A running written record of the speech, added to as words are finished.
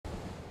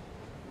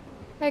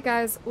Hey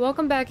guys,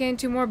 welcome back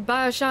into more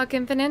BioShock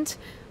Infinite.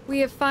 We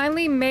have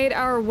finally made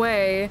our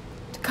way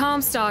to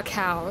Comstock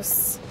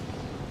House.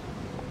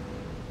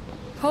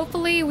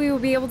 Hopefully we will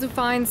be able to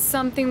find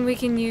something we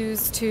can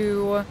use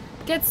to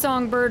get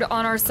Songbird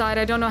on our side.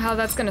 I don't know how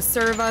that's gonna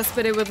serve us,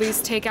 but it would at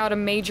least take out a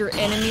major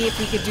enemy if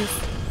we could do...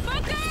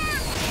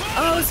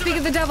 Oh, speak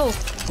of the devil!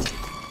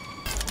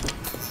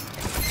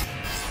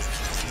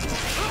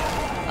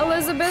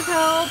 Elizabeth,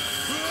 help!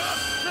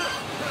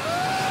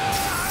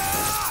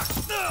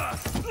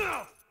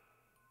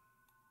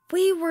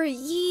 We were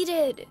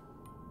yeeted.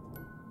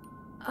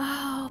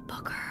 Oh,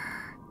 booger.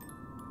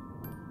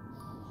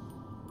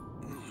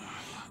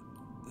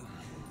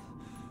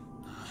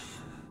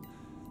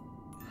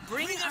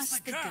 Bring us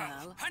the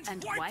girl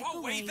and wipe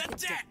away the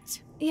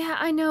debt. Yeah,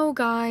 I know,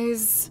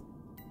 guys.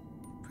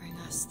 Bring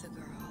us the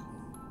girl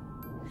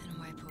and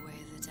wipe away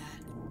the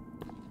debt.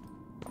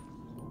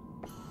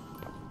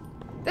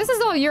 This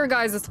is all your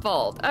guys'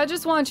 fault. I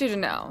just want you to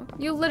know.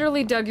 You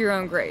literally dug your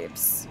own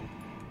graves.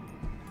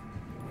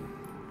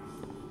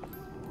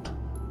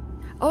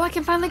 Oh, I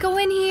can finally go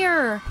in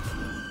here!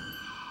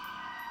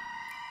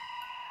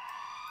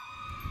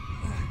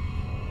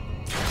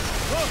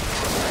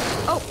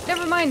 Oh,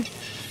 never mind.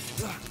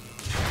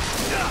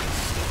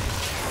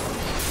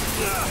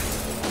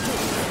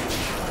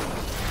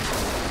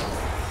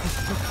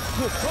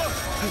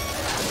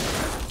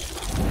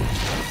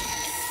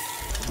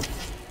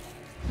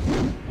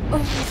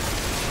 Oh.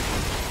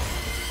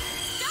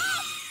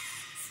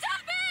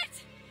 Stop it!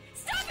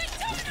 Stop it!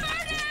 Don't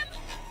hurt him!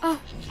 Oh.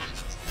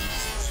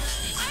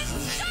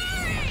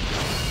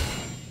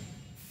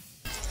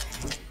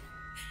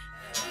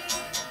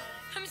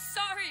 I'm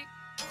sorry.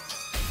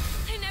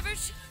 I never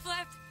should have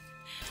left.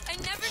 I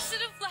never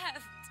should have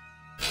left.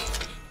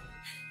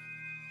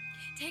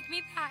 Take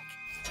me back.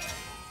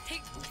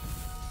 Take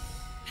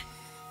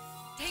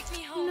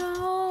me home.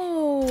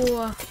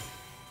 No.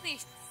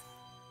 Please.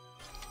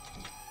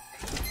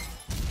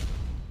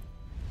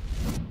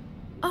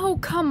 Oh,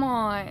 come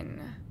on.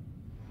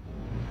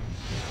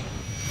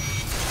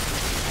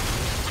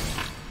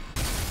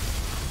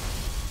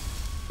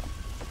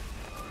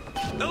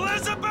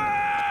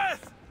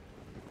 Elizabeth!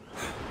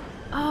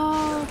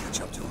 Oh.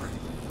 Catch up to her.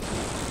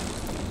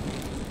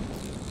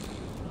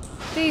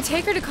 Did he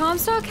take her to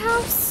Comstock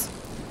House?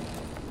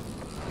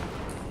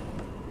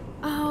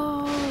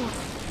 Oh.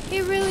 He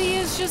really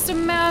is just a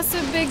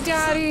massive big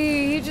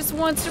daddy. He just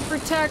wants to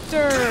protect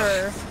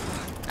her.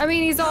 I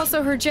mean, he's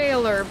also her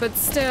jailer, but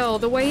still,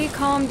 the way he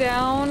calmed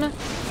down.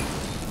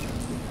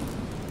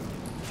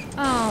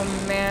 Oh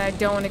man, I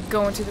don't want to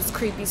go into this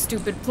creepy,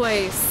 stupid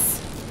place.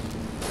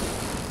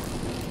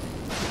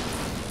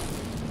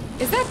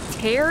 Is that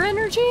tear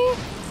energy?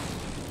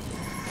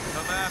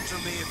 Come after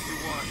me if you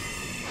want.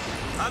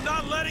 I'm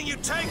not letting you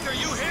take her,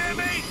 you hear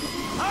me?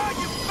 Ah,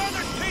 you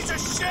feathered piece of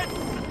shit!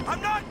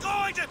 I'm not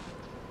going to...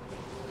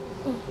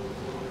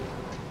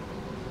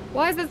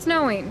 Why is it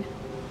snowing?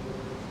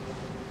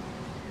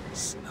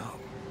 Snow.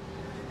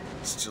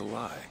 It's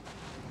July.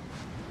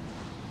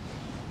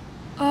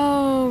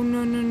 Oh,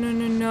 no, no, no,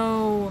 no,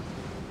 no.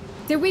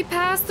 Did we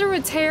pass through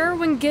a tear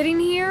when getting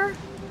here?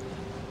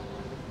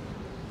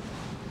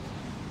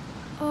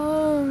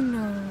 Oh,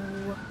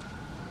 no.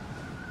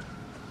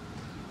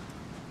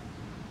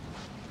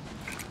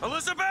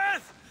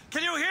 Elizabeth!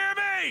 Can you hear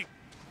me?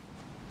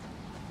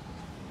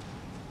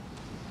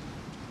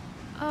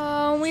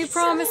 Oh, we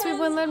promised we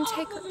wouldn't let him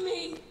take her.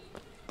 Me.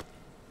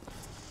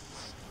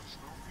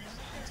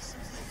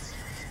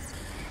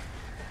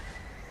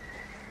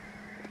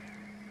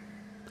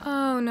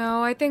 Oh,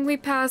 no, I think we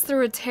passed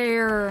through a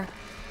tear.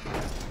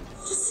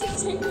 Just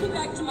take me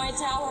back to my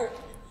tower.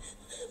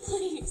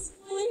 Please,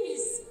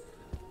 please.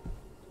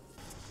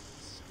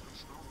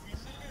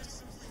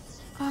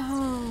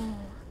 Oh.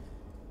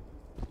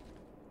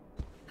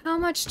 How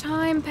much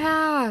time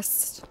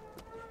passed?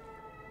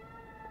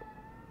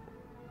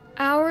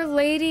 Our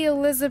Lady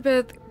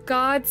Elizabeth,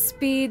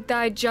 Godspeed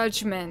thy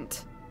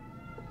judgment.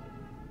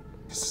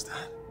 Is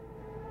that...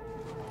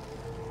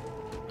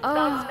 Some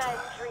Oh. men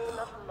dream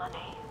of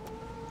money.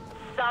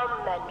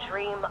 Some men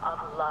dream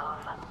of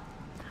love.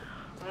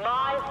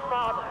 My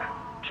father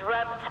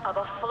dreamt of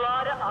a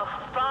flood of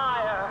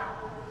fire.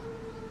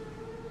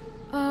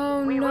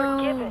 Oh, We were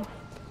no. given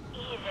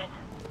Eden,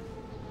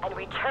 and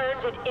we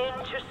turned it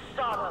into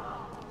Sodom.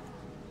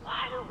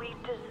 Why do we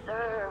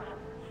deserve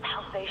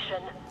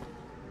salvation?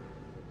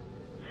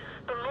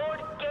 The Lord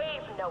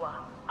gave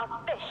Noah a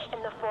fish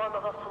in the form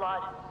of a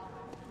flood,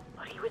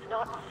 but he was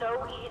not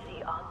so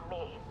easy on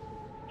me.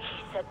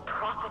 He said,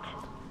 "Prophet,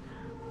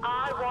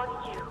 I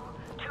want you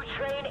to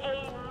train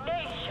a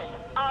nation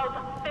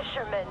of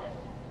fishermen."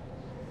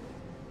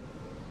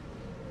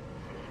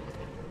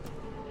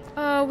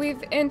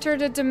 We've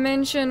entered a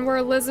dimension where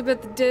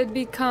Elizabeth did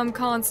become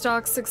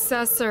Comstock's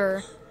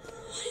successor.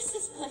 What is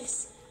this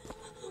place?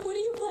 What do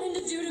you plan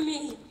to do to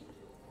me?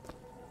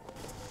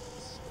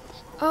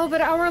 Oh,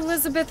 but our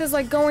Elizabeth is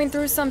like going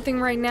through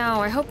something right now.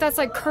 I hope that's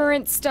like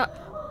current stuff.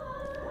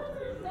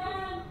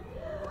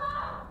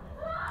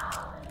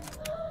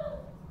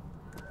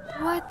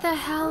 What the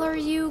hell are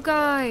you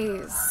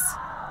guys?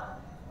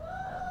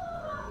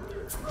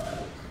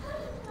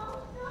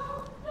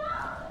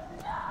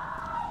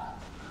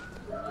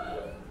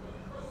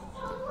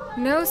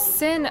 No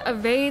sin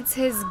evades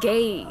his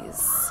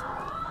gaze.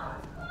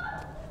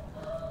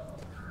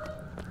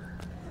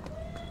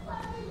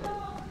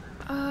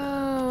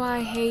 Oh,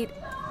 I hate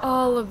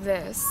all of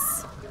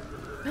this.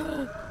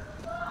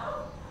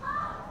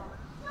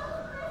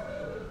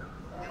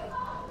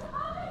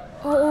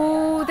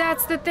 Oh,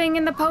 that's the thing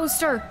in the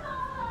poster.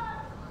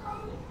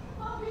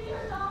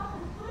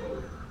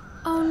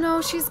 Oh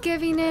no, she's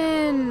giving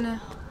in.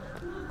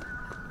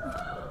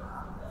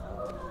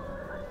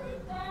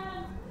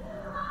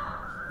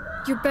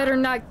 You better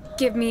not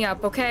give me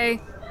up,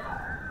 okay?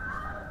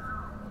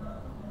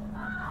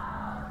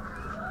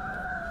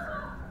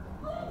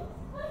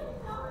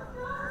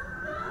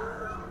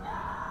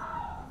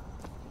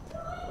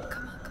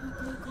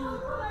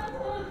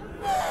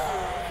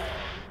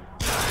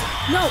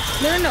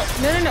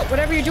 No,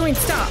 whatever you're doing,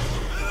 stop.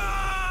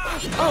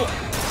 Oh.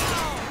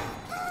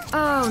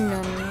 Oh,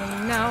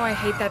 no, I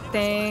hate that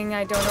thing.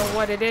 I don't know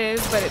what it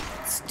is, but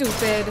it's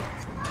stupid.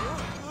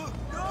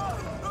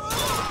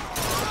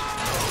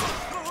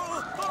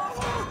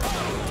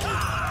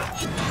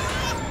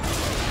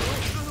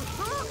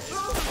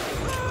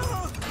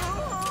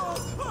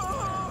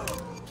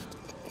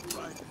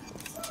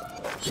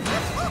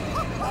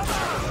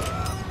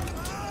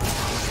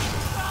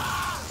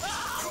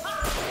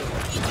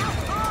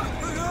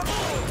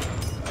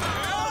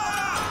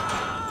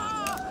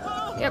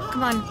 Yep,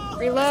 come on.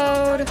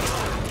 Reload.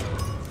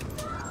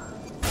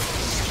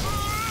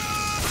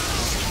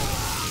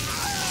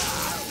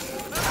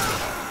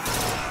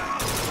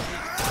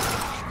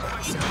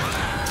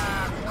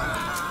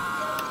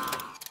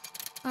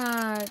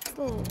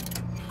 Cool.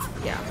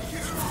 Yeah.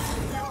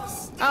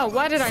 Oh,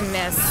 what did I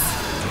miss?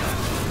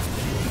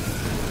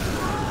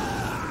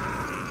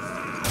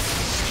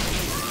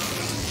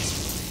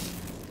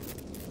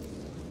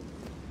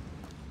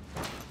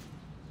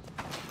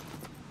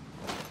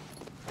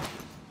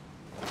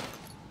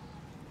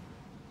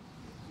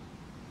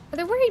 Are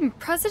they wearing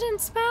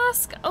president's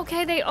mask?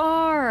 Okay, they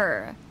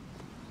are.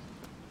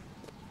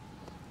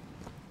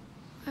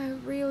 I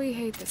really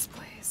hate this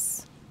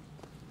place.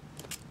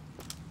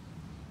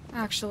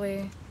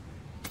 Actually.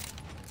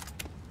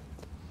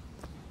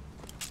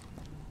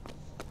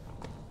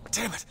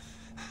 Damn it!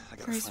 I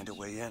gotta find a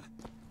way in.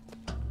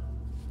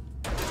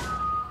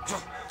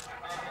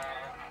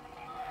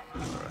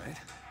 Alright.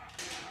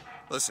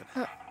 Listen.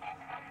 I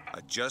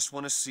just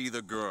want to see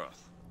the girl.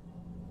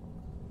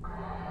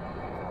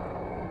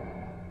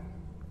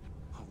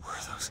 What were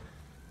those?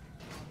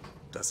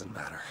 Doesn't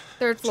matter.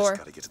 Third floor. Just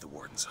gotta get to the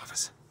warden's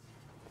office.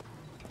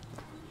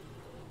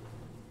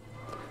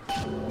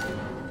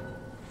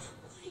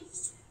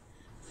 Please,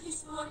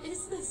 what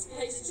is this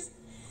place?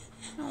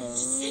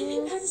 Just send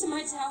me back to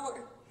my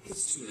tower.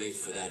 It's too late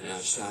for that now,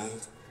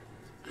 child.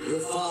 Your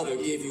father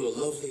gave you a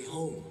lovely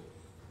home,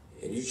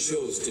 and you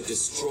chose to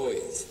destroy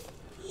it.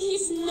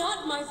 He's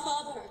not my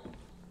father.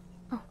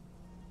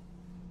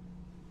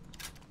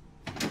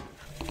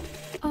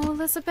 Oh,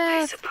 Elizabeth.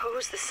 I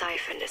suppose the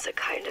siphon is a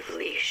kind of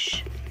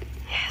leash.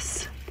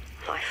 Yes,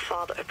 my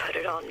father put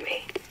it on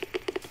me.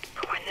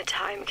 But when the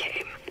time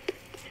came,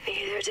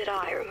 neither did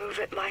I remove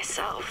it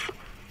myself.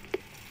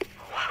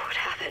 What would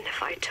happen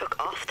if I took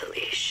off the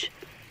leash?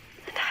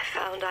 And I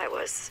found I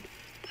was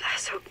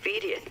as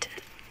obedient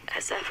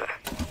as ever.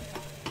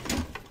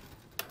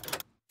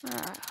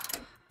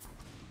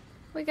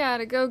 We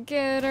gotta go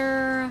get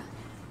her.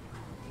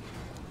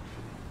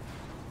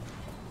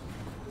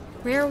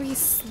 Where we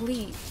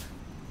sleep.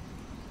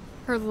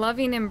 Her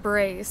loving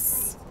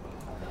embrace.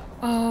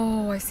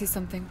 Oh, I see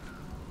something.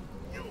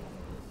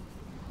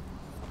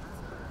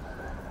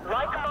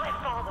 Like my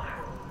father,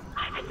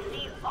 I could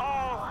see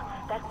all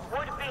that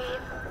would be,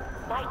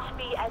 might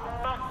be, and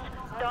must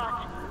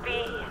not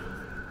be.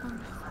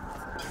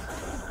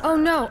 Oh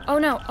no, oh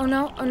no, oh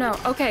no, oh no.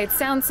 Okay, it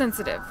sounds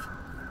sensitive.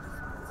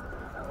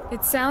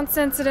 It sounds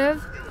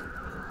sensitive.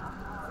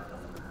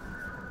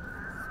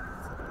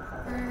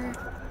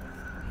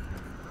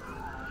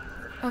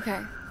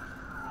 Okay.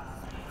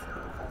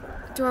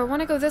 Do I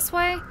want to go this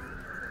way?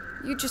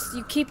 You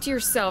keep to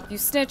yourself. You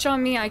snitch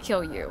on me, I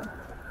kill you.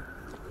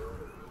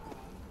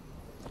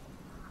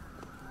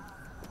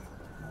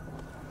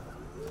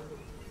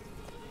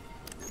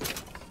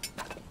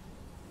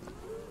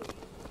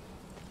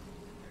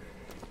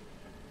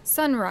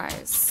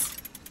 Sunrise.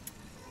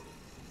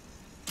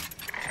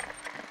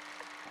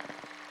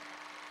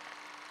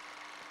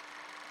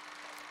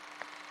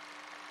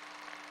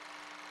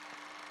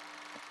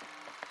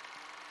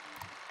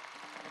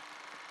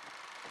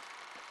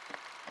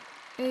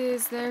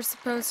 Is there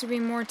supposed to be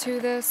more to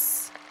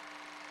this?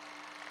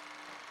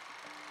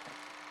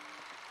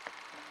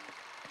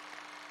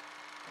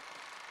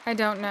 I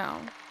don't know.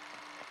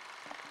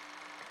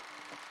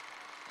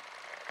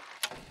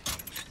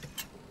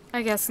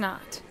 I guess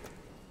not.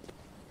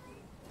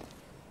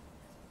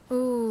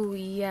 Ooh,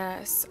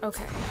 yes.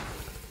 Okay.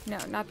 No,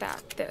 not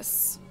that.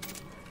 This.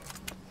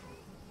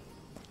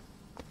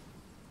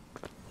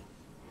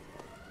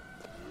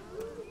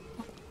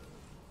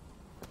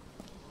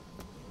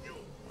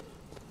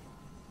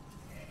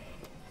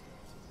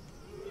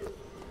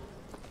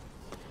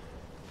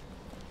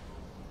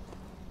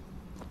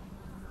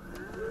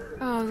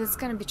 Oh, that's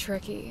gonna be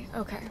tricky.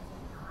 Okay.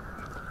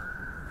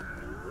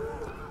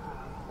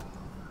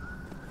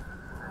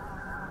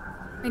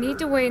 I need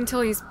to wait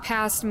until he's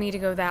past me to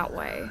go that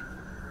way.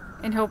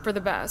 And hope for the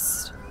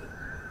best.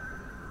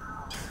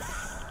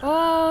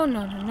 Oh,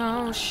 no, no,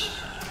 no. Shh.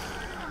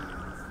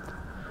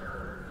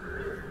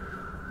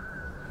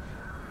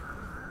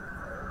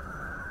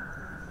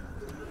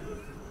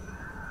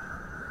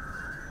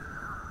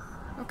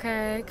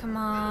 Okay, come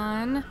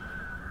on.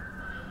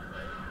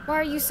 Why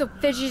are you so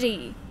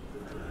fidgety?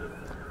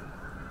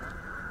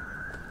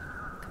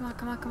 Come on,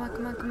 come on, come on,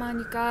 come on, come on.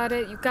 You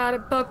got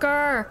it,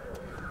 Booker!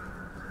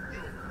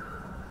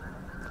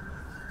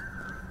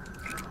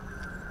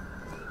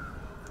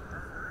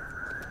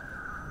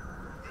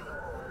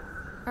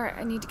 Alright,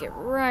 I need to get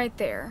right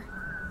there.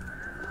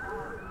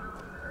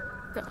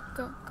 Go,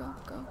 go, go,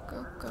 go,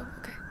 go, go.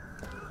 Okay.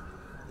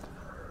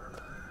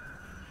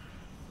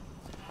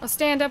 I'll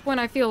stand up when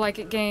I feel like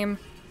it, game.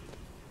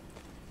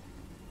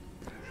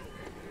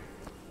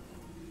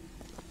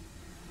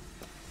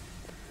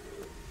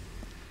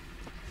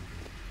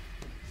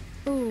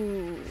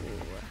 Ooh.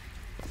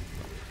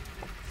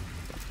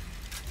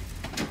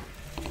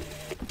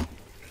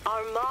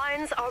 Our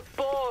minds are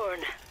born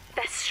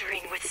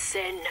festering with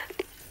sin.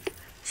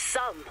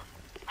 Some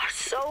are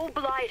so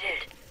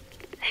blighted,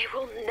 they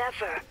will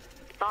never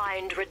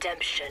find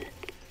redemption.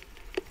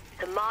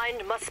 The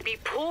mind must be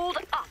pulled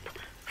up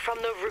from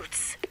the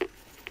roots.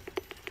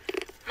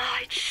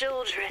 My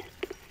children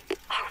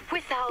are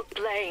without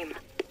blame,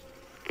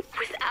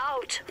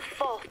 without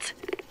fault,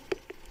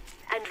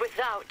 and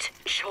without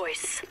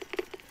choice.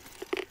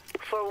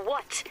 For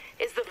what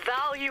is the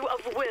value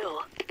of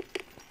will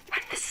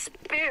when the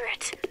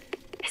spirit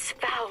is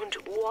found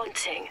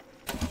wanting?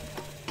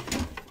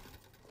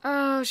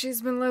 Oh,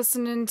 she's been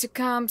listening to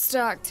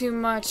Comstock too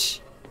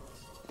much.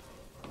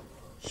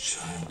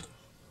 Child,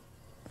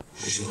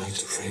 would you like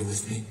to pray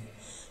with me?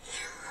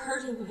 You're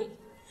hurting me.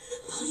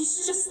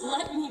 Please just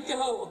let me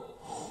go.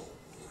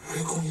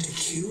 We're going to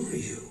cure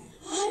you.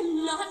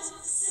 I'm not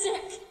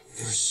sick.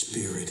 Your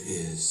spirit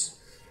is.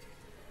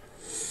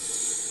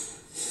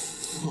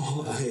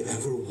 All I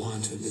ever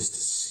wanted is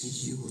to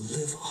see you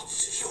live up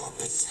to your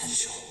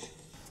potential.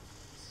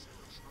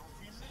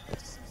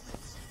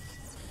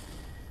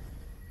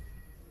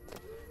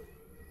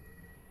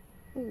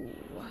 Ooh.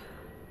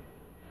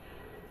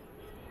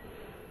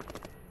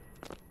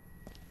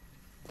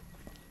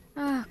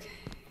 Okay.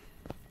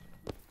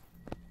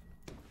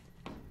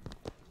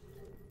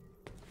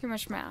 Too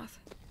much math.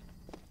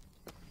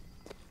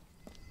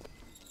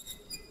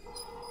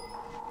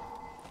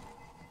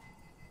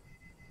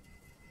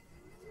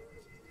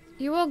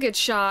 You will get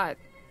shot.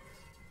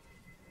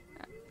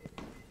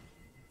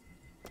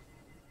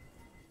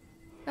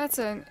 That's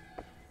a...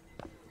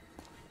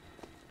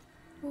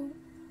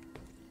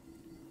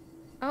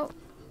 Oh.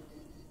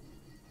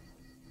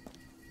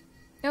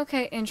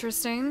 Okay,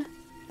 interesting.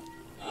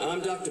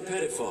 I'm Dr.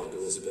 Pettifog,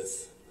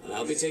 Elizabeth, and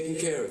I'll be taking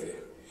care of you.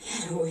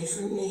 Get away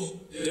from me.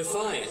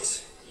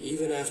 Defiant,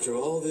 even after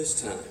all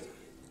this time.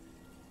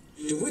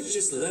 DeWitt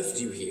just left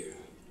you here.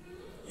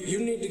 You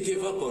need to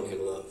give up on him,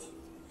 love.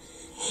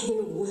 He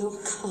will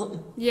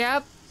come.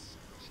 Yep.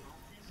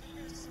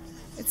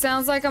 It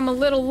sounds like I'm a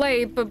little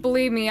late, but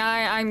believe me,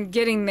 I'm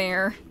getting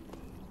there.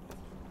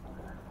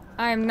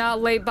 I am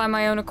not late by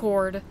my own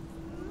accord.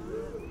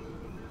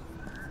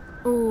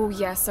 Ooh,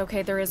 yes,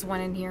 okay, there is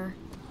one in here.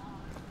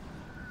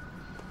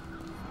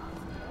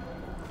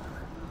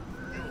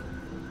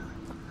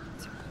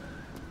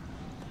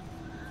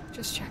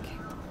 Just checking.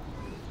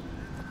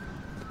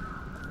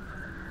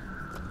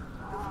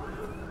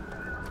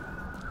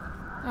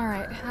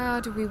 Alright, how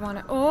do we want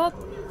to... Oh!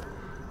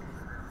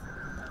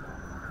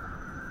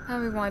 How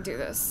do we want to do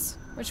this?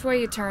 Which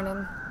way you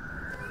turning?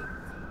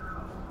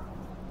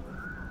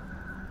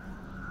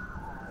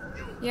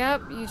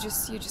 Yep, you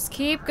just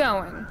keep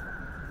going.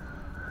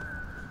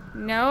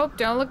 Nope,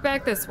 don't look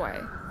back this way.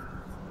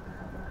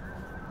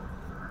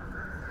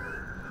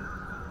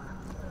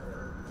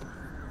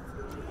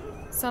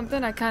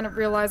 Something I kind of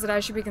realized that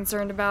I should be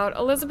concerned about.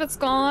 Elizabeth's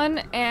gone,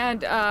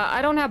 and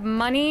I don't have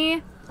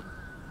money.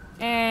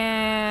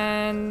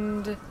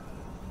 And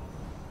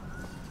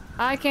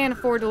I can't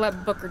afford to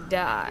let Booker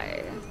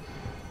die.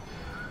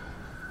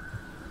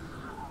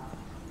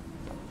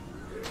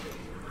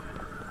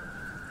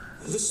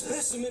 The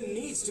specimen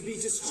needs to be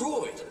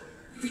destroyed.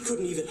 We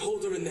couldn't even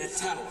hold her in that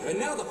tower, and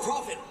now the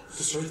Prophet...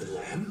 Destroy the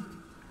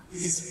lamb?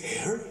 His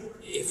heir?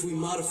 If we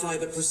modify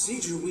the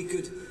procedure, we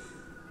could...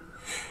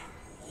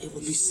 It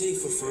would be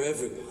safer for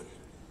everyone.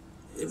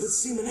 It would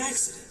seem an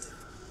accident.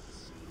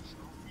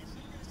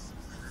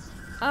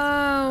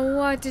 Oh,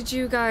 what did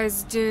you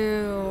guys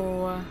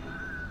do?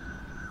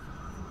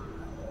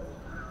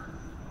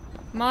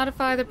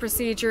 Modify the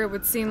procedure, it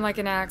would seem like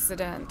an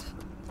accident.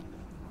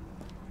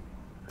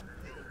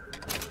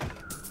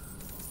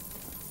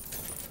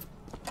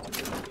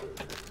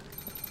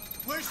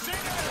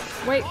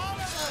 Wait.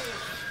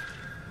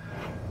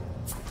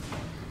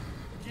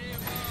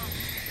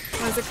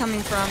 Where's it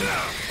coming from?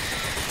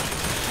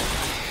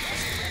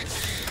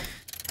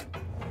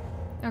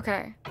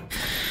 Okay.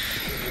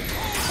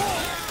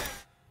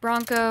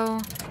 Bronco.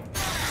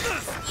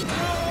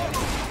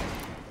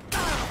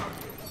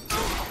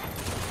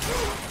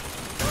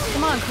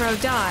 Come on, Crow,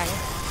 die.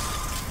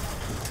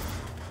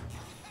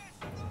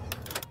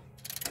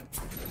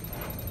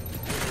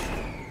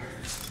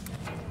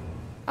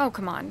 Oh,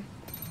 come on.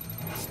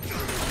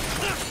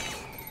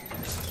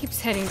 Keeps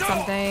hitting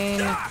something.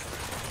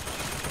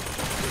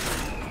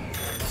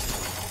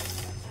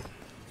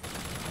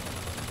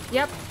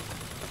 Yep.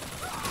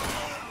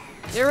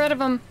 Get rid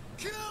of him.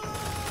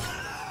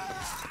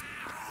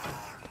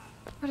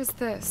 What is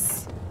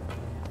this?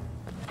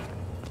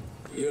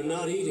 You're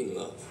not eating,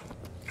 love.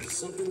 Is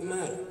something the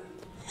matter?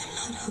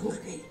 I'm not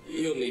hungry.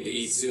 You'll need to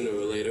eat sooner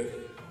or later.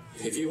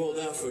 If you hold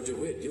out for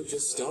DeWitt, you'll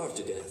just starve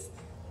to death.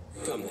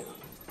 Come now.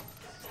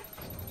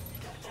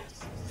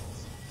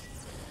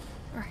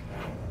 Alright.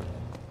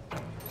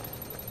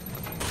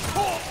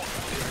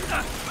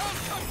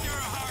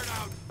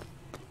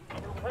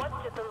 And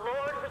what did the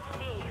Lord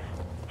receive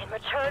in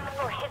return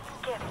for his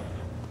gifts?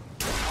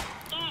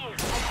 Eve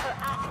and her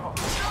apple.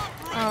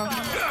 Oh,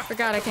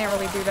 forgot I can't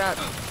really do that.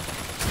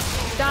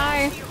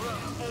 Die.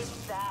 A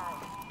sad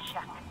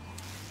check.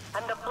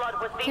 And the blood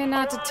was the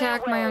Cannot only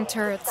attack my way own to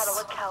turrets. settle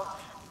accounts.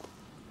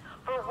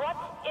 For what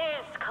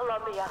is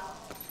Columbia,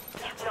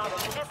 if not a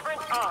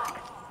different arc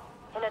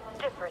in a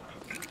different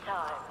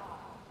time?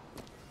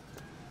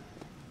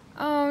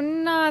 Oh,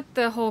 not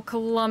the whole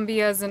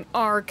Columbia's an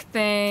arc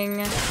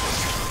thing.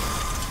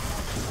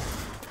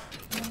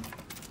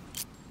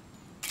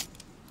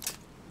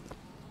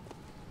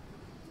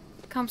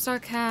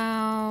 Comstock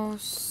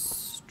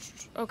House.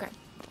 Okay.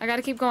 I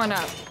gotta keep going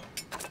up.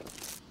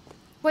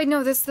 Wait,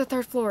 no, this is the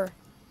 3rd floor.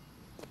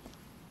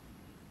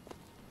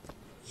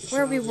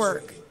 Where we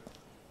work.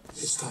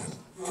 This time,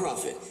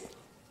 Prophet.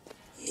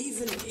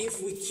 Even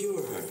if we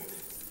cure her,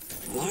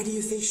 why do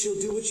you think she'll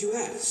do what you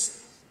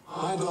ask?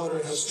 My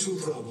daughter has 2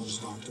 problems,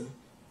 Doctor.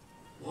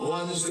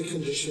 One is the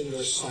condition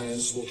your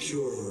science will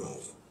cure her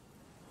of.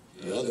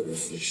 The other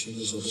affliction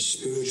is of a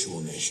spiritual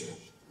nature.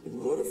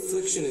 What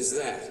affliction is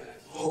that?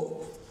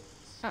 Hope.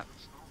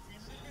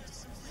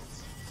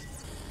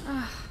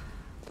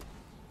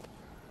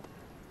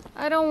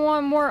 I don't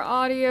want more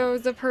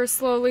audios of her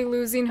slowly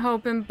losing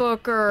hope in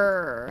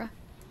Booker.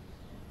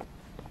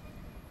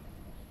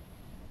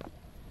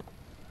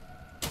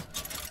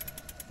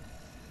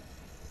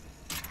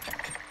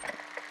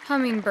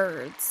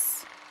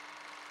 Hummingbirds.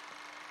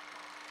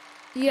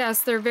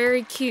 Yes, they're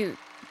very cute.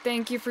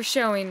 Thank you for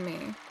showing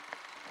me.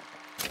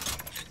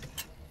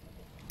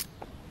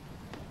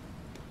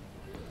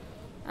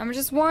 I'm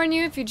just warning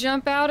you if you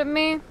jump out at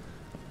me.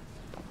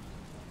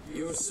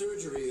 Your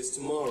surgery is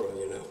tomorrow,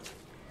 you know.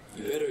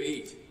 You better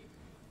eat.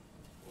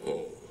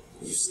 Oh,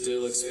 you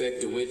still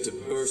expect DeWitt to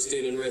burst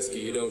in and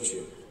rescue you, don't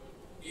you?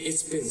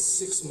 It's been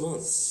 6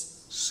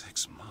 months.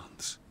 6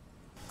 months?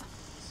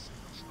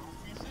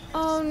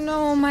 Oh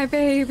no, my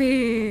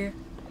baby.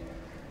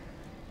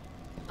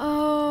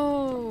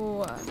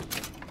 Oh.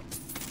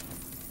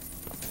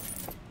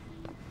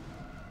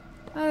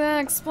 Oh,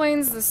 that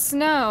explains the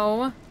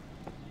snow.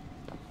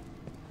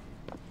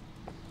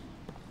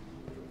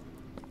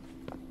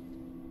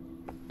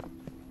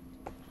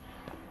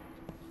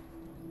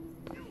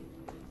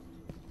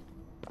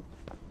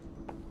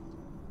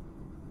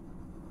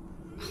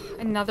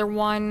 Another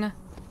one.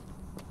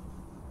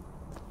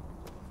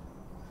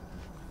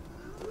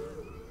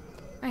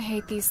 I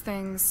hate these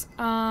things.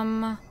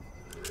 I'm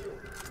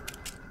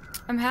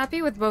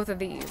happy with both of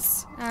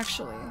these,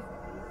 actually.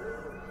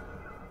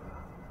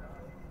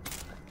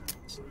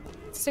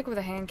 Stick with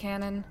a hand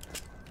cannon.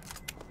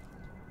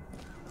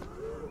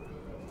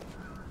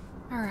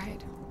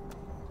 Alright.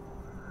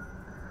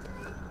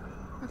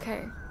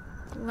 Okay.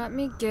 Let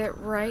me get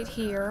right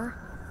here.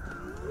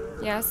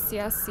 Yes,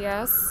 yes,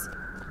 yes.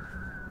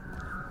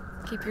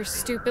 Keep your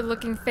stupid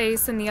looking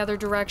face in the other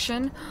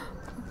direction.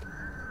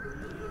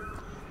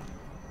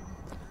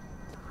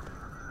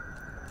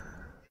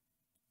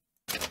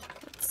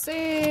 Let's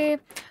see.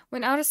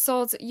 When out of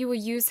salts, you will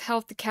use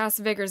health to cast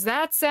vigors.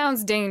 That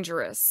sounds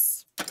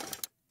dangerous.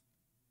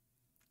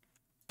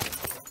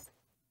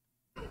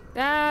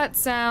 That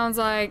sounds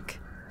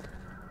like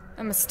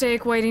a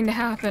mistake waiting to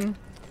happen.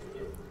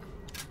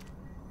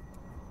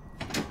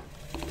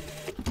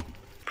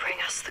 Bring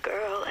us the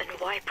girl and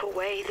wipe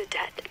away the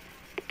dead.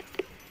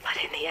 But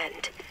in the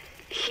end,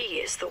 he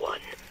is the one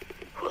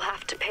who'll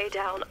have to pay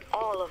down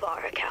all of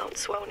our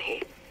accounts, won't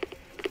he?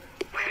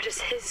 Where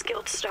does his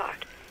guilt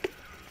start?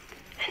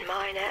 And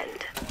mine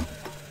end?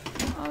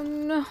 Oh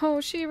no,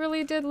 she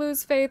really did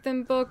lose faith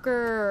in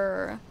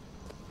Booker.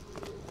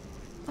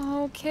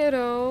 Oh,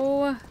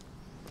 kiddo.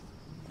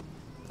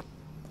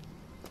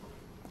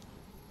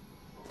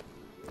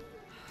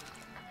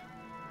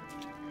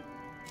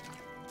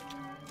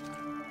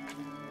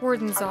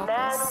 Warden's A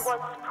man office.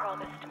 once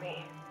promised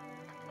me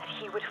that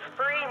he would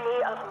free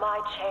me of my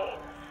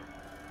chains.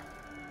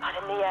 But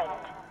in the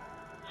end,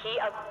 he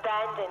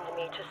abandoned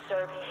me to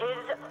serve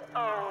his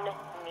own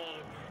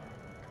needs.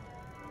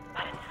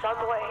 But in some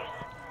ways,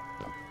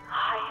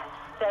 I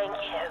thank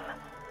him.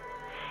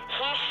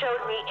 He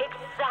showed me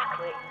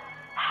exactly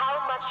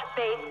how much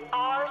faith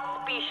our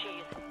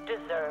species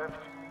deserved.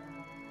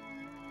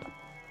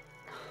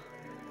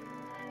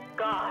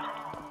 God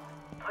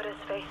put his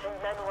faith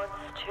in men once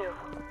too.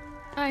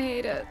 I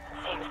hate it.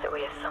 Seems that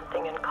we have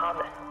something in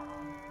common.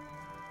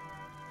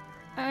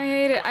 I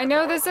hate it. I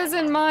know this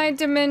isn't my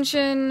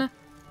dimension,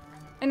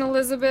 and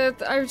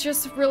Elizabeth, I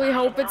just really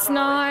hope it's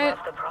not.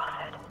 Loved the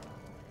prophet.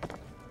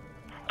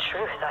 In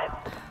truth, I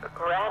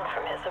ran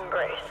from his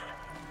embrace.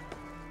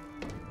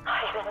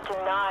 I even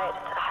denied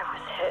that I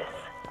was his.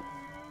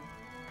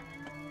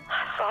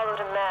 I followed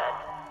a man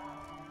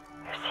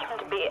who seemed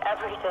to be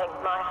everything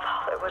my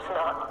father was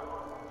not.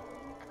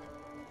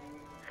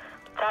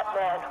 That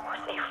man was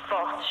a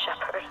false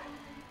shepherd.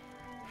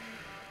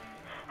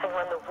 And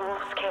when the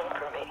wolves came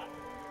for me,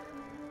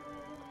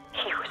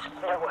 he was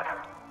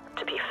nowhere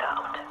to be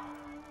found.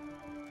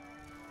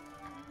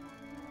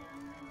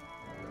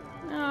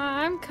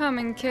 I'm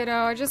coming, kiddo.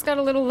 I just got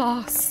a little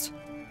lost.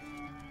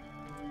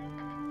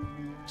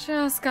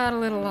 Just got a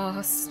little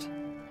lost.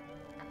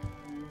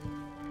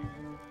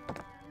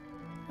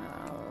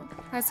 Oh,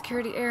 high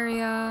security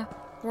area,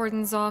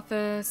 warden's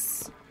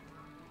office.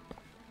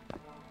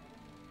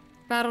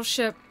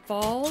 Battleship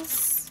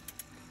Falls?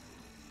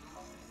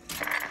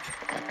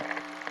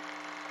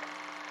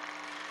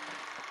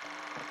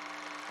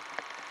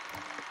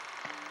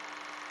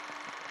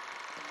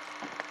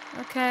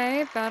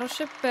 Okay,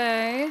 Battleship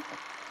Bay.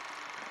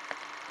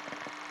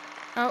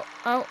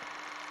 Oh.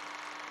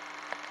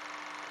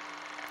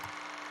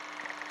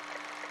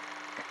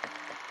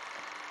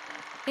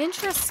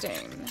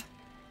 Interesting.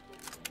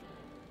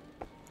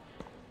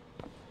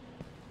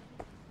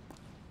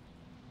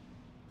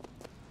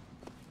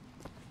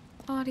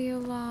 Audio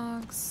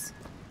logs.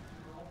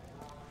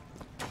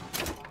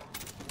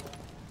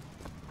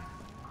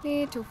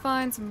 Need to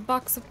find some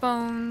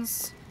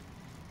voxophones.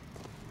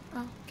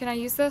 Oh, can I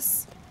use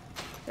this?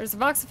 There's a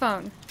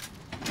voxophone.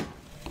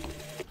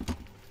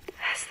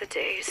 As the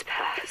days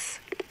pass,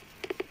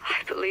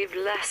 I believe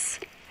less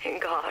in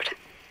God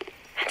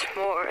and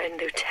more in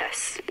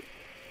Lutece.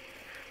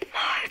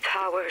 My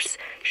powers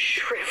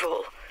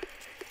shrivel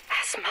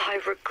as my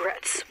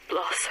regrets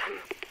blossom.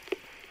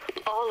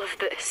 All of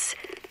this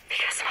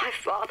because my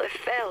father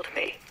failed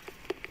me.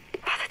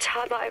 By the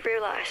time I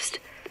realized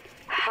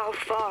how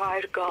far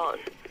I'd gone,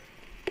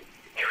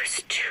 it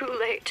was too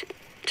late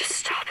to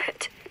stop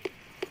it.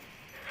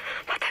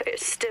 But there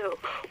is still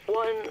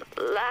one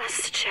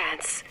last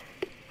chance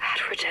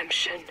at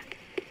redemption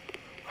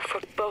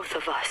for both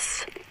of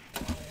us.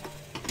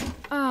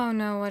 Oh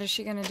no, what is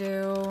she gonna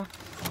do?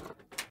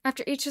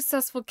 After each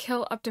successful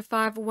kill, up to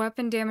 5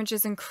 weapon damage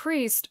is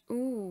increased.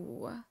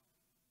 Ooh.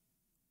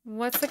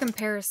 What's the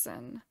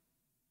comparison?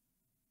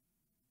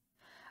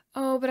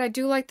 Oh, but I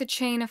do like the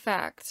chain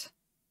effect.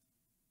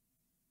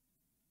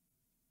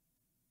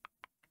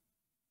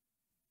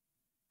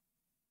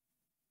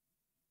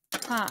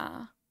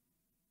 Huh.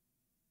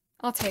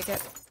 I'll take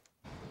it.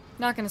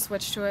 Not gonna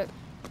switch to it.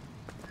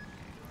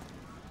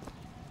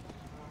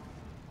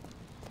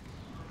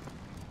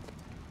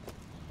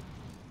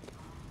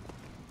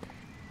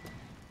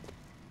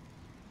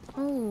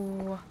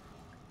 Oh.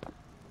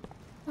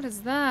 What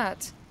is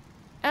that?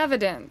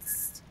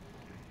 Evidence.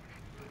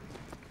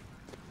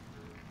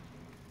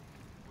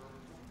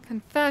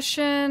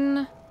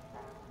 Confession.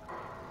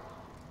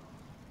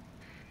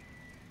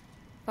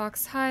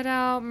 Box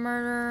hideout,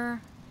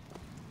 murder.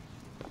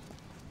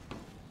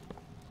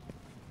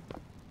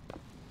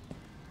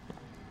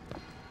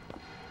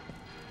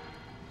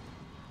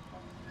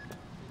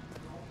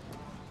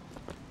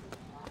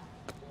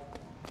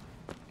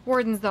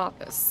 Warden's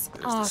office.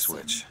 There's Awesome.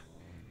 the switch.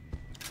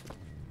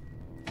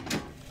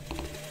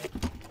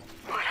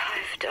 What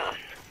I've done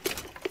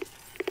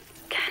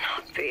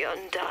cannot be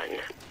undone.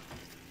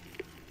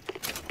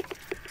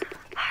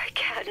 I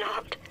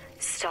cannot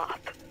stop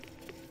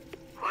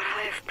what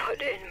I have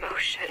put in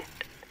motion.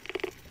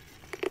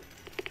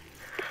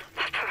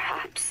 But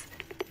perhaps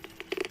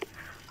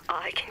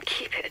I can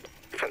keep it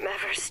from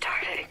ever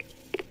starting.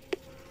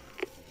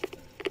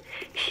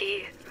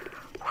 He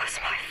was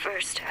my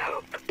first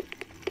hope.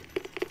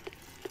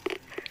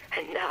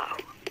 And now,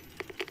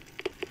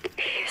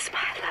 he is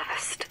my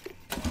last.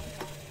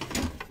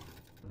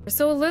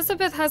 So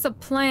Elizabeth has a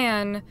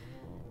plan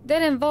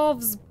that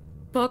involves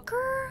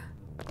Booker?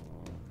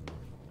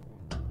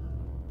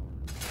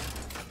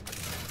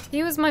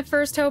 He was my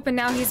first hope and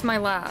now he's my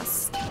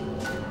last.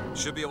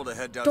 Should be able to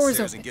head Doors downstairs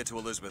open. and get to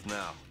Elizabeth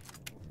now.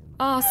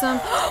 Awesome.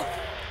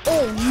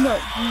 Oh no.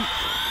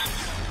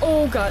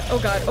 Oh god, oh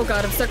god, oh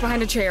god, I'm stuck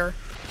behind a chair.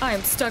 I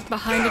am stuck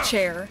behind a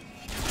chair.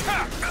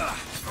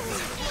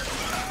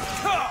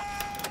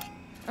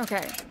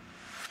 Okay.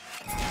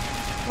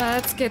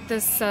 Let's get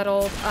this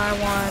settled. I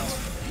want...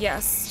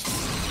 Yes.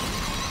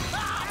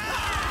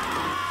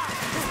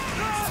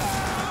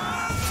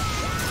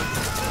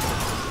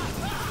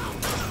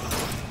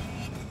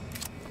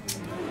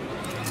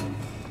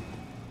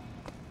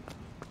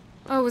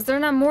 Oh, is there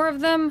not more of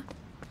them?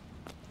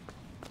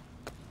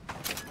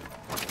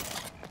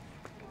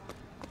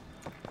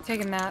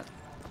 Taking that.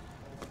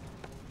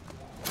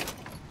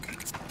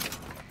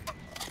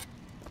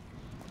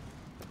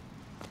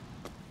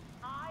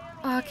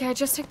 Okay, I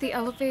just took the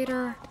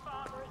elevator.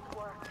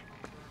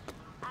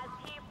 As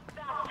he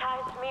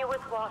baptized me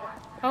with water,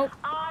 Oh.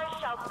 I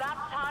shall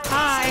baptize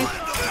Hi.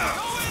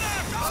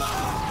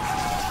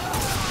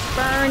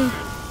 Burn.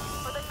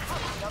 for the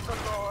coming of the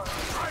Lord.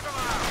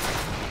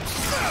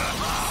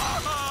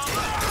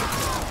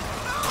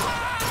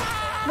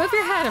 Move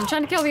your head. I'm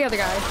trying to kill the other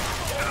guy.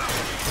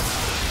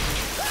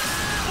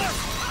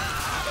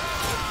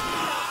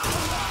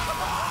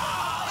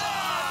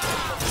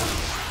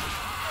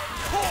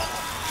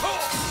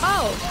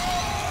 Oh.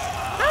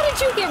 How did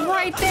you get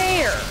right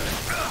there?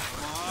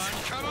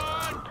 Come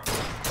on!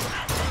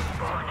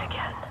 Born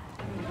again.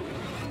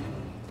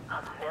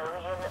 A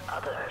million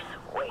others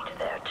wait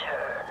their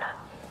turn.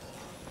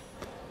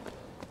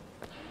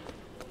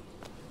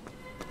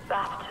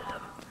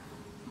 Baptism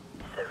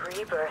is the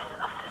rebirth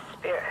of the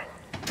spirit.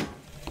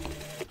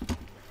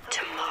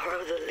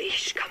 Tomorrow the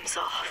leash comes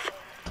off,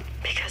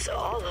 because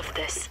all of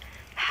this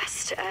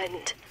has to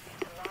end.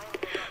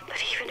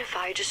 But even if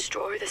I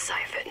destroy the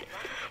siphon,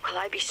 will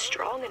I be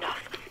strong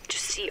enough to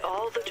see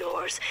all the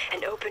doors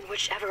and open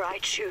whichever I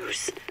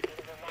choose?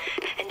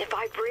 And if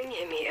I bring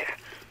him here,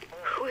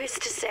 who is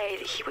to say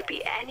that he would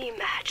be any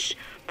match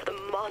for the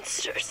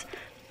monsters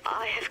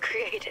I have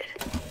created?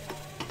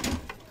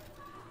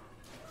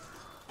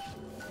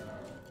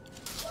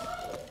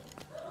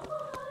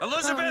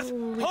 Elizabeth, Oh,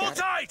 we hold got it.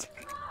 tight!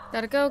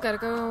 Gotta go, gotta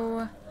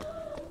go.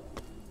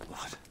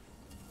 What?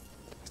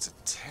 It's a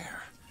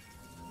tear.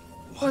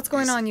 What's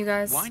going on, you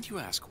guys? Why do you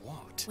ask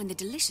what? When the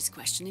delicious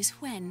question is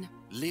when.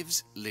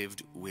 Lives,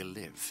 lived, will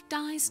live.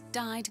 Dies,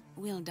 died,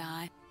 will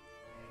die.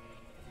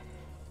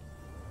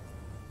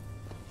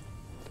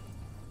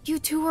 You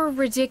two are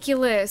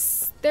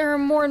ridiculous. There are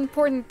more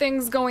important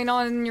things going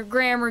on in your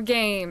grammar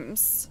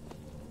games.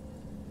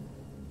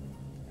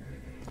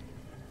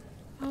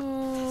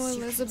 Oh,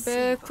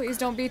 Elizabeth, please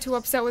don't be too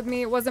upset with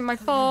me. It wasn't my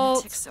fault.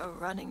 Lunatics are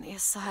running the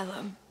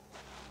asylum.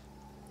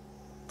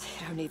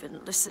 They don't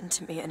even listen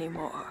to me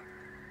anymore.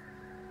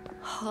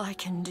 All I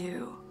can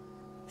do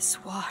is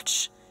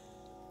watch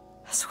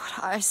as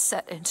what I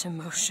set into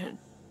motion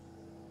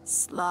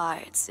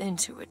slides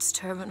into its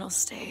terminal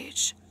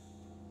stage.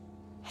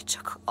 It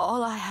took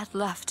all I had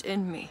left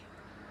in me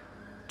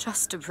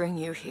just to bring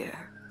you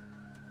here.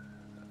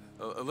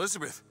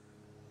 Elizabeth,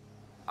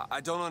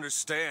 I don't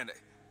understand.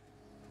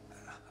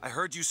 I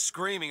heard you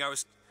screaming. I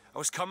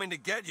was coming to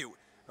get you.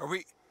 Are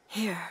we...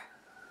 Here.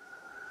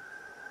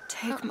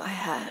 Take my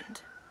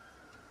hand.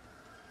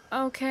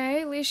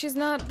 Okay, at least she's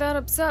not that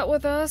upset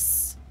with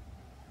us.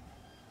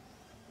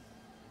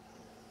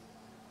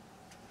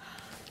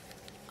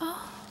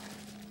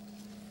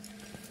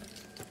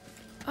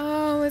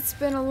 Oh, it's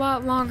been a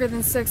lot longer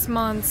than 6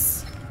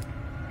 months.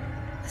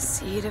 The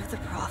seed of the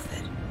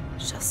prophet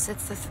shall sit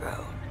the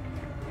throne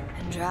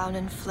and drown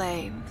in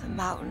flame the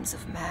mountains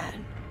of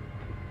man.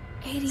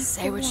 84.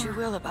 Say what you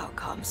will about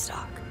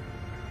Comstock.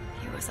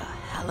 He was a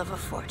hell of a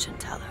fortune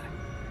teller.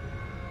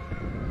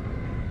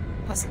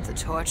 Wasn't the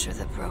torture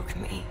that broke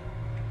me.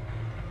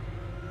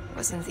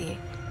 Wasn't the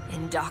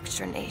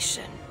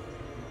indoctrination.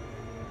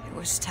 It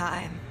was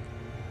time.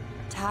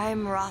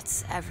 Time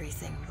rots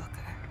everything, Booker.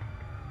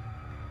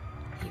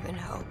 Even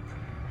hope.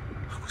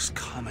 I was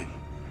coming.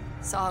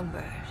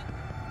 Songbird.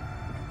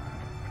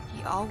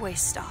 He always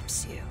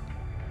stops you.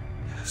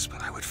 Yes,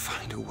 but I would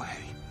find a way.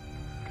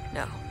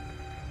 No.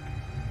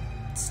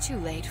 It's too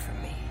late for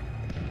me.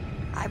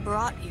 I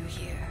brought you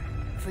here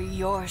for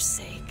your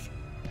sake.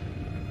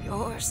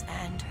 Yours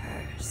and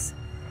hers.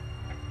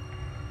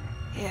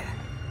 Here.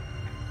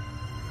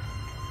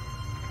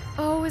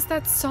 Oh, is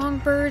that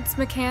Songbird's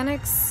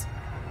mechanics?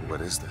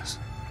 What is this?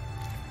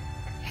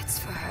 It's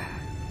for her.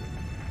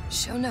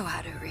 She'll know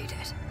how to read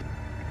it.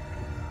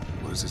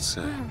 What does it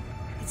say?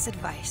 It's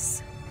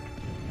advice.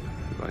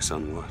 Advice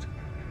on what?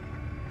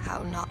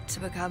 How not to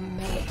become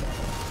me.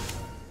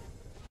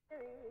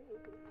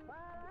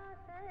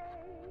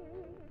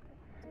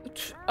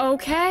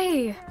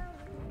 Okay.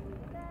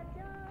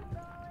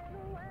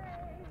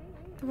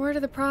 The word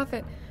of the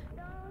prophet.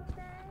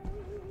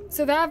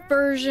 So that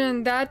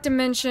version, that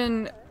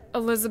dimension,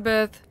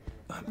 Elizabeth.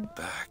 I'm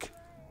back.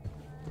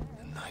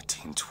 In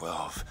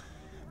 1912.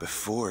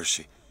 Before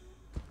she...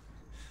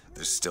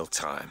 There's still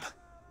time.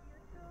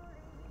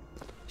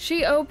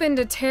 She opened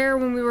a tear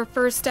when we were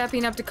first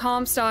stepping up to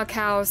Comstock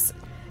House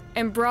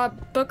and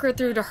brought Booker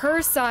through to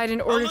her side in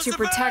order to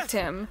protect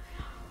him.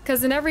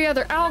 Because in every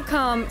other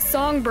outcome,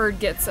 Songbird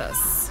gets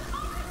us.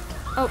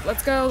 Oh,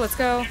 let's go, let's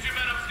go.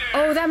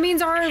 Oh, that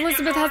means our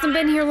Elizabeth hasn't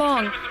been here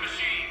long.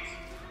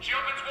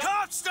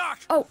 Comstock!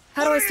 Oh,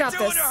 how do I What are stop you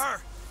doing this? to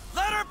her?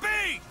 Let her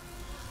be!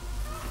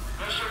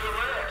 Mr.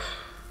 Durant,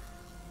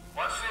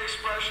 what's the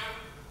expression?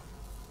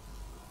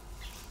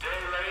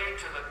 Day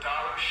late and a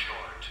dollar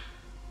short.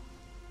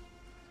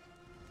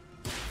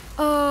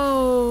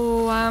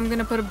 Oh, I'm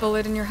gonna put a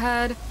bullet in your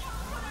head.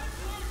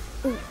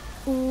 Ooh,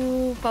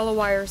 ooh, follow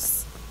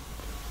wires.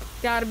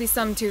 Gotta be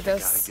some to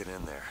this. Gotta get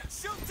in there.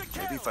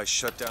 Maybe if I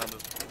shut down the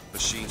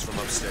machines from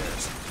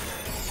upstairs.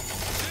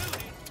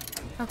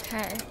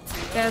 Okay.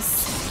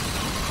 Yes.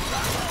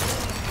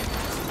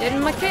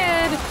 Getting my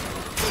kid.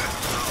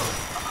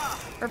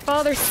 Her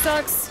father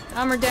sucks.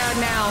 I'm her dad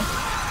now.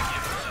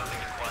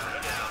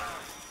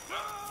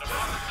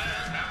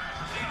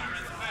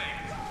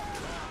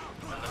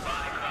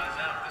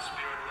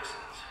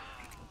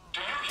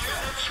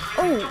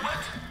 Oh.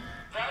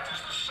 That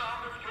is the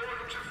sound of your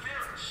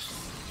interference.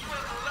 You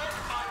have led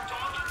my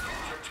daughter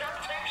into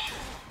temptation.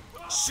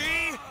 She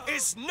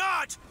is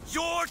not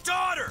your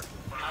daughter!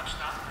 Perhaps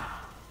not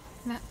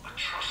now. No. But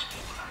trust me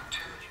when I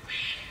tell you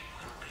she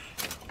will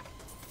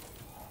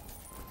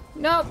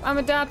be. Nope, I'm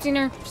adopting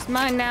her. She's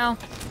mine now.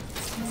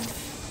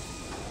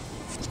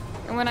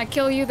 And when I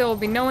kill you, there will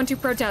be no one to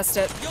protest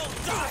it. You'll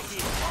die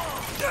here!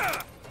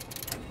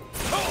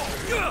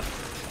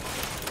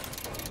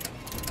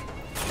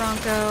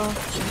 Bronco.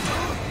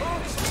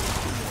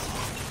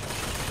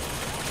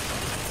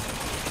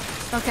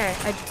 Okay,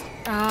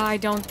 I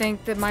don't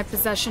think that my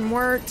possession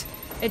worked.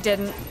 It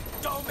didn't.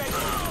 Don't make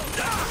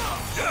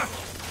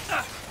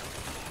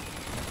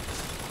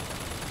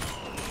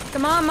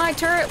Come on, my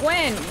turret,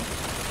 win!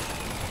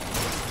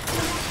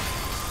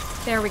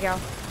 There we go.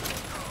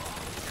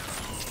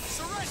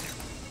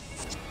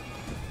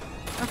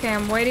 Okay,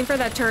 I'm waiting for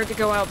that turret to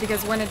go out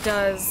because when it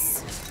does...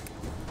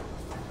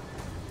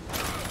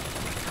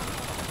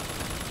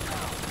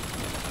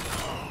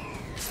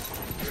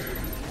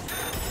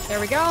 There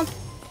we go.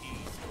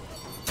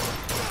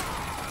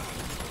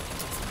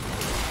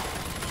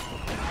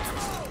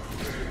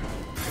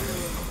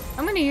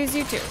 I'm gonna use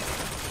you too.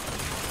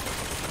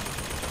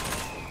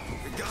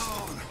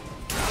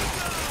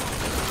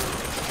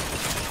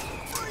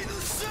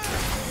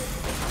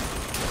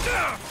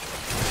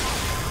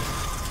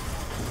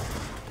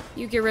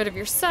 You get rid of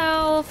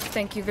yourself.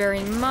 Thank you very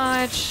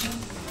much.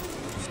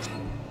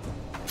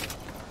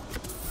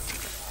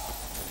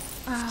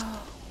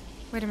 Oh,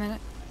 wait a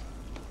minute.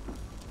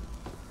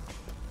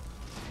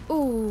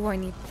 Ooh, I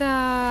need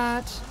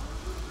that.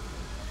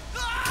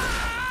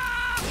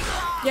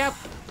 Yep.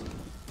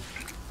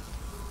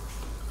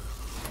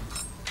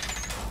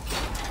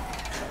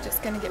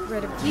 Just gonna get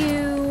rid of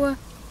you.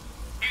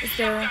 Is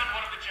there... One of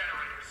the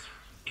generators.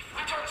 If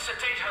we don't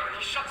sedate her,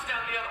 he shuts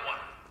down the other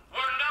one.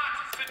 We're not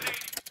sedating.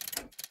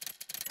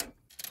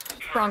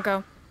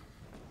 Bronco.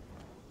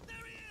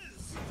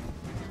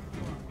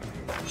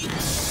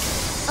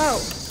 Oh,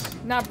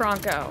 not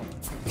Bronco.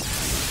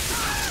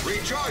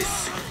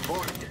 Rejoice!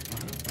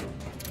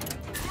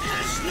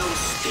 Has no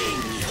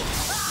sting.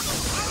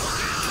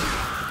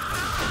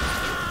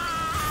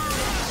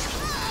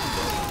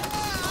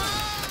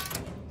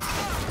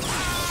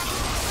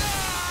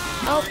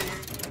 Oh,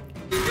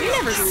 you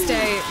never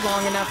stay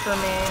long enough for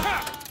me.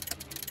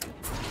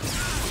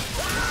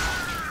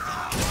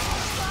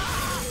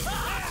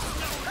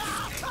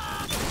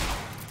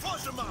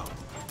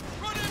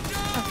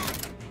 Okay.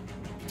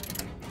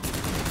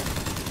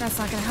 That's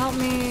not gonna help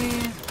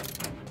me.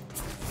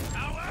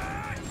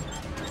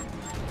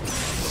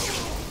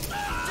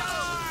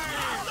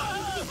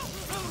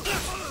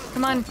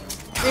 Come on,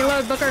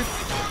 reload, Booker.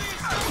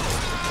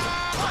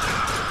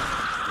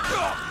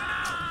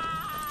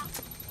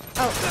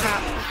 Oh,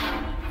 crap.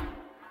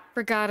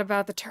 Forgot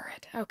about the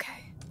turret.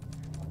 Okay.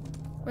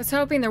 Was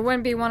hoping there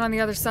wouldn't be one on the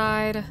other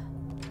side.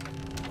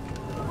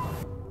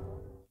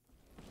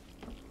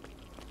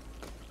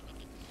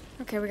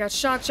 Okay, we got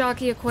Shock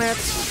Jockey equipped.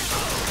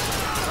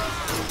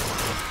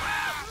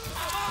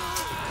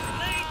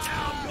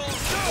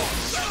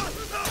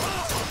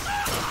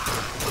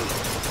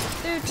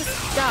 Dude,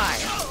 just die.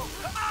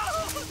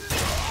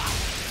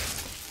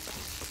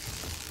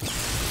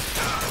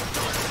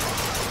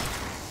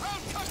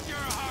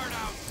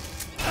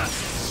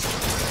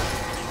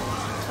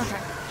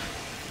 Okay.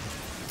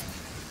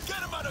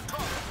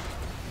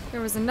 There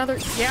was another.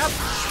 Yep.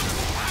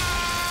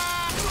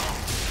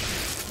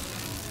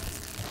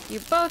 You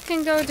both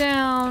can go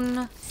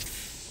down.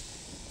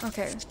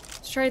 Okay,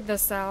 let's trade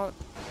this out.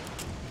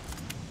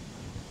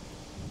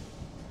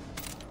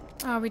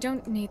 Oh, we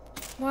don't need.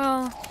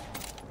 Well,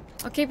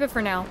 I'll keep it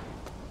for now.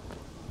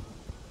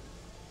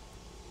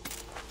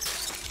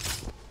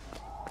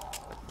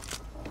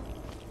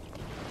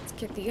 Let's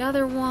get the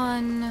other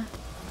one.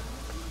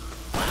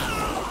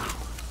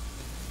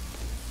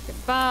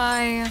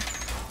 Goodbye.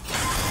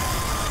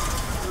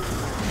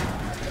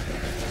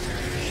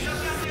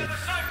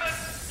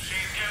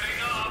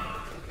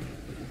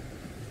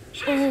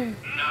 Oh.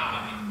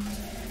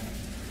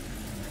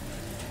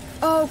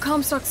 Oh,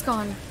 Comstock's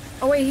gone.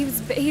 Oh wait,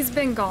 he's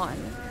been gone.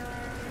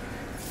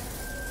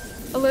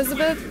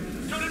 Elizabeth?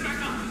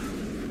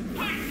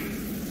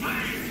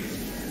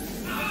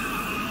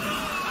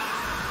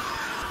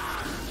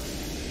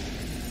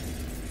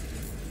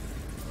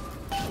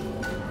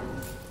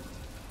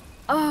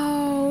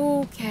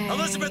 Okay.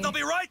 Elizabeth, I'll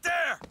be right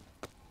there.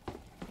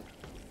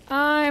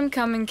 I'm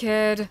coming,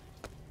 kid.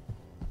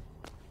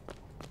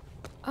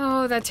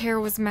 Oh, that tear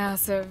was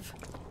massive.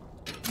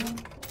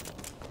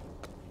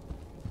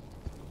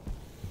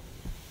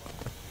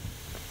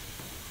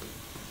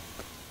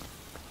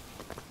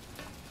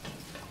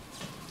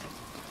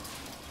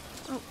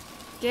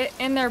 Get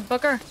in there,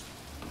 Booker.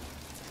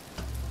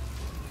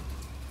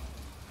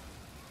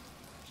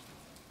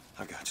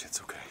 I got you.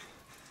 It's okay.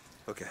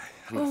 Okay,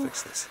 I'm gonna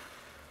fix this.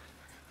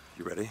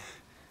 You ready?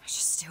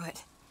 Just do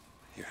it.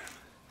 Here.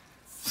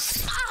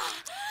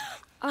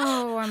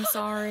 Oh, I'm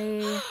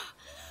sorry.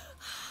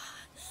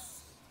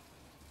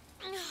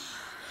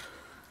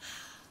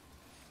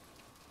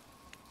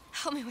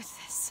 Help me with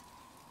this.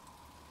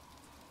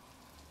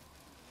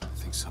 I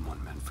think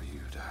someone meant for you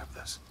to have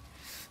this.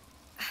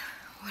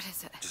 What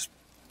is it? Just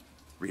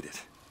read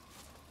it.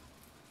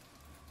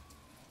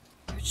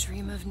 Your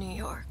dream of New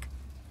York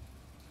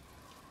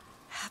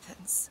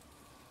happens.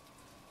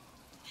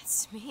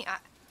 It's me.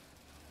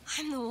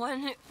 I'm the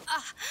one who...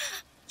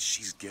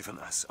 She's given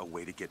us a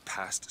way to get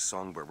past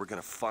Songbird. We're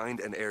gonna find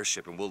an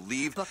airship and we'll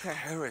leave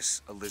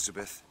Paris,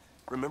 Elizabeth.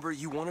 Remember,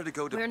 you wanted to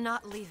go to... We're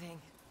not leaving.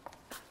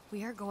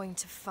 We are going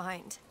to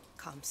find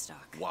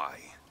Comstock. Why?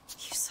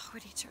 You saw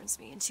what he turns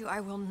me into. I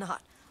will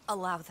not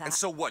allow that. And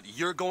so what?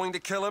 You're going to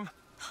kill him?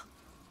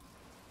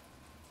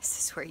 This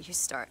is where you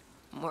start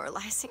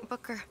moralizing,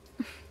 Booker.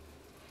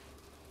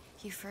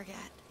 You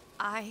forget.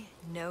 I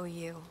know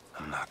you.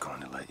 I'm not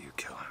going to let you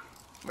kill him.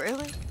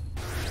 Really?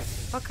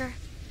 Booker?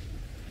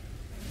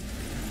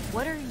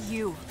 What are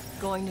you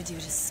going to do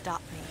to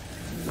stop me?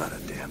 Not a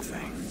damn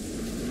thing.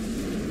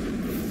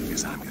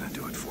 Because I'm gonna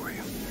do it for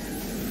you.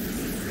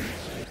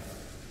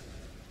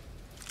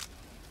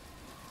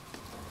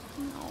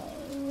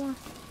 No.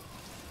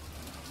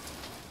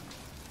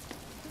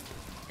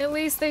 At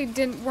least they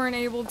weren't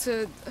able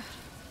to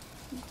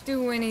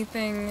do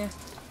anything.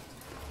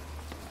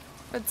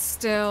 But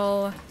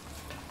still.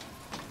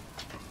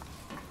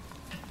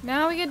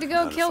 Now we get to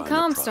go kill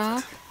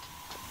Comstock.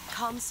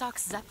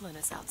 Comstock's Zeppelin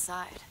is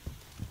outside.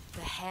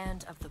 The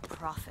hand of the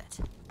prophet,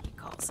 he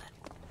calls it.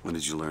 When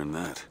did you learn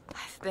that?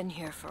 I've been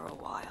here for a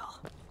while.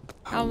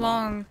 How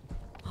long?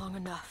 Long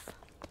enough.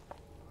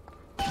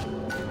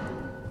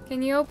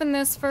 Can you open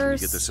this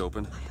first? Can you get this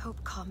open? I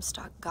hope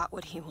Comstock got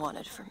what he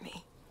wanted from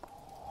me.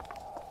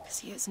 Because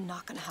he is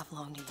not going to have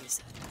long to use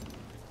it.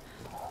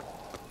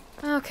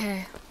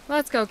 Okay,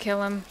 let's go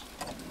kill him.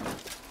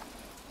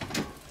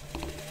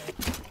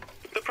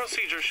 The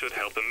procedure should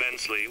help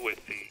immensely with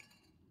the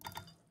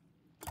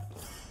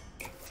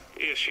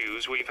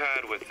issues we've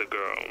had with the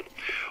girl.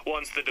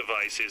 Once the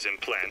device is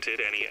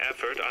implanted, any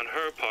effort on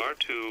her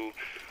part to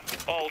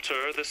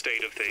alter the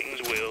state of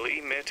things will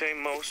emit a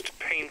most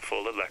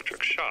painful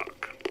electric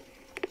shock.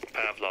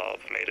 Pavlov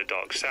made a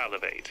dog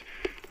salivate.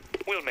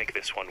 We'll make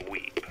this one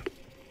weep.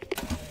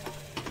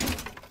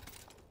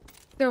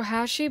 So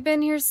has she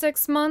been here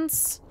 6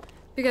 months?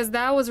 Because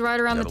that was right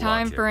around the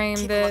time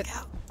frame that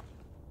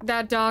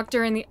that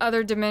doctor in the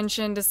other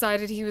dimension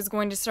decided he was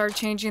going to start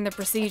changing the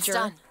procedure. It's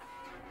done.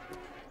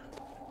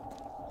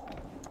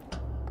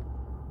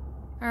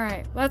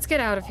 Alright, let's get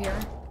out of here.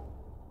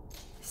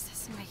 This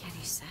doesn't make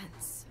any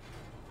sense.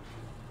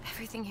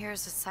 Everything here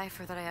is a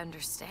cipher that I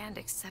understand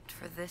except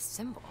for this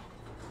symbol.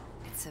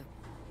 It's a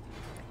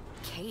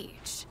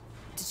cage.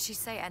 Did she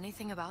say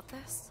anything about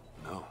this?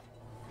 No.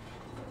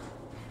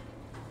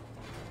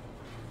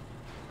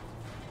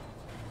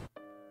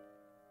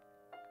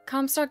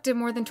 Comstock did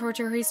more than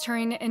torture. He's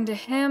turning into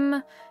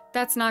him.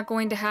 That's not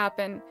going to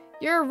happen.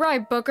 You're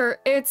right, Booker.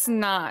 It's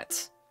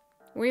not.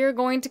 We're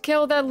going to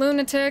kill that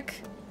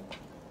lunatic.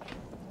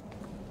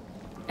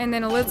 And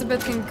then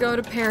Elizabeth can go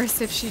to Paris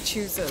if she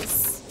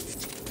chooses.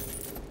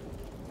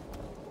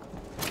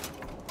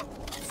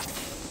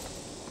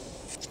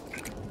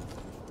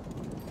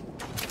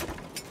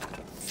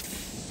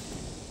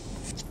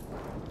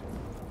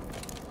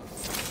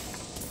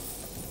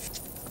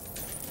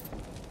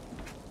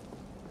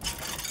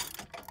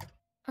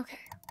 Okay.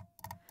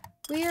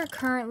 We are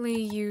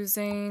currently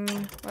using...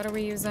 What are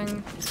we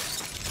using?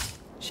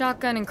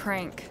 Shotgun and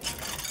crank.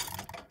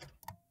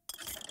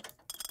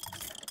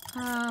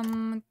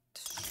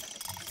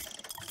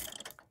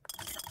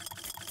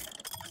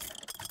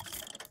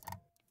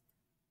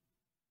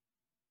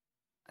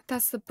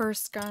 That's the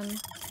burst gun.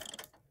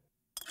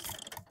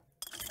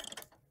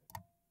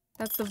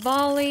 That's the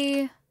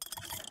volley.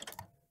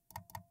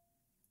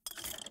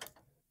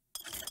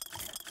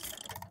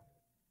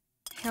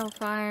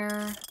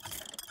 Hellfire.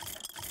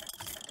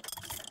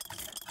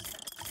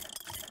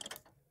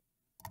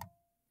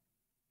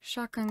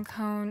 Shotgun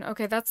cone.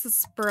 Okay, that's the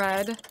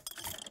spread.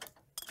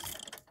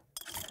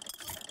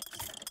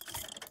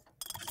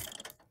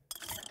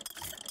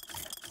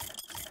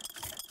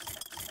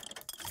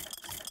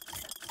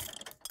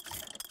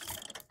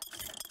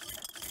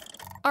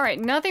 Alright,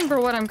 nothing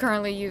for what I'm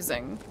currently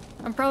using.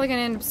 I'm probably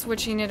gonna end up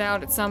switching it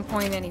out at some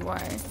point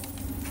anyway.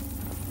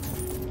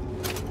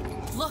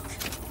 Look!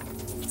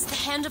 It's the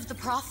hand of the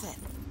prophet.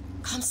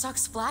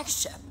 Comstock's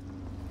flagship.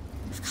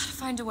 We've got to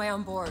find a way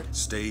on board.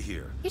 Stay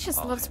here. He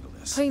just loves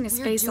putting his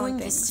face on things. We're doing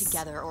this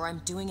together, or I'm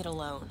doing it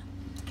alone.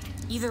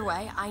 Either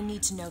way, I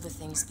need to know the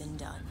thing's been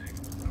done.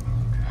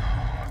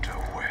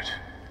 DeWitt,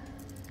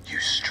 you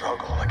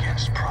struggle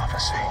against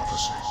prophecy.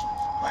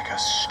 Like a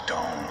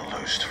stone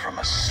loosed from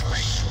a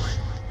sling.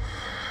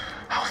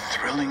 How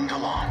thrilling to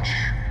launch.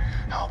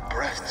 How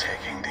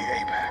breathtaking the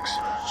apex,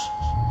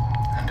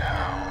 and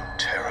how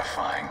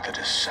terrifying the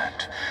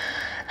descent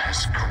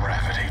as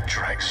gravity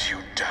drags you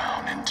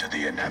down into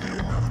the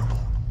inevitable.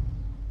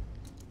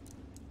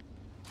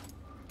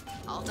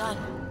 All done.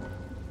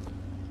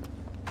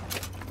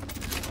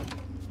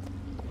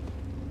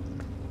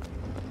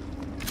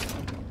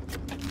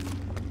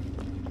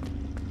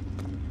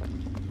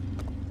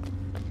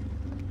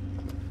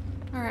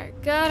 Alright,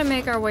 gotta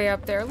make our way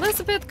up there.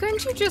 Elizabeth,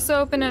 couldn't you just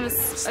open a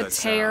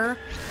tear?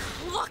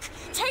 Look!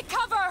 Take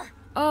cover!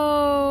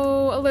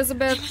 Oh,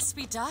 Elizabeth. They must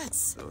be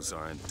duds. Those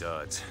aren't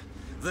duds.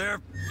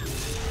 They're...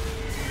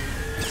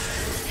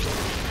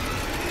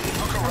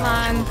 Come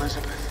on.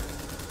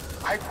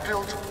 Elizabeth. I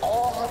built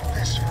all of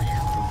this for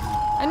you.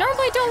 I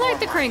normally don't like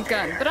the crank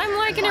gun, but I'm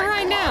liking it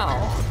right now.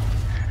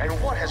 And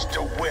what has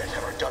DeWitt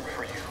ever done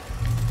for you?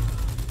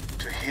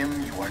 To him,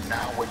 you are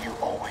now what you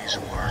always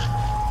were.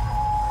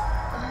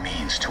 A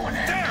means to an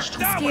end.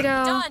 Mosquito.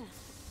 Done.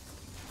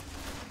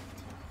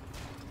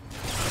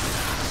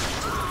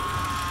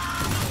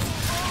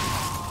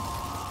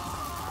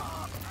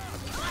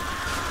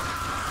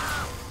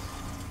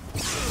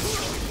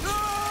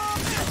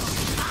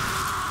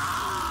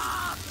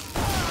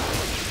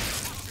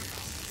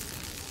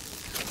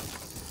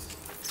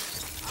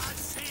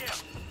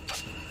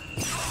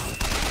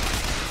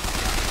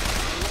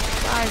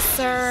 Bye,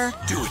 sir.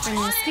 Do it. Bring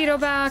the mosquito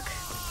back.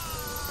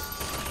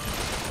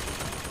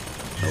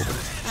 Open it.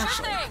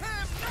 Actually.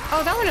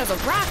 Oh, that one has a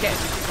rocket.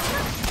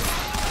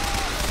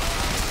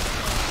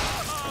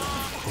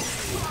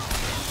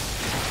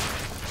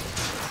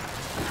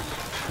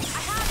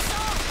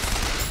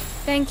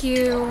 Thank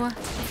you.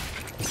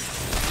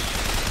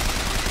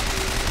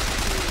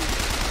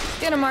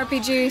 Get him,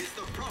 RPG.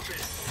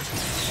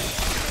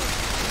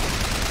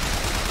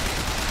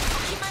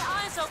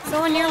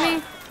 Someone near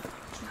me?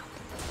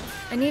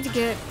 I need to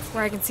get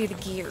where I can see the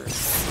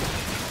gears.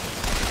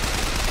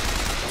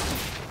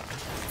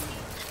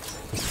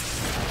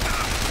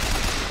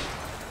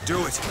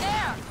 Do it.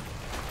 There.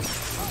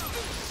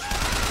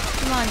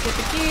 Come on, get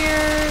the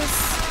gears.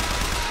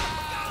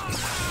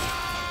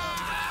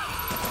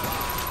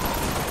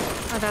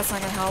 Oh, that's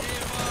not gonna help.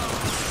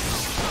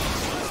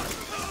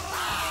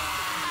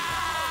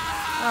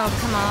 Oh,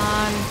 come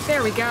on.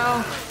 There we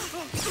go.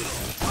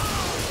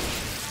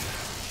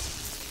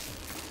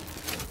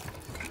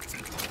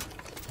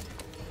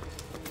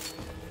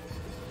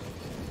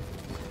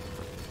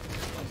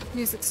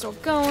 Music's still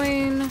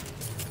going.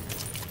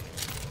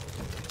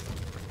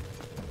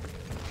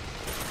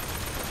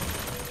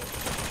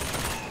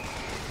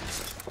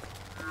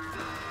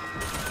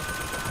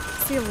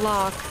 See a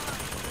lock.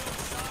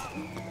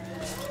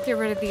 Get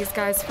rid of these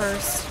guys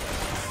first.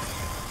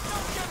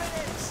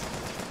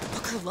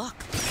 Look, look.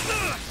 It's a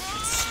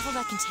shuttle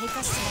that can take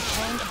us to the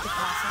hand of the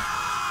prophet.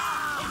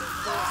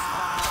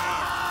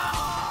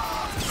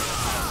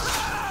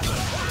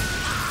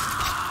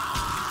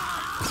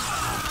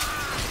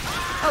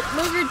 Oh,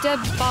 move your dead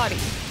body.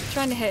 I'm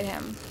trying to hit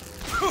him.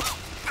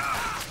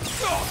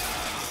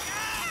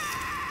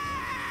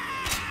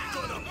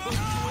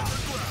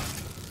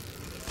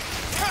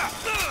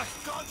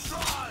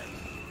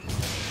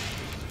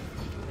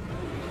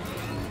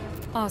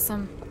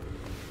 Awesome.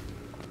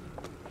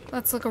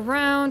 Let's look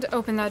around,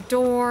 open that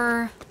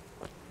door.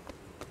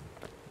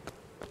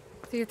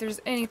 See if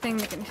there's anything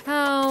that can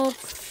help.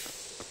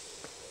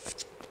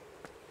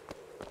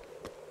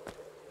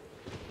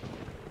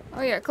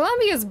 Oh yeah,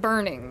 Columbia's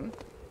burning.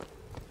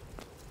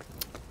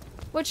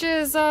 Which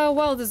is,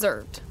 well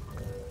deserved.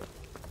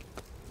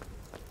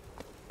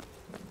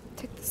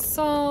 Take the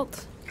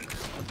salt.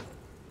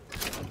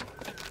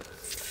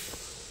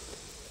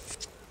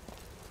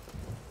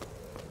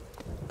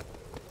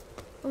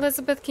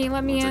 Elizabeth, can you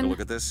let me in? Take a look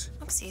at this.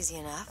 Looks easy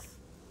enough.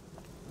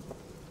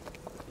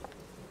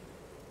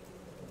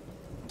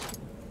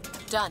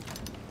 Done.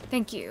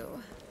 Thank you.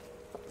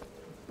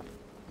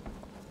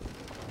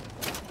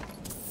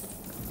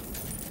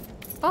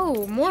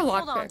 Oh, more Hold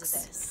on to lockpicks.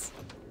 this.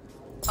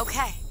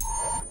 Okay.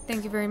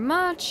 Thank you very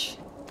much.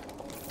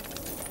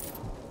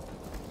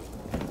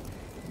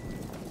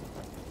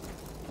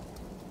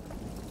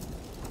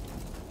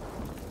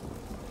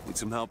 Need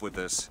some help with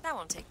this. That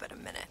won't take but a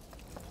minute.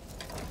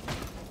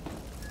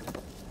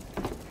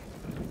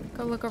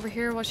 Go look over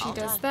here while she All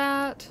does done.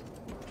 that.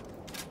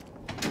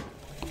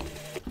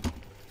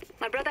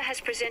 My brother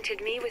has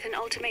presented me with an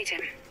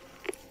ultimatum.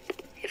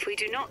 If we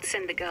do not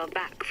send the girl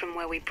back from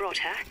where we brought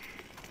her,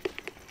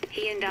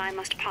 he and I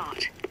must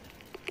part.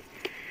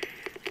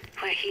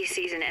 Where he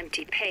sees an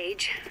empty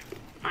page,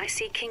 I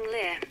see King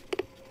Lear.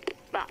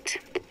 But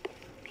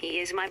he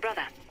is my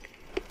brother.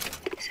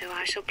 So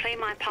I shall play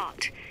my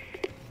part,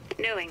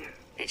 knowing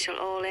it shall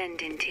all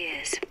end in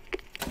tears.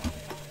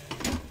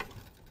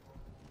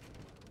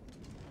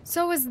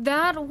 So is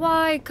that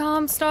why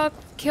Comstock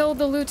killed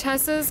the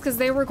Lutesses? Because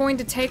they were going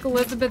to take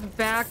Elizabeth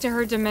back to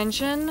her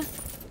dimension?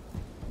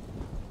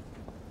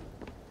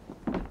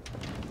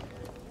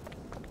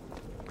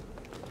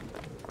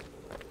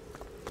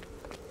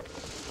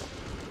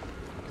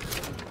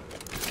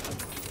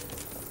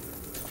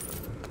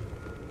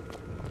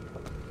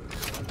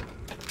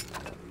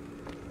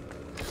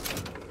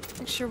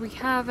 sure we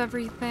have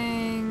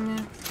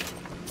everything.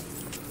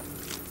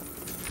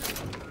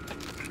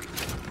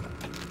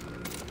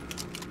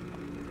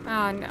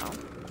 Ah, no.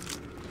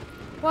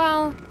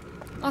 Well,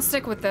 I'll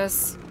stick with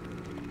this.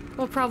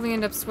 We'll probably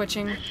end up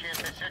switching. This ship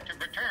is set to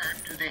return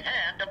to the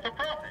hand of the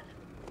Prophet.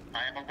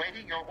 I am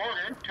awaiting your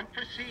order to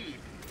proceed.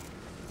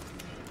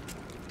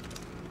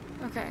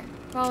 Okay,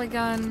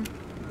 polygun.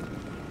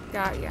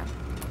 Got ya.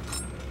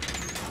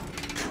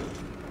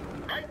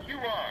 Right you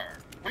are.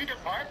 We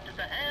depart to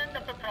the hand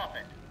of the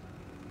Prophet.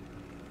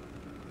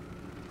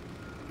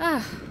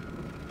 Ah.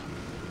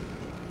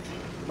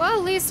 Well,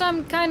 at least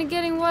I'm kind of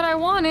getting what I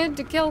wanted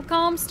to kill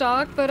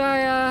Comstock, but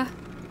I,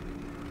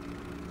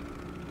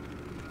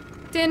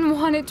 didn't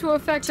want it to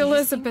affect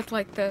Elizabeth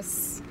like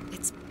this.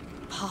 It's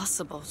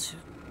possible to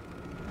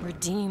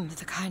redeem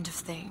the kind of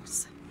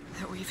things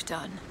that we've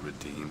done.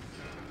 Redeem?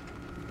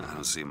 I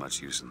don't see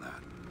much use in that.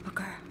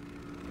 Booker,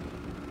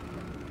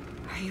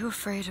 are you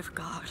afraid of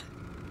God?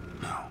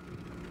 No.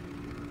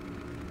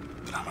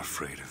 But I'm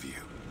afraid of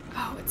you.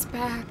 Oh, it's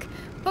back.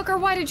 Booker,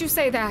 why did you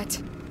say that?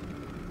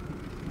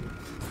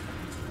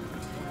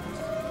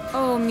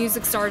 Oh,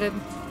 music started.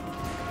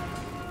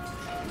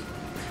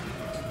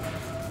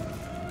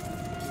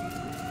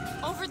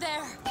 Over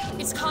there.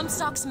 It's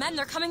Comstock's men.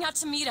 They're coming out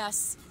to meet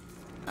us.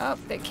 Oh,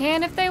 they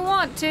can if they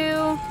want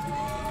to.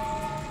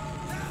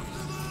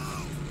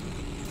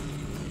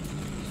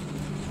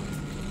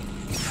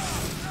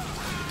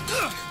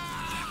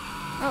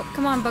 Oh,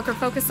 come on, Booker,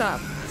 focus up.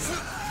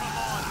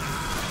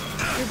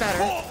 Do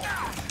better.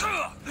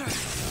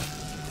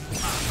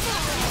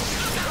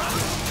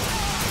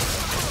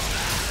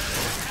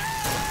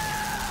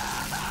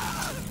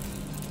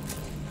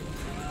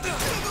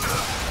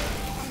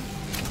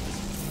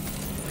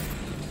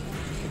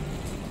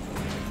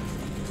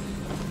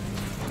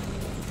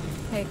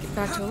 Okay, get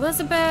back to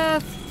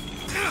Elizabeth.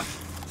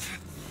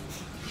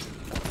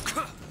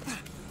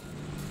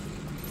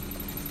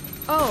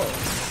 Oh.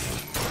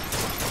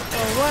 Go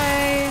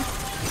away.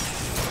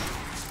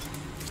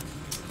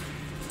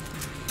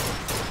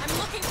 I'm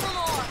looking for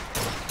more.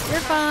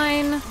 You're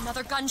fine.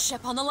 Another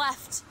gunship on the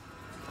left.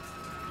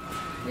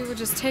 We will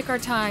just take our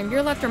time.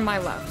 Your left or my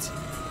left?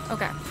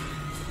 Okay.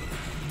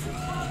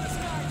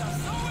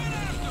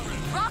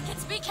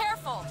 Rockets, be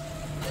careful.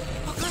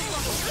 Booker,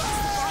 look.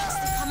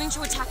 They're coming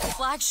to attack the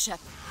flagship.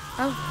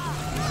 Oh.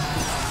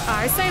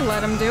 I say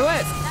let them do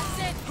it. That's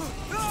it.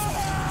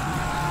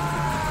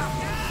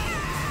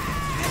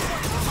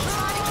 I'll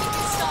try to keep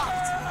it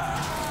stopped.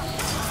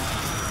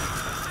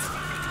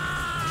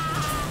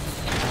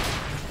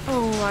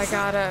 Oh, I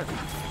gotta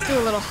do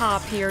a little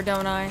hop here,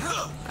 don't I?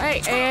 Hey,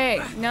 hey,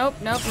 hey. Nope,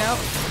 nope, nope.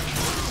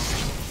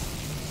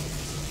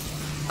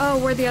 Oh,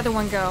 where'd the other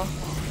one go?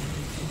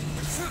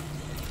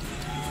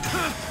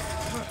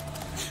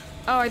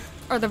 Oh,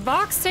 are the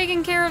Vox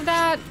taking care of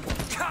that?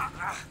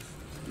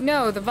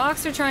 No, the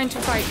Vox are trying to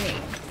fight me.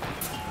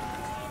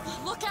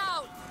 Look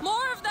out!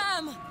 More of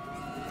them!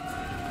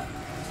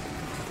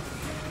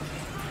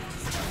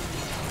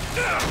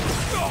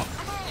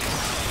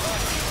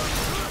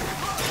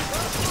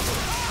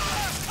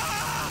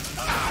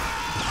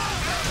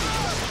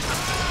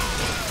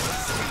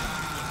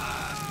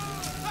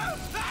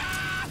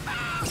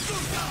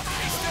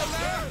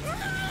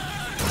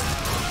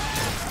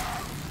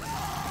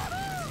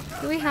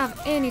 Do we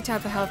have any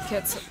type of health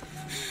kits?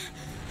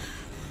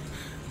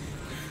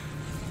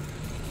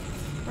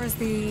 Where's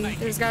the...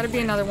 There's gotta be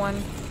another one.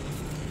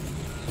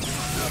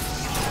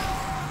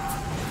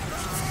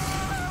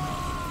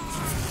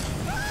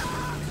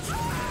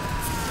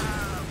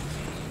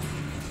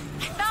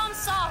 I found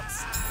salt!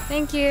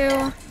 Thank you.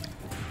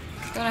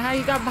 Don't know how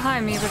you got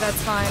behind me, but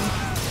that's fine.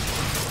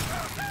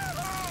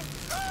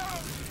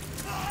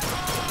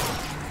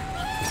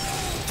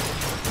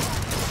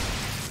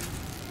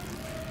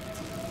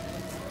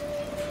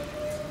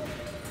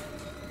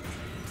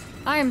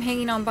 I am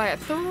hanging on by a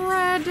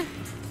thread.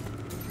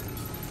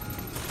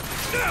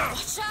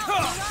 Watch out!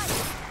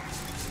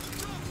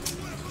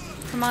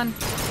 Come on.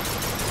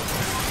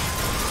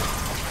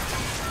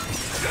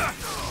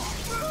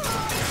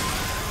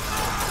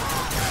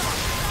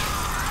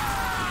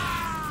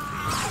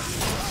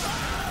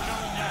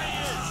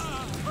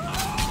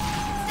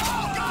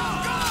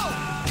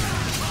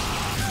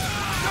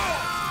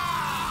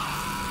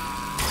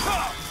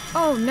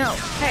 Oh no.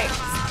 Hey,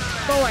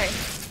 go away.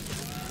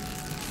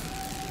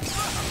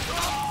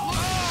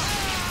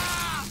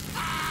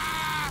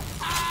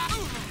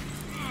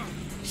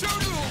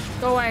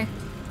 Go away.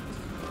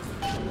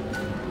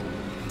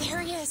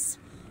 There he is.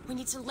 We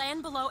need to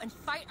land below and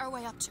fight our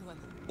way up to him.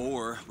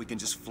 Or we can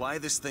just fly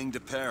this thing to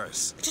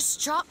Paris.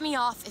 Just drop me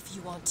off if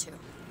you want to.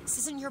 This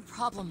isn't your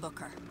problem,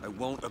 Booker. I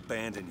won't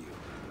abandon you.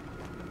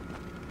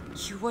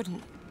 You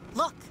wouldn't.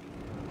 Look,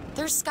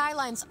 there's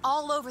skylines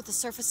all over the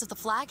surface of the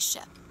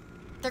flagship.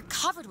 They're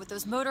covered with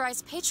those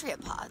motorized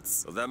Patriot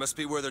pods. Well, that must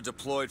be where they're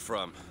deployed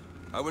from.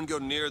 I wouldn't go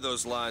near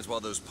those lines while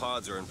those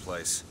pods are in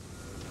place.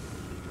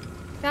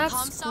 That's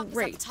Comstock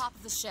great. is at the top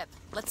of the ship.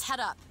 Let's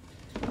head up.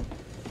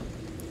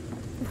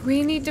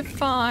 We need to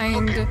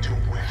find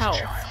health.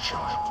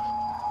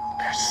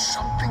 There's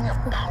something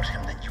about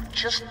him that you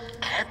just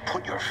can't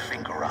put your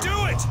finger on.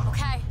 Do it!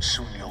 Okay.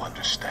 Soon you'll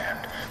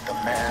understand the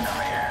man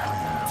I am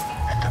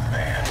and the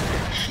man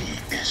he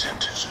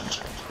isn't.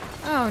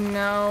 Oh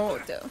no.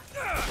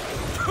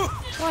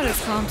 What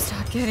is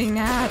Comstock getting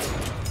at?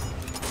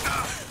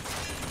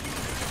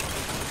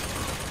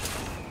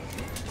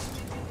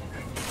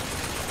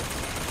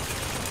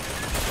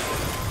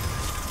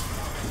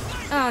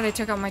 Oh, they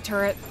took out my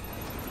turret.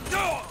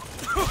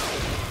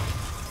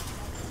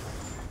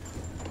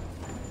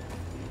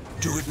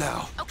 Do it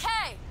now.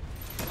 Okay.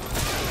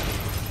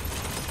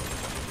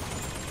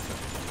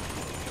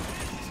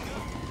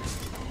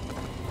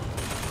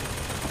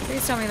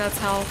 Please tell me that's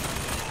health.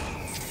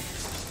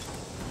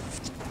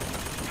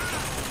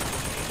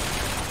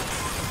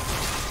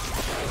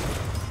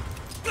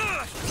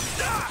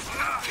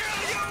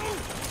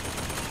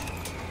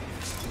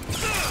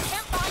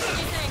 Can't find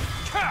anything.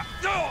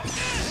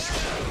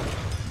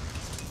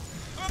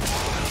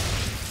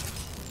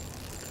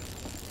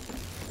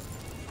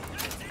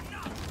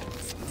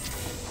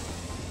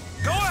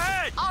 Go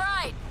ahead! All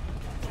right.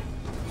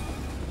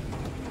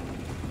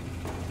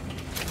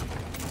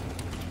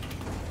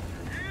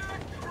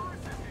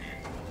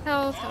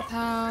 Health, health,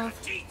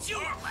 health.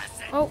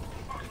 Oh.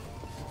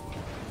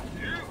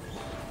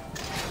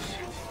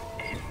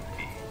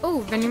 Oh,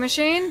 vending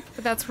machine?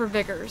 But that's for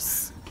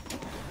Vigors.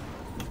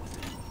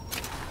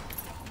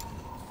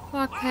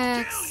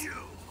 Lockpicks.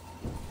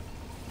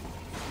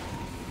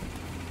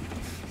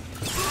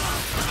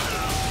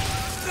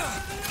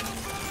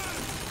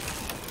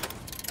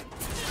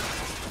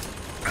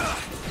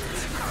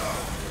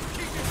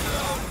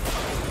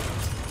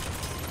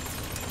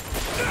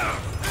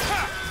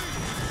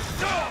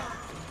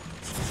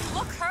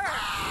 Look her.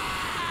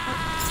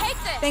 Take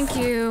this. Thank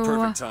you.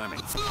 Perfect timing.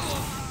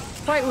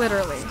 Quite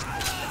literally.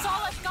 That's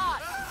all I've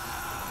got.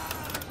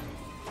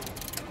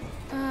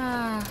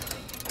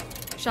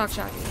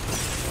 Shocky.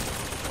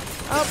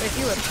 Oh, if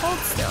you would hold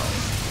still.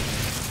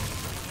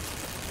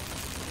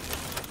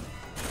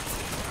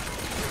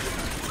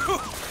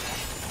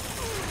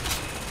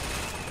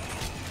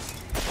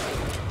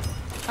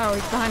 Oh,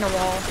 he's behind a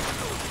wall.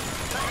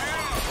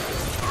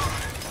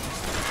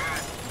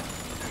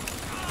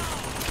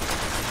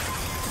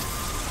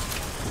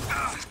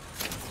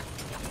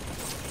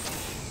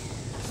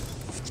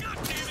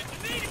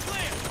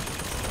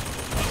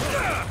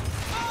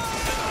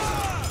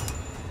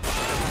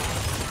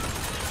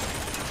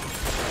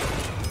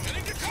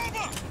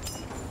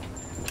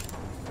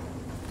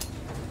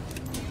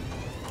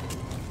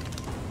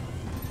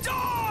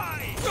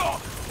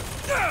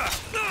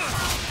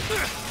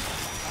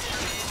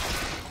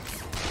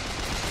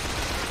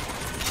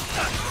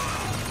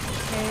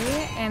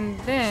 Okay, and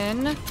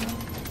then...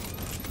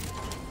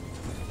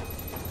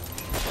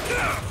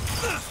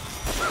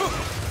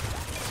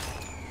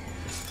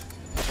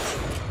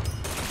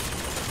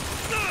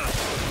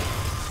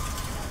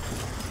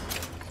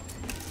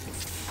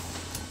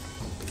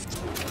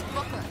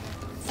 Booker,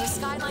 those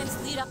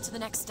skylines lead up to the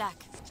next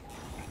deck.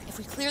 If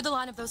we clear the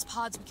line of those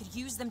pods, we could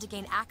use them to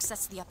gain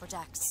access to the upper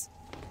decks.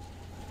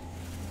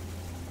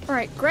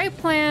 Alright, great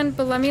plan,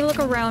 but let me look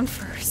around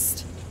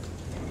first.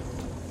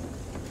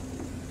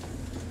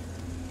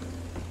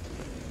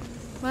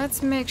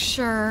 Let's make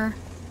sure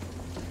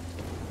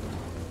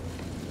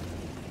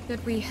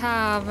that we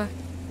have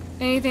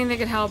anything that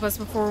could help us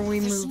before we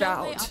There's move no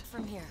out. way up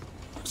from here.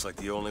 Looks like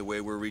the only way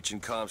we're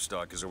reaching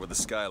Comstock is over the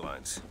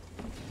skylines.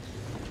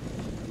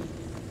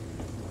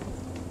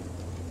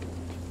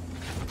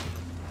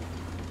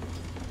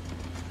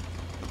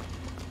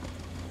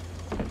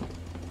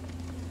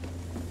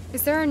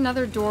 Is there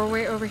another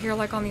doorway over here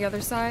like on the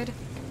other side?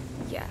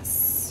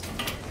 Yes.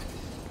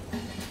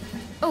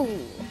 Oh,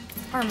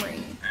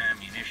 armory.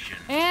 Ammunition.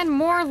 And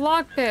more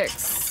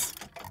lockpicks.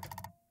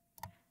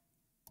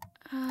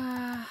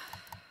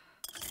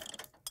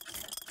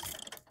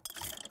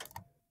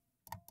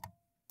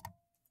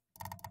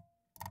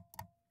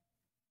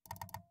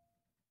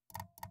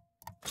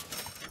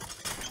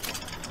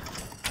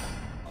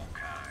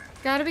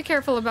 Gotta be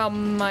careful about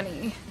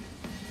money.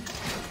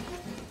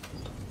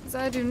 Because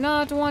I do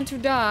not want to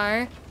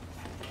die.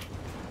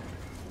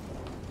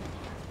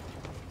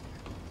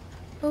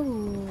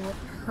 Oh,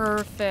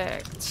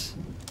 perfect.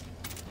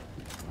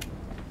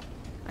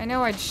 I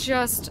know I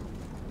just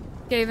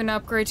gave an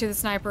upgrade to the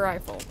sniper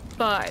rifle,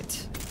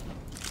 but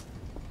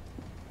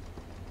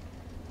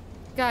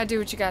gotta do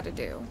what you gotta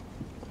do.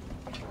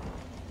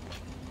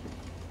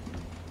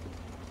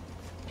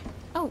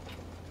 Oh.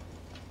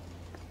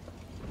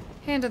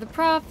 Hand of the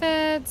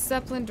Prophet,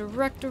 Zeppelin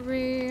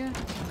Directory.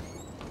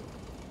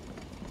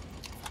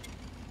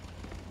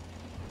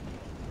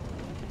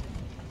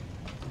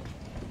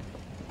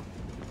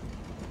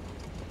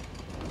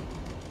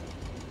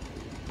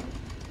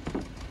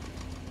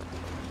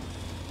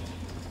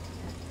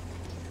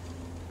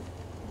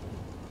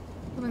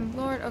 Living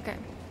Lord, okay.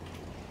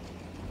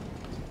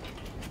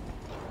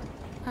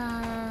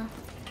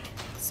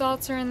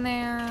 Salts are in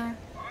there.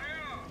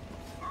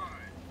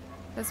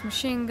 That's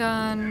machine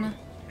gun.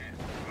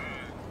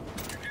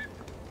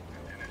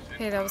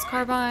 Okay, that was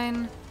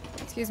carbine.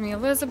 Excuse me,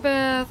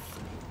 Elizabeth.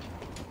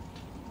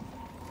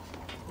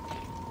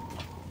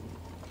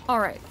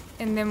 Alright,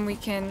 and then we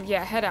can,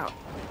 yeah, head out.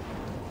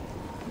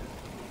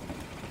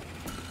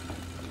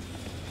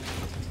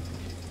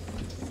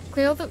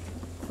 Clear.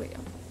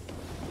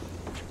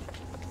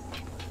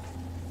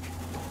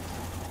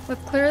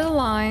 Let's clear the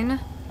line.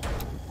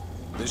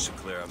 This should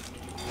clear him.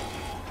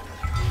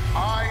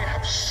 I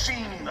have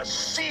seen the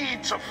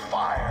seeds of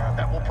fire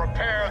that will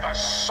prepare the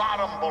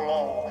Sodom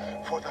below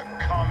for the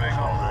coming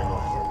of the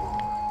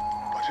Lord.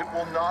 But it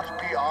will not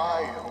be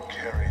I who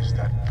carries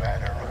that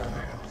banner over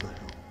the hill.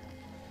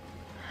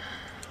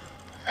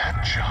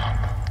 That job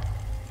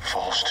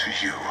falls to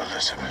you,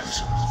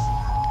 Elizabeth.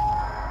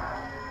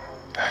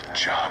 That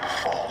job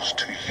falls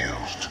to you.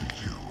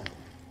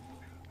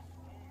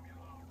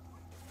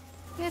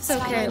 It's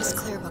okay.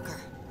 Clear, Booker.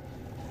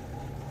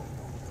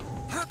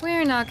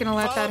 We're not gonna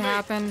let that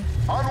happen.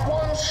 On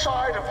one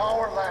side of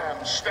our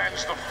land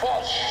stands the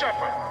false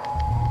shepherd,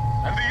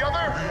 and the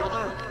other,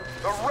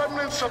 the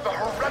remnants of the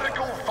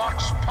heretical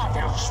Vox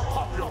Populus.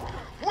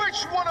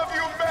 Which one of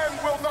you men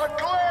will not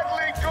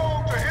gladly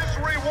go to his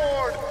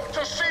reward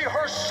to see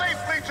her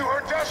safely to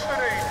her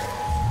destiny?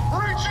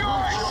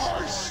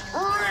 Rejoice!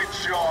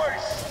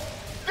 Rejoice!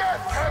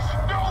 Death has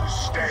no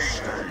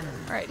sting!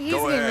 Alright, he's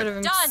getting rid of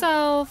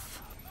himself.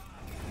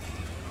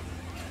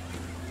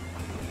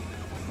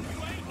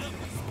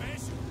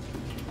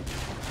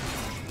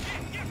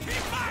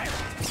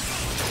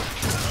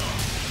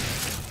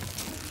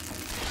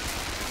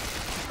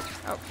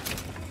 Oh.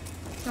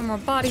 No more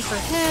body for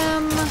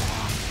him.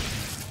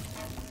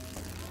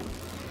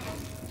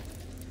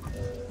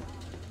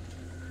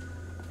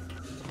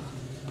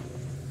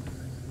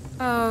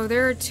 Oh,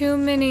 there are too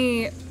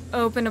many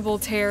openable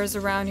tears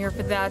around here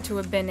for that to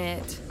have been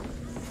it.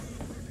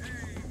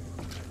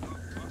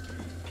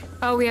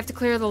 Oh, we have to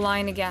clear the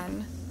line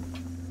again.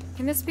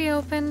 Can this be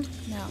opened?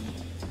 No.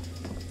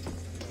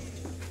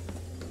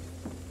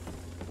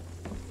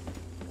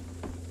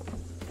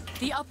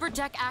 The upper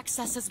deck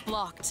access is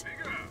blocked.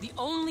 The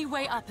only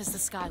way up is the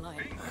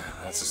skyline.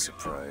 That's a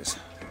surprise.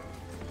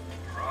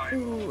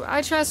 Ooh,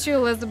 I trust you,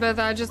 Elizabeth.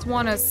 I just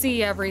want to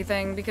see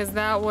everything because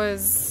that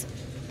was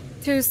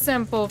too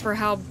simple for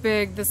how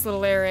big this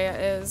little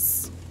area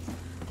is.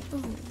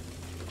 Ooh.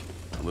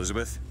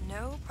 Elizabeth?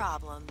 No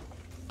problem.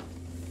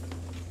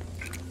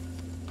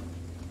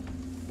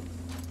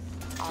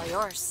 All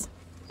yours.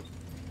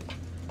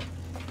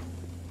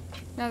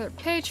 Another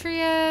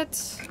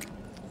Patriot.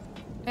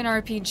 An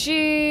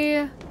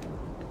RPG.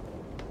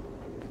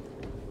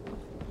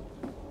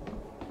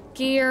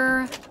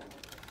 Gear.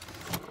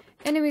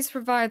 Enemies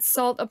provide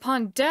salt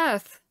upon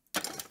death.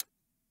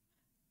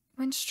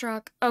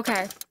 Windstruck.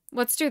 Okay,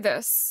 let's do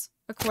this.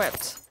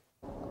 Equipped.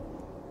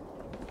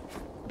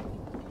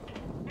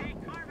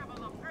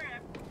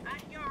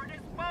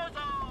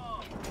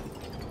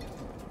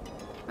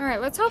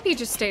 Alright, let's hope he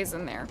just stays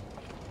in there.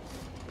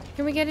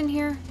 Can we get in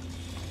here?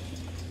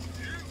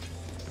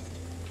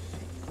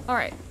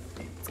 Alright.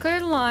 Let's clear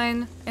the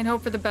line and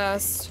hope for the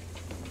best.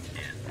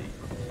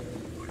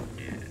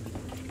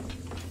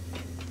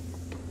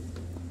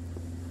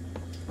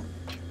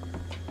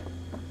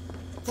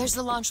 There's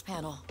the launch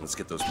panel. Let's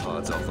get those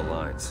pods off the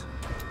lines.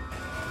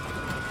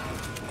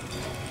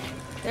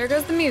 There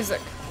goes the music.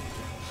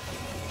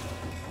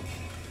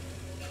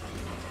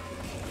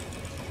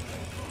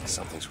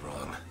 Something's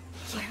wrong.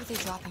 Why are they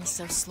dropping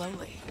so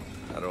slowly?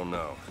 I don't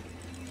know.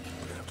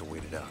 We're gonna have to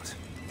wait it out.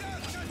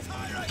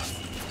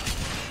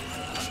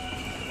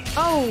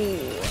 Oh!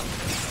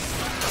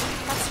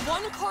 That's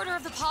 1/4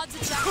 of the pods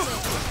ejected.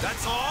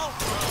 That's all?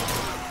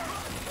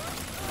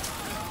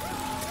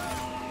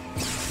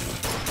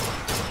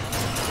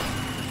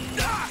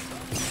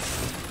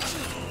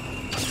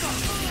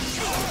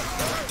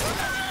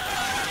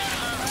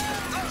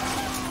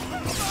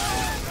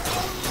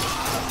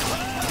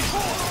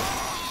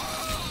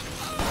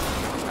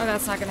 Oh,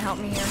 that's not gonna help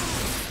me here.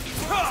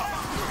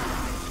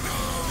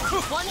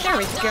 There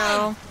we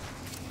go.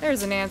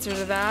 There's an answer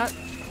to that.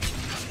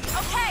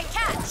 Okay,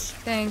 catch.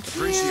 Thank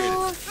you. Appreciate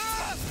it.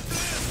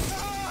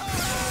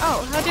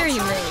 Oh, how dare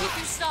you, mate?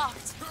 You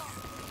stopped.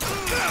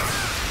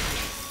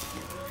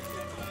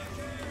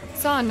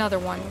 Saw another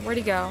one. Where'd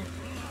he go?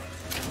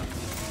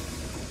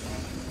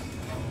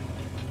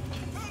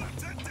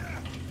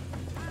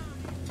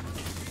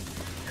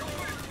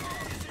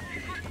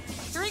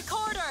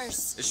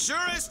 Three-quarters. It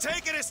sure is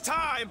taking its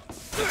time.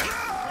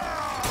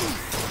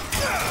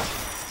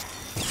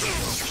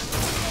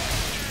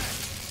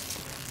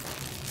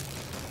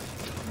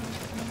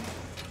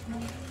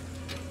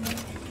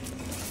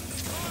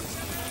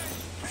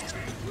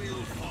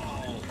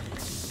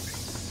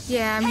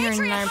 Yeah, I'm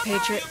hearing an Iron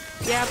Patriot.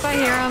 Yep, I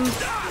hear him.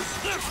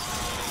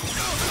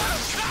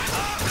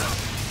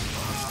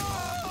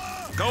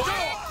 Go!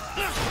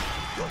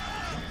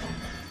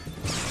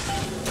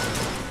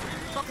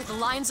 Look, the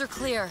lines are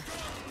clear.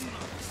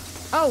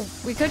 Oh,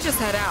 we could just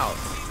head out.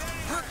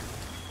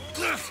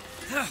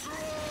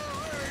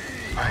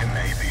 I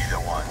may be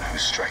the one who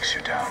strikes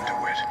you down to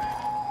it,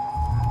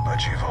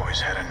 but you've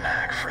always had a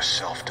knack for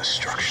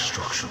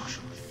self-destruction.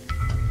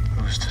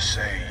 Who's to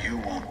say you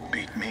won't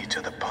beat me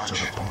to the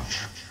punch?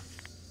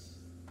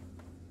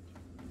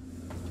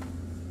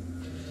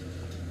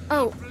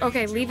 Oh,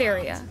 okay, leave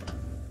area.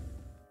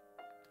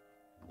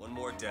 One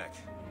more deck.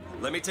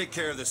 Let me take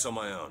care of this on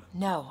my own.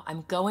 No,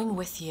 I'm going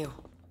with you.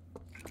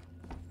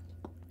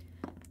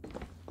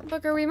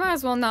 Booker, we might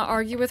as well not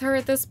argue with her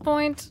at this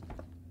point.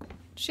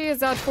 She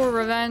is out for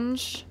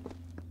revenge.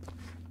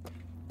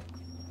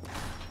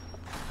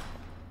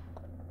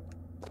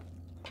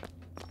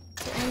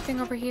 Is there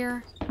anything over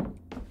here?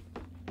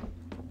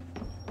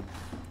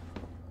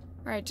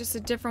 Alright, just a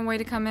different way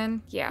to come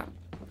in? Yeah.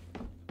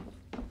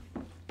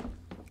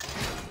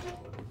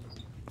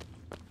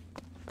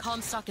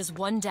 Comstock is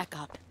one deck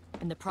up,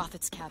 in the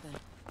Prophet's cabin.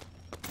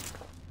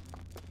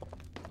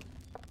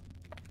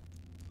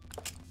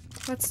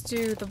 Let's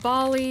do the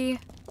volley.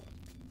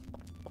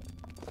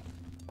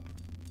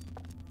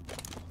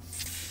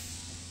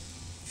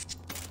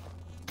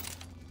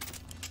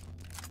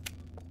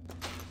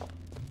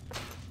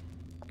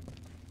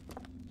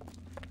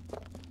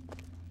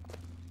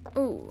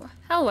 Ooh,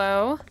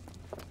 hello.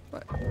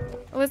 What?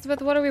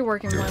 Elizabeth, what are we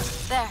working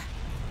with? There.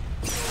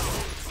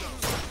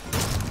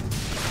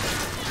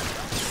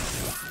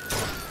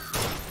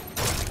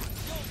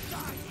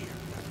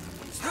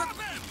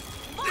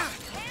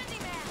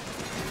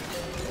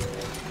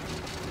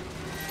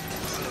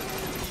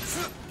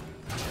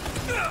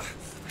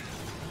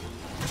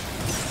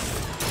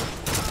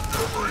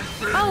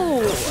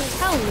 Oh,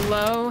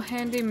 hello,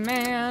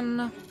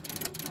 handyman.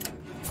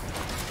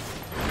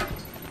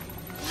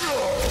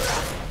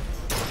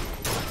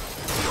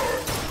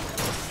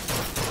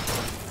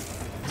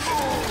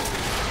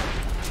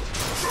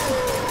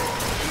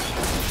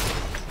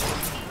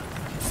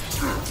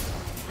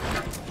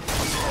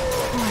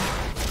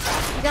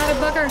 You got it,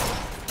 Booker.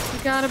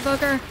 You got it,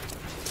 Booker.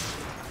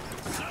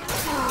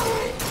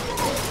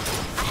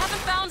 I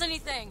haven't found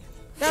anything.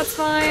 That's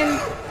fine.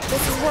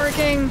 This is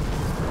working.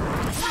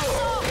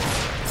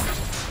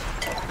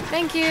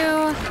 Thank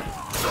you.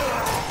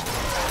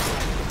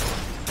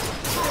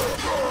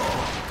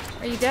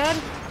 Are you dead?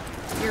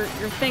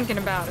 You're thinking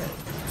about it.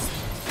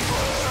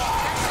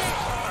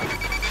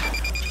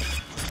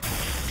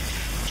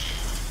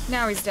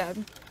 Now he's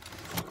dead.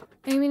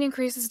 Aiming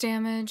increases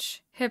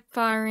damage. Hip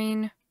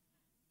firing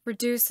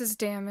reduces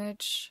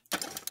damage.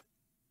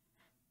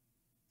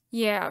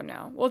 Yeah,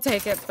 no. We'll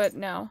take it, but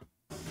no.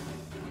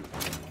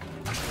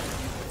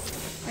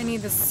 I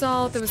need the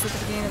salt that was at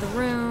the beginning of the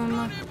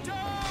room.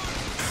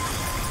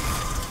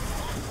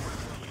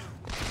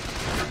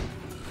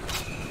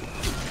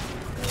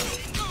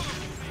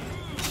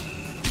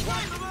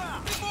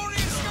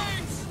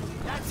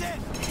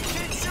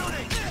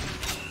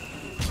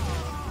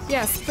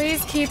 Yes,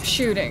 please keep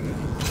shooting,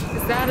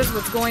 because that is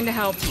what's going to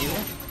help you.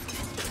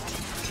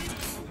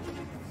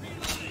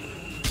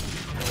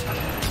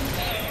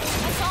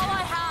 That's all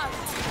I have.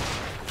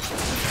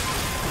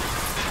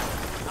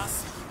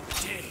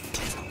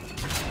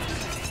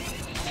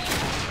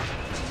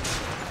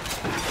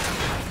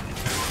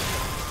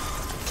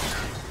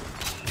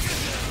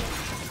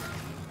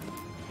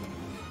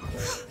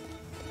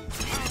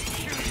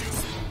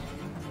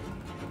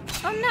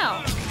 Oh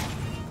no!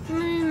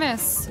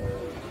 Miss.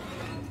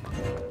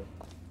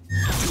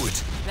 Do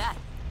it. Bet.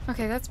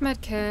 Okay, that's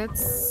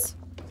medkits.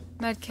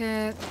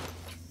 Medkit.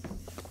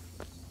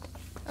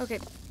 Okay,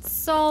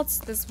 salts.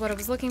 This is what I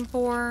was looking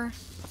for.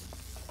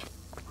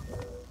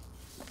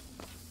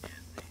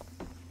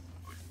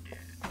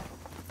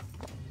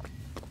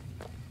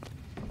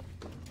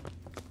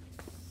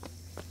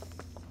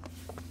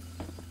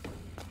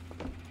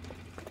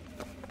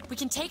 We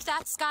can take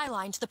that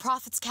skyline to the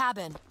Prophet's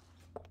cabin.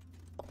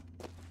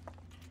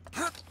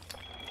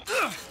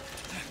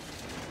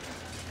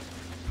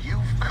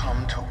 You've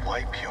come to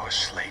wipe your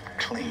slate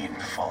clean,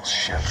 false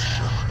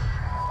shepherd.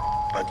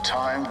 But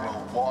time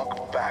will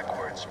walk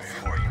backwards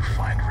before you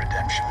find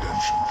redemption.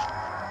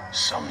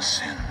 Some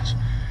sins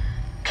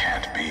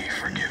can't be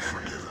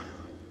forgiven.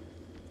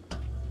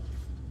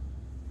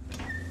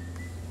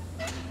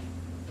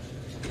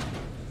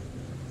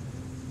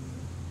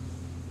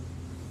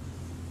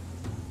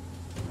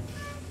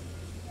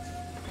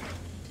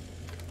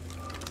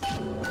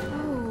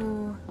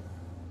 Ooh.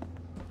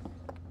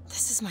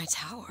 This is my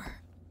tower.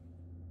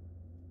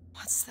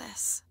 What's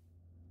this?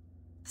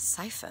 A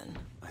siphon.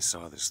 I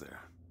saw this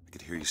there. I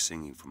could hear you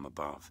singing from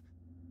above.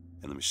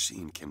 And the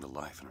machine came to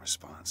life in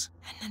response.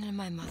 And then in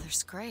my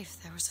mother's grave,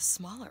 there was a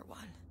smaller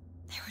one.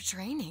 They were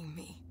draining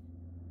me.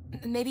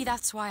 Maybe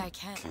that's why I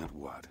can't. Can't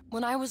what?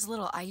 When I was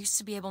little, I used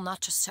to be able not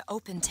just to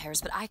open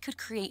tears, but I could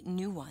create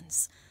new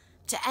ones.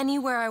 To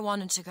anywhere I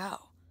wanted to go.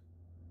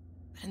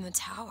 But in the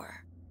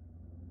tower...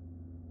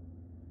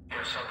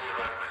 Yes, I'll be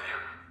right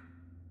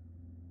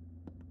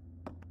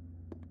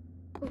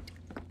with you.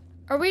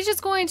 Are we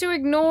just going to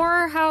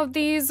ignore how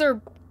these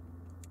are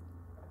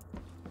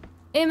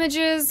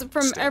images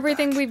from Step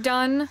everything back. we've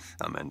done?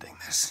 I'm ending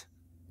this.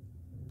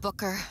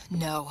 Booker,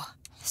 no.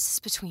 This is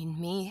between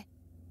me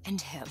and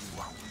him.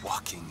 You are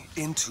walking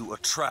into a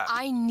trap.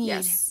 I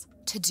need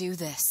to do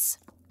this.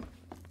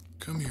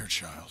 Come here,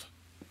 child.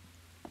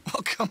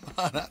 Oh, come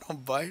on, I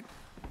don't bite.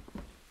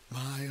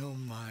 My, oh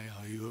my,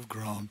 how you have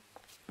grown.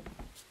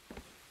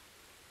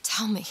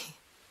 Tell me,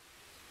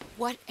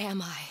 what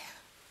am I?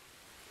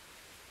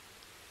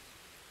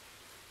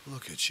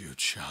 Look at you,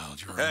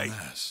 child. You're Hey, a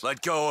mess.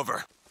 let go of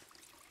her.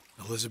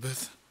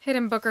 Elizabeth, Hit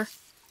him, Booker.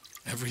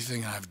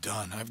 everything I've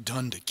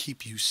done to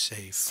keep you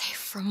safe. Safe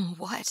from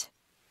what?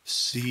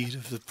 Seed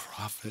of the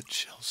prophet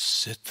shall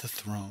sit the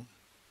throne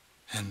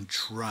and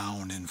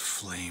drown in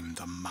flame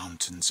the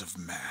mountains of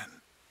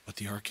man. But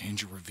the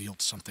archangel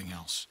revealed something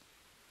else.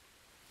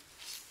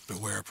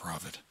 Beware,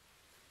 prophet.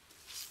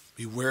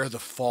 Beware the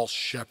false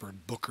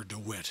shepherd, Booker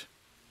DeWitt,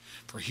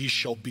 for he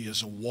shall be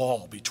as a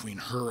wall between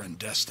her and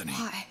destiny.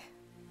 Why?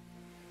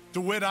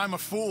 DeWitt, I'm a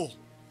fool.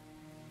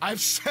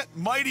 I've sent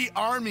mighty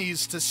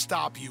armies to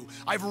stop you.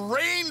 I've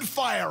rained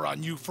fire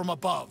on you from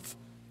above.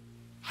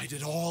 I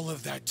did all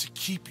of that to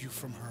keep you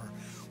from her,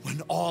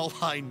 when all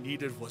I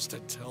needed was to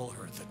tell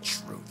her the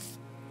truth.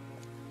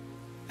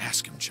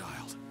 Ask him,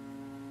 child.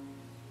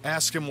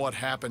 Ask him what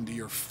happened to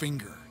your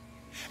finger.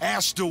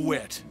 Ask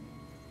DeWitt.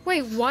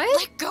 Wait, what?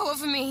 Let go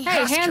of me.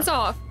 Hey, hands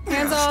off.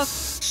 Hands off.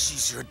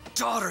 She's your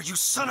daughter, you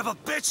son of a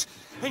bitch!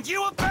 And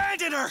you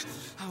abandoned her!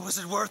 Was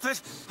it worth it?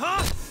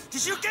 Huh?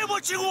 Did you get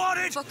what you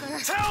wanted? Booker.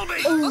 Tell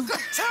me! Booker.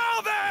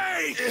 Tell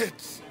me!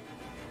 It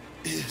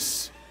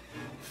is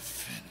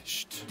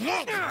finished.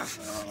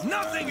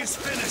 Nothing is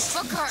finished!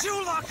 Booker.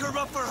 You locked her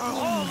up for her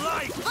whole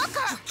life!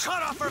 Booker. You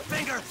cut off her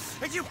finger,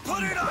 and you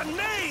put it on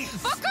me!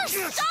 Booker,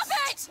 stop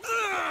it!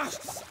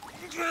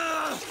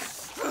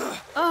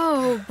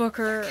 Oh,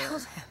 Booker.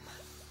 Killed him.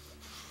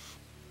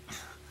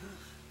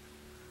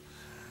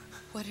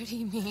 What did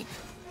he mean?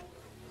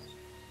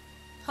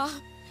 Huh?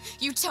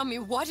 You tell me,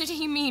 what did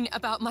he mean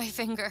about my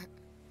finger?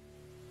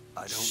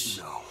 I don't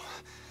know.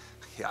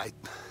 Yeah,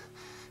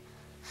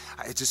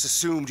 I just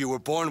assumed you were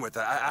born with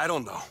it. I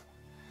don't know.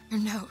 Your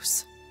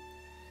nose.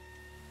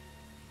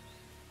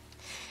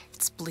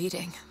 It's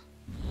bleeding.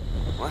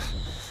 What?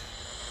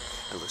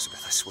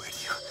 Elizabeth, I swear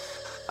to you,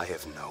 I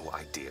have no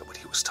idea what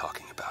he was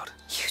talking about.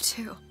 You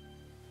too.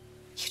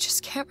 You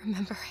just can't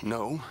remember it.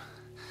 No.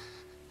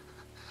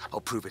 I'll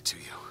prove it to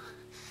you.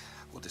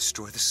 We'll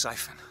destroy the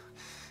siphon.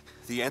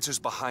 The answer's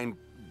behind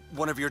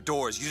one of your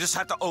doors. You just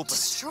have to open it.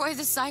 Destroy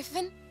the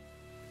siphon?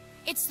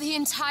 It's the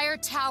entire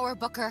tower,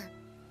 Booker.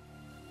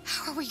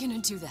 How are we gonna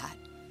do that?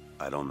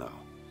 I don't know.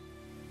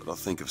 But I'll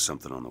think of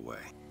something on the way.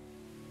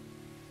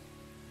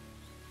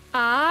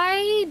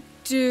 I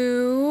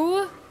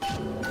do.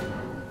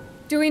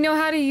 Do we know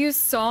how to use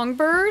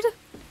Songbird?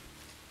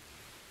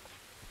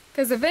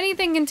 Because if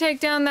anything can take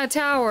down that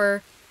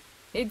tower,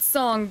 it's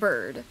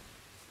Songbird.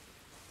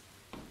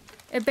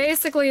 It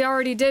basically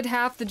already did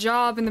half the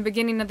job in the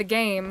beginning of the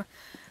game.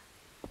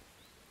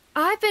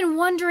 I've been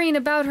wondering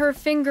about her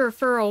finger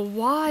for a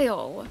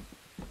while.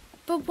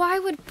 But why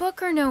would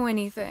Booker know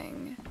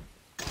anything?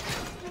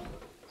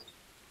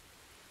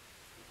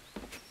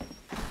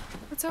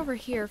 What's over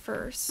here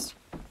first?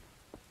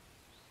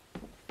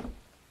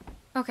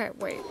 Okay,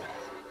 wait.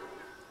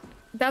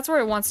 That's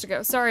where it wants to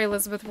go. Sorry,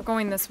 Elizabeth, we're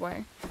going this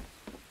way.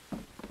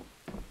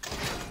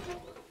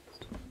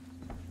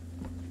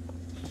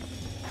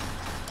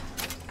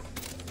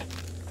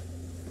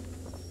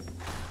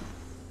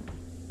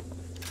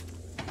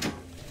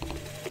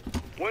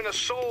 When a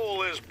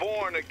soul is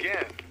born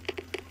again,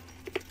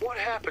 what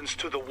happens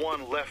to the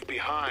one left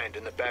behind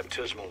in the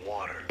baptismal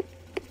water?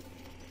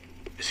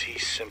 Is he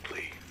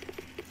simply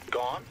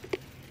gone?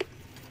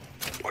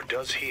 Or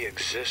does he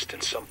exist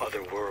in some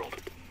other world,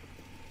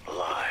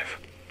 alive,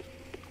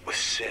 with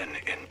sin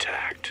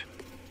intact?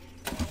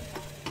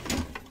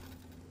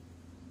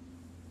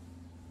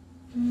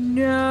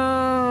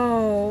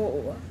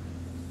 No.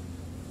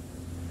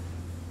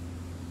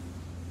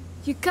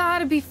 You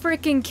gotta be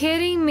freaking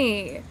kidding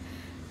me.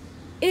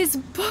 Is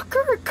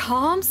Booker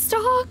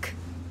Comstock?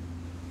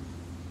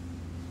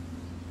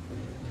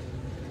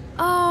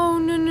 Oh,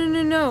 no, no,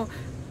 no, no.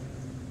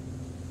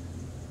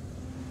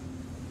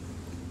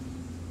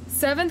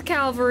 7th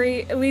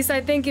Cavalry, at least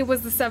I think it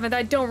was the 7th.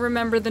 I don't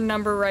remember the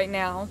number right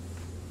now.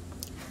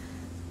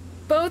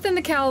 Both in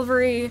the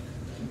Cavalry,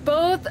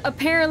 both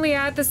apparently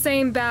at the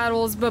same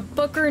battles, but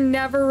Booker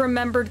never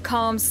remembered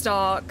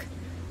Comstock.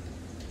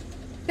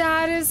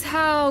 That is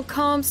how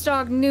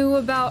Comstock knew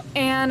about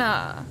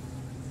Anna.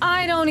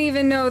 I don't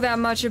even know that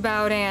much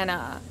about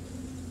Anna.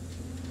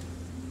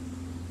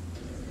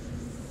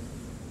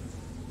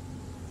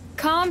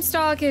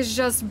 Comstock is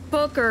just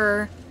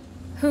Booker,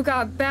 who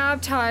got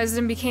baptized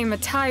and became a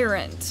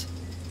tyrant.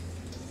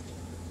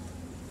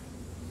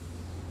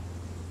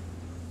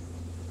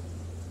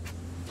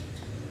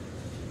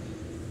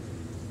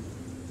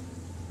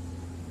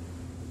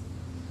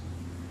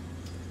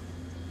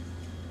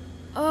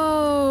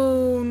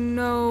 Oh,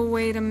 no,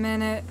 wait a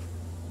minute.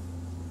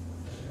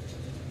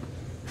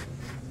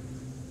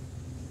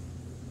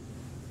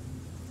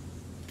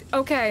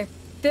 Okay,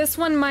 this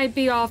one might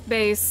be off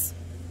base.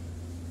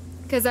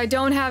 because I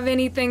don't have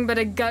anything but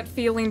a gut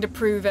feeling to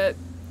prove it.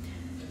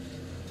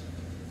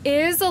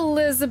 Is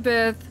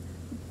Elizabeth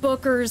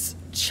Booker's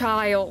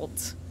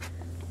child?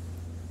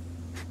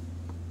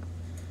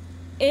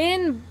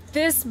 In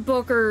this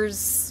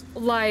Booker's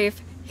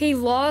life, he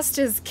lost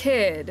his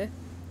kid.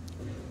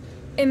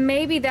 And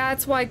maybe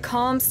that's why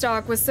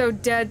Comstock was so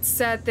dead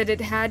set that it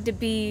had to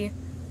be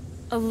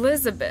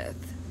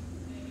Elizabeth.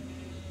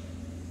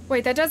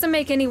 Wait, that doesn't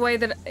make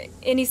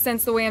any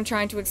sense the way I'm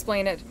trying to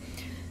explain it.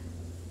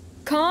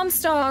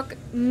 Comstock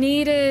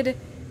needed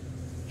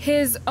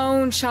his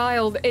own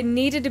child. It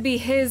needed to be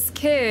his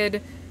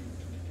kid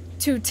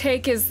to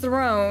take his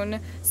throne.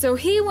 So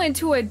he went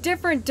to a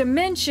different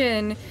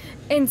dimension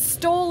and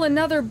stole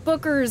another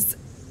Booker's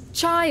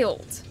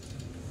child.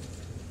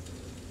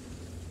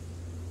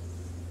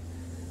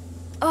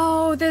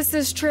 Oh, this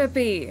is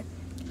trippy.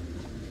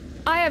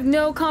 I have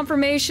no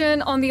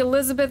confirmation on the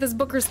Elizabeth is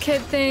Booker's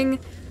kid thing,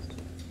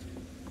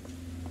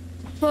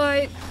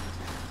 but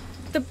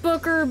the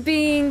Booker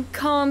being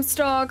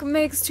Comstock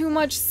makes too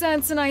much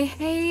sense and I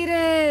hate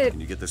it. Can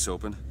you get this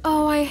open?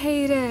 Oh, I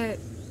hate it.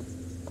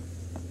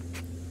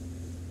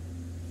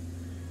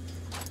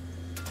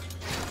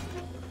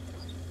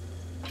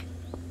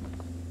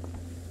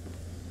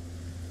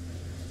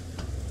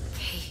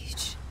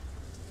 Paige,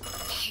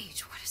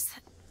 what is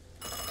that?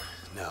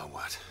 Now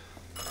what?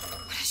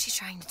 What is she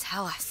trying to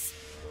tell us?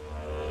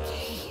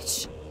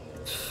 Paige,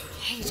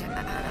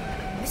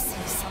 I'm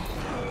missing something.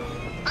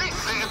 They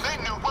said they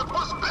knew what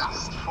was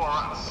best for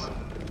us.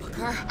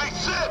 Booker? They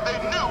said they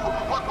knew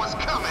what was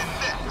coming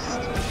next.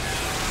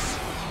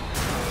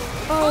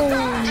 Oh.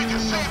 Did you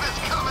see this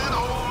coming,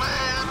 old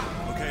man?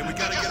 Okay, we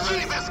gotta get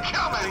ready. This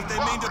coming, They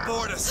mean to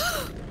board us.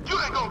 You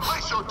ain't gonna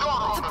place your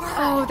daughter on the ground.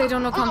 Oh, they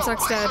don't know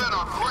Comstock's dead.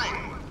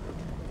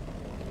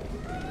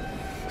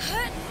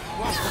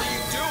 What are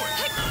you doing?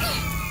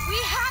 We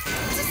have to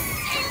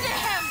sing to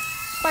him!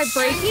 By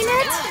breaking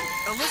it?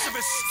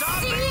 Elizabeth,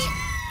 stop it!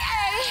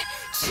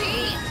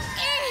 C-A-G-E!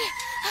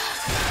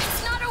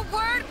 It's not a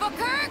word,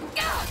 Booker!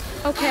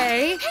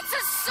 Okay. It's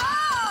a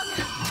song!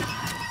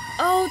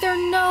 Oh, they're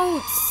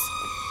notes.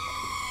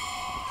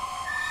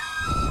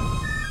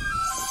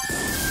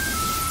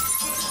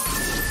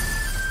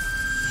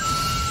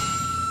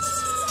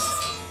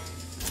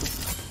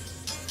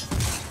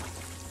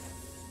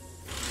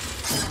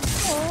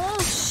 Oh,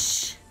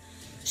 shh,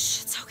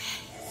 it's okay.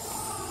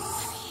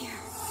 I'm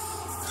here.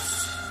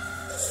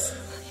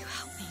 Will you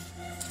help me?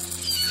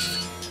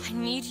 I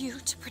need you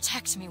to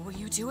protect me. Will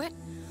you do it?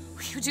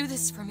 Will you do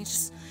this for me?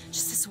 Just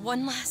this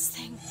one last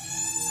thing.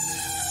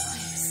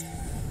 Please.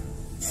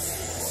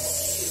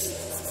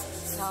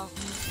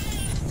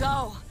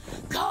 Go!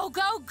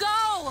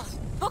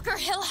 Booker,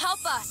 he'll help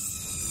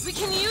us. We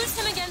can use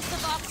him against the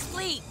Vox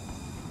fleet.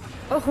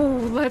 Oh,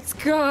 let's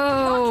Look,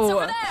 go. it's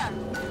over there.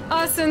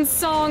 Us and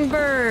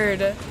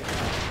Songbird.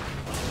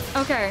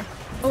 Okay,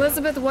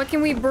 Elizabeth, what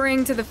can we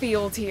bring to the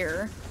field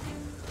here?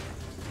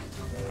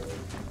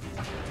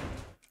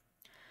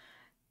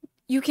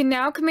 You can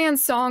now command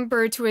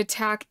Songbird to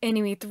attack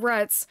enemy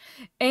threats.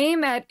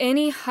 Aim at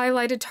any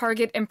highlighted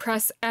target and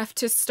press F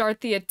to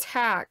start the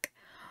attack.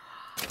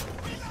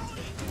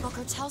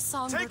 Booker, tell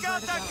Songbird. Take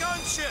out that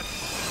gunship!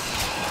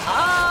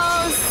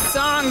 Oh,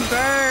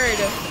 Songbird!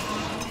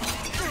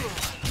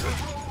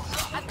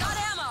 I've got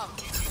ammo.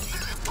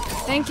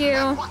 Thank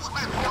you.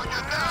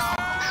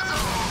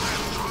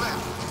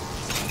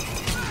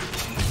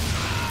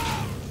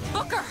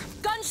 Booker,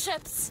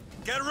 gunships.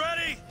 Get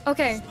ready!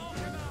 Okay.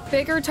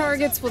 Bigger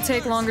targets will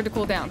take longer to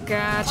cool down.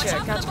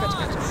 Gotcha.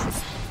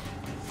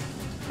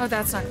 Oh,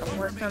 that's not gonna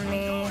work for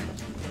me.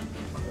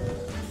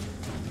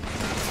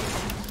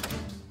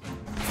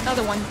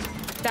 Another one.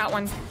 That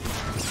one.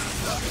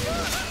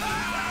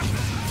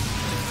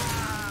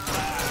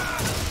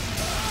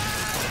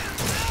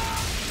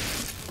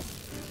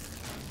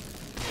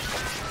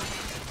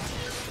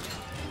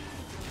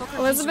 Booker,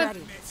 Elizabeth.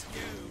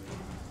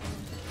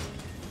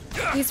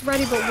 He's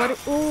ready, but what?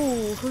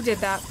 Ooh, who did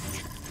that?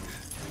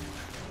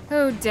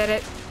 Who did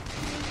it?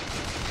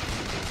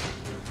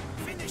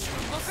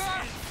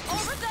 Booker,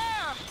 over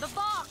there, the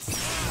box.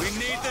 We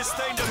need this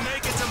thing to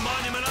make it to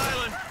Monument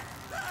Island.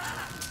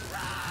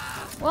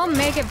 We'll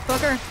make it,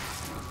 Booker.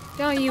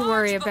 Don't you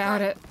worry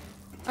about it.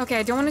 Okay,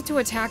 I don't want it to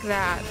attack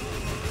that.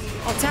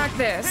 I'll attack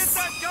this.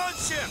 Hit that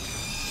gunship!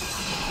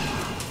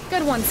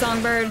 Good one,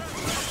 Songbird. My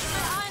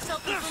eyes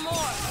open for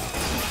more.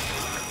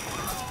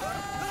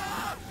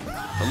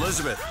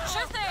 Elizabeth.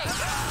 Sure thing.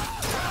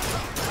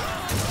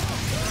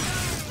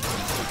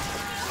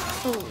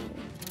 Ooh.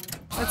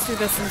 Let's do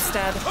this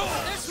instead.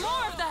 There's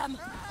more of them.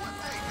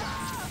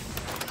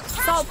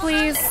 Salt,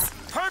 please.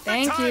 Perfect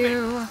Thank timing.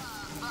 you.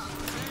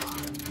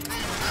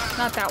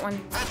 Not that one.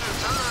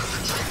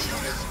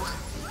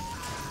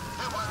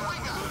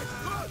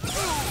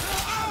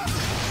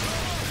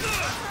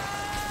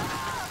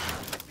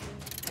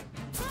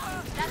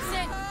 That's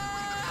it.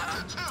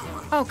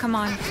 Oh, come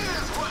on.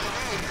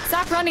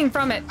 Stop running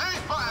from it.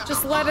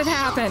 Just let it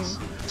happen.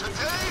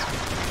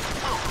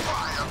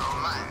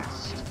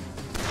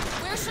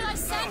 Where should I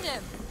send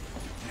him?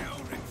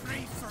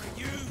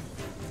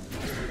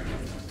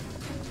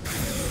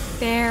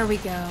 There we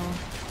go.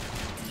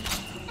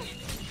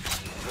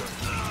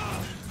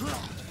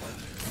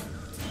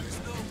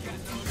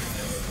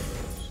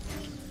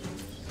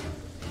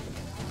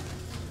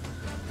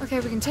 Okay,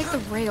 we can take the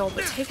rail,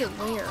 but take it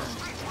where?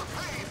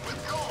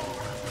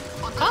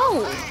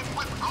 Oh!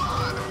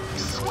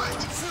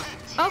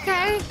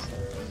 Okay.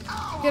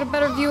 Get a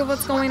better view of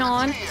what's going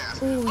on.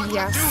 Ooh,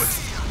 yes. Do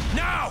it!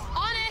 Now!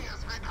 On it!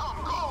 Become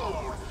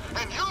gold,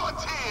 and your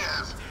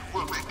tears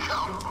will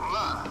become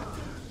blood.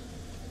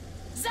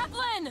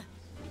 Zeppelin!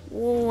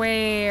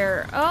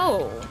 Where?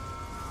 Oh.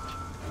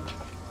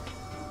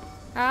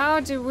 How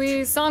do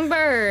we...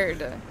 Songbird.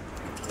 There,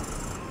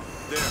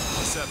 the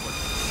Zeppelin.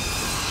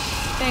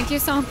 Thank you,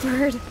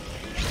 Songbird.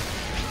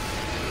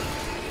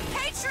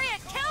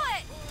 Patriot, kill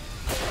it!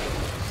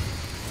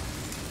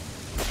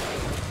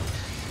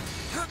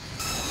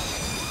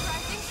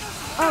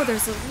 Oh,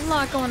 there's a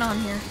lot going on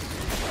here.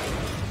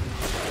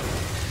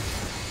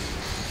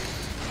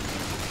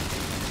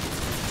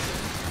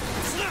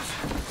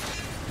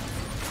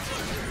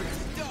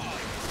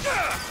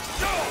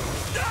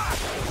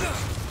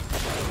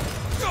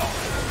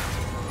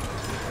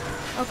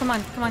 Oh, come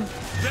on, come on.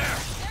 There!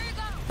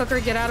 Hooker,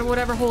 get out of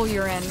whatever hole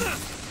you're in. Need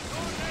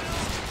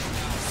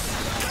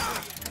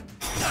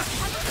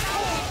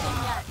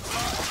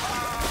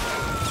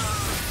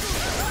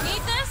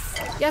this?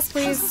 Yes,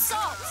 please.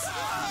 Salt.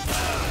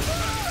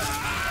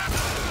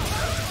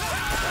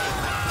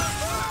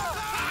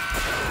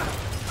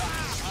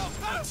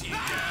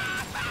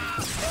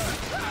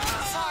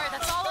 Sorry,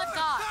 that's all I've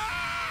got.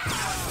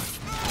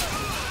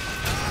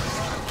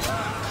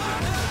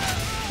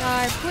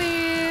 Die,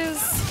 please.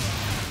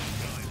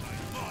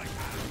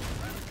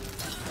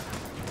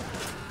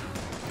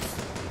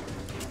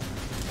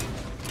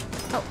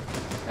 Oh,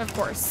 of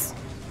course.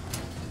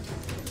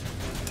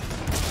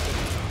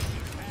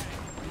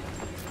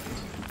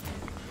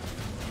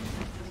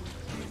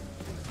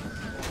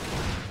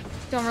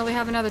 Don't really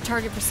have another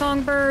target for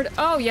Songbird.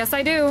 Oh, yes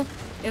I do.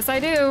 Yes I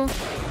do.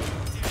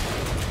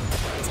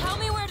 Tell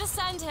me where to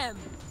send him.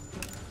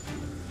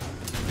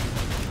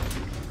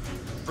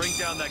 Bring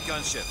down that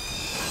gunship.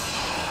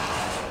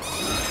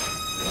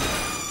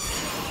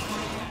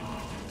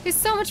 He's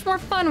so much more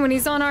fun when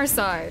he's on our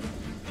side.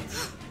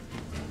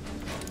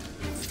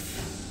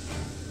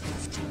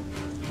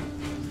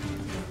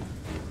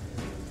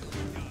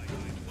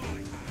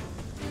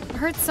 I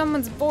heard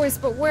someone's voice,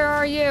 but where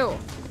are you?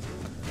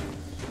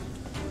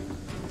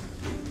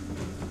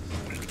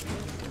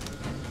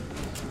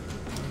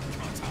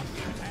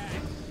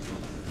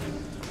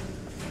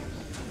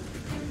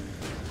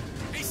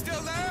 He's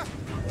still there?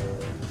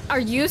 Are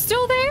you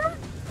still there?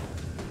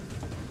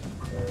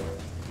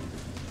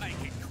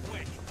 Make it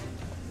quick.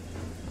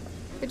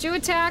 Could you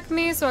attack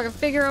me so I can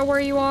figure out where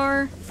you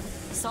are?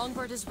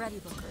 Songbird is ready,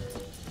 Booker.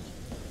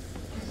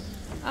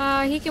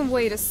 He can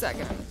wait a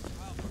second.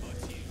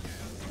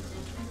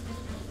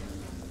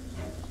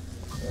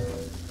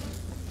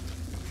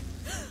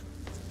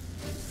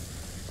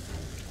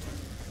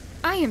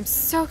 I am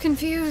so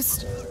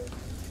confused.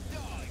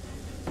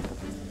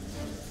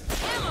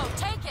 Ammo,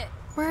 take it.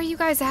 Where are you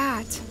guys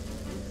at?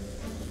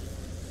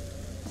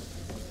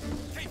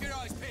 Keep your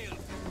eyes peeled.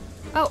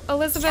 Oh,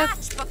 Elizabeth.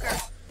 Catch, Booker.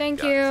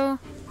 Thank you.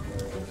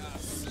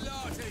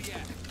 Slaughter ya.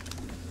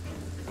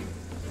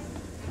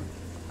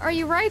 Are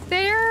you right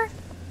there?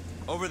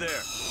 Over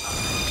there.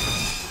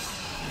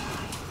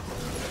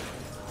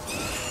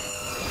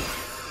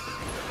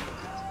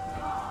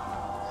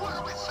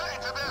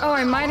 Oh,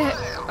 I might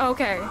have.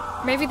 Okay.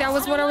 Maybe that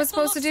was what I was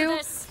supposed to do.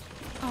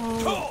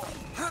 Oh.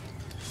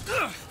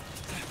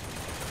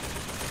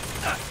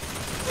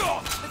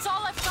 That's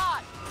all I've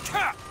got.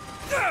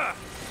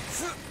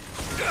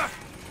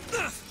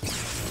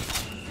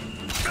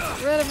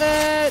 Get rid of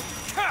it.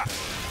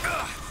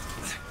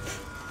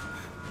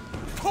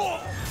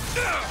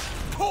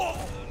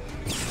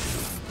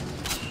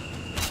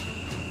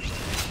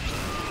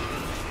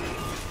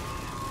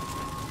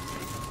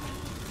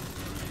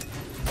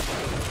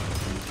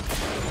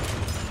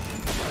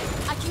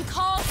 I can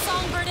call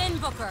Songbird in,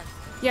 Booker.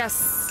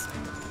 Yes.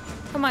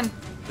 Come on.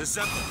 The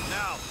Zeppelin,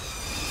 now.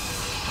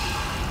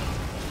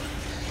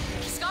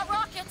 He's got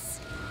rockets.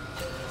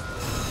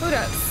 Who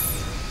does?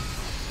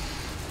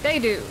 They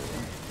do.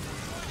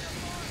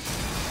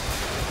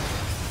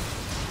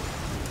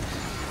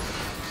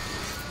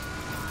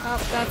 Oh,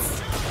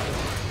 that's...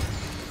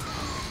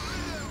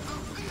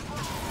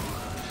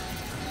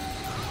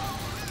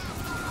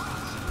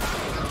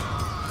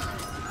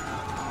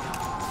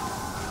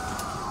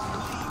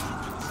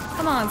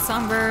 Come on,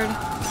 Songbird.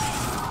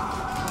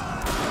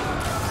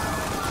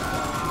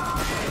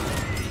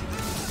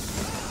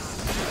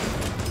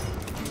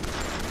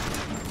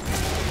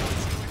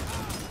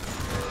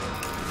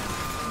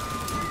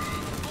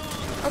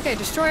 Okay,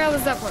 destroy all the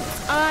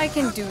Zeppelins. I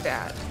can do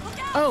that.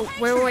 Oh,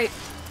 wait.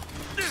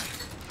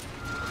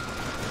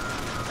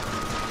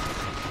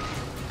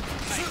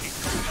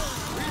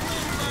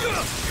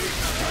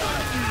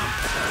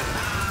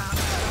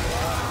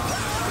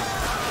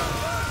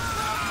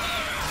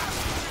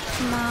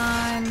 Come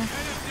on.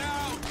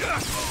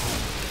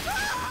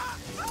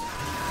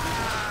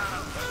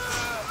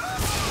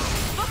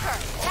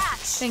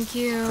 Thank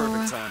you.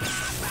 Perfect time.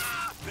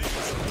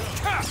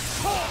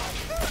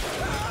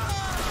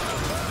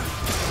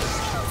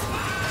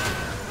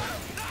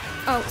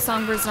 Oh,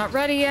 Songbird's not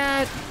ready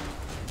yet.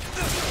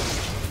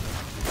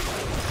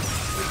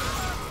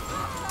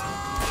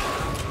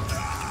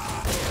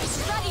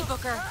 Ready,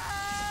 Booker.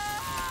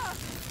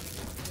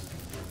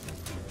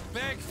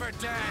 Beg for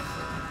death.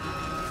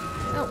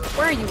 Oh,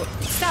 where are you?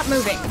 Stop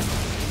moving.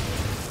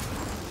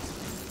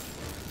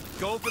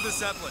 Go for the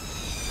Zeppelin.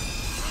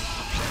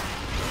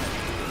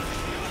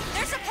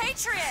 There's a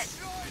Patriot!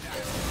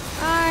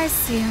 I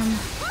see him.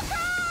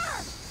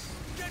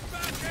 Get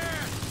back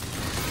here!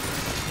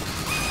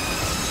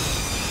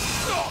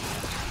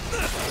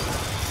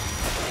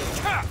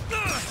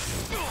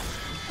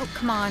 Oh,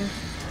 come on.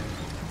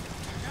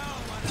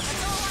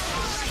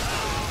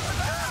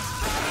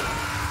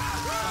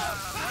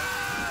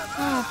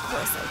 Oh, of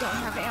course I don't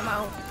have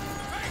ammo.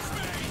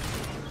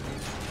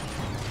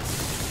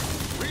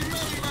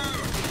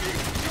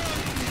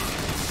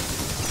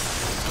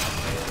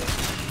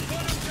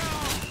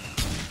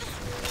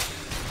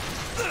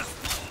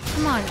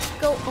 Come on,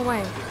 go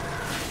away.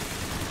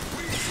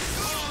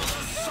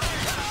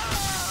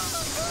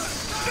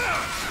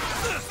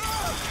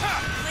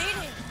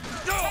 Bleeding.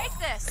 Take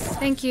this.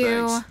 Thank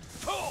you. Thanks.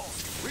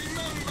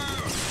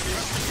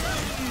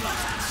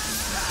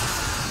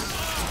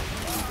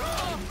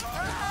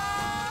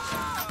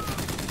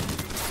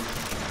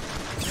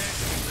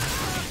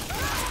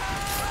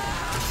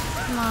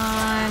 Come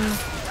on,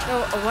 go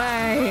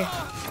away.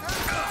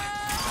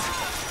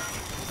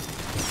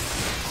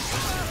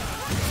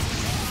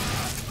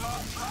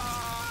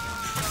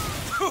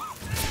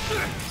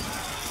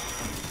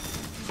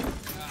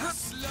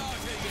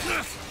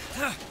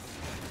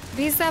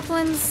 These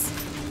Zeppelins?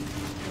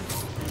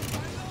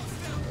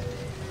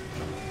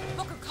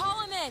 Booker,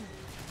 call him in.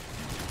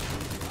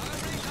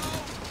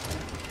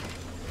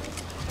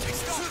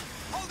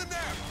 Hold him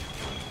there!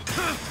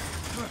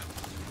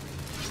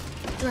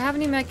 Do I have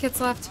any med kits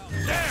left?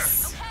 There!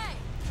 Okay.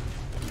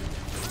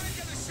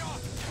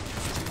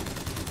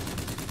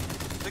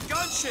 The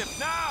gunship,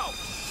 now!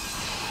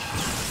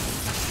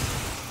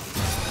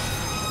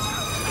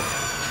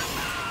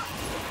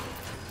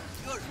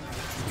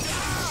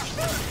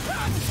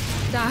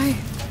 Die.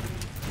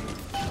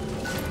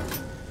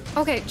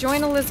 Okay,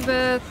 join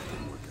Elizabeth.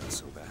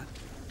 So bad.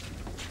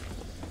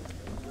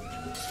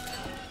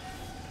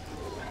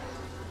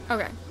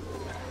 Okay.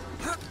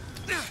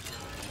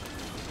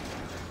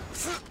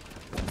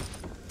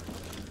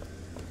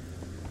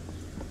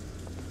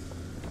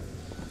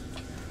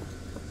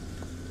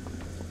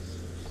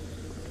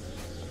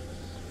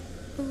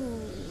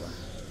 Ooh.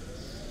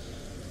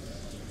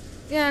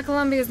 Yeah,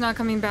 Columbia's not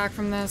coming back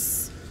from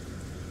this.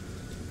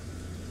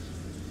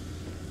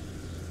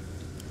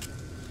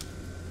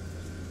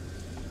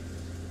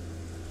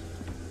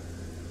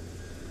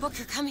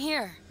 Booker, come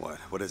here. What?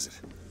 What is it?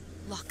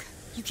 Look,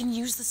 you can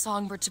use the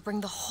Songbird to bring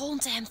the whole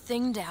damn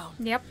thing down.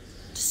 Yep.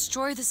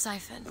 Destroy the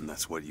siphon. And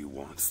that's what you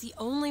want. It's the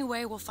only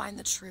way we'll find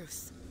the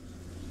truth.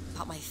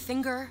 About my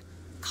finger,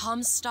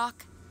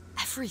 Comstock,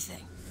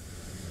 everything.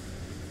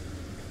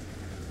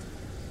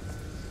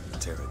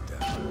 Tear it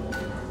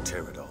down.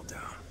 Tear it all down.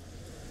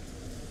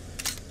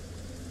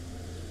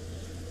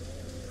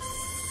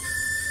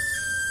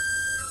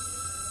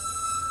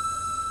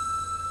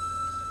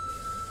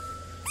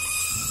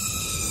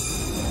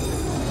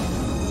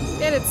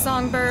 Get it,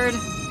 Songbird.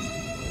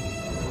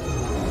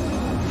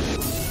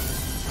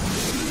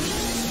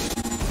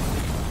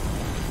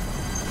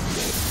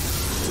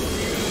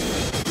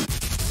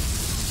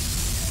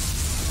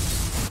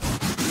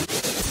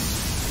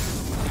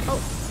 Oh.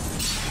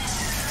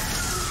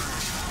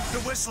 The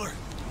Whistler!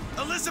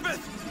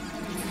 Elizabeth!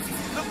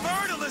 The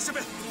bird,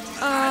 Elizabeth!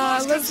 I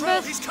lost control.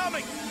 Elizabeth? He's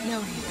coming! No,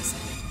 he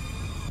isn't.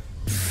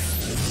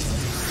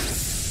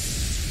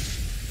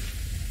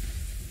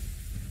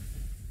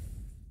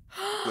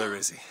 Where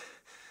is he?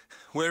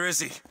 Where is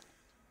he?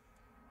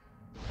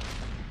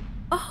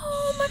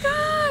 Oh my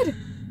god!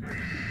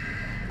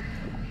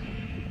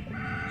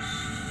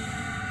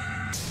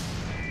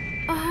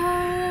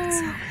 Oh.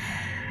 It's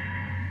okay.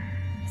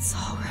 It's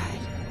all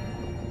right.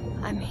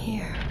 I'm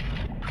here.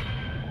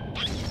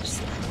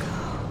 Just let go.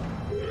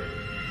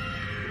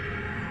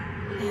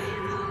 There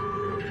you go.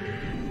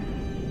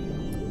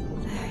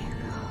 There you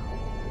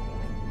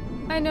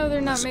go. I know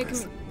they're not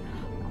Elizabeth, making me...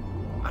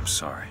 I'm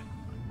sorry.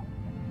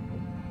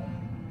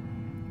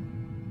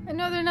 I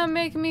know they're not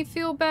making me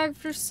feel bad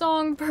for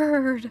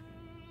Songbird.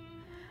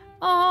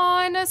 Oh,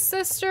 and his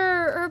sister,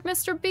 or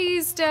Mr.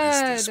 B's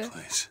dead. What is this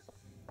place?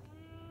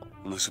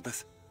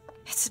 Elizabeth?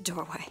 It's a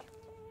doorway.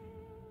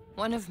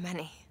 One of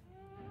many.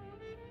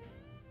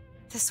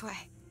 This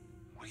way.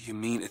 What do you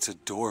mean it's a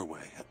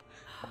doorway?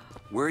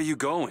 Where are you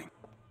going?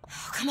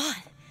 Oh, come on.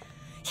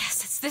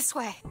 Yes, it's this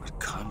way. What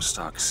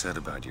Comstock said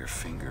about your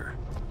finger.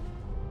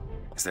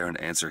 Is there an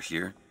answer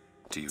here?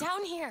 Do you...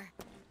 Down here.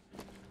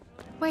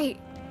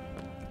 Wait.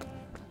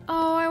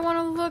 Oh, I want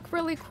to look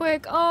really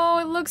quick. Oh,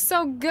 it looks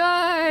so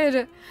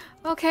good.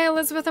 Okay,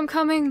 Elizabeth, I'm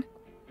coming.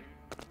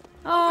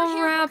 Oh, Over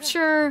here,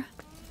 Rapture.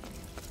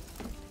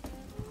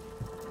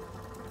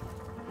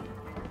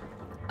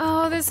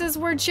 Oh, this is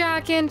where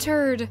Jack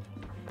entered.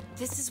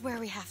 This is where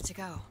we have to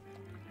go.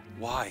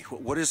 Why?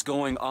 What is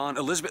going on?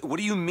 Elizabeth, what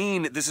do you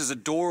mean this is a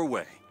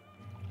doorway?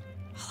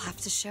 I'll have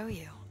to show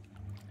you.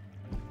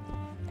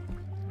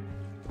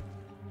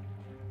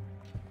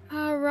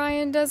 Oh,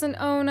 Ryan doesn't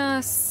own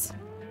us.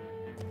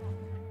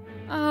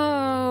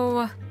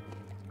 Oh.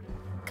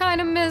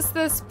 Kinda miss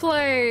this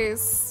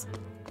place.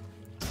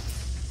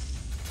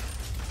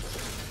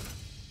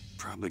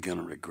 Probably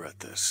gonna regret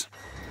this.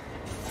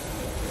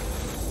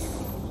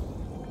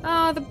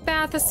 Oh, the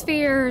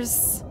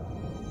bathyspheres.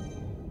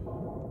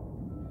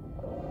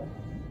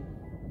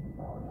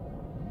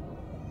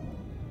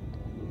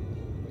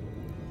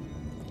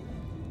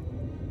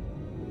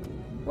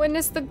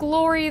 Witness the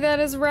glory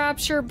that is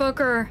Rapture,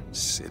 Booker.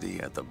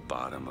 City at the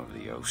bottom of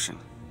the ocean.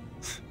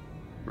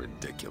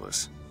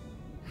 Ridiculous.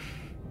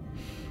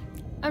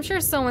 I'm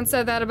sure someone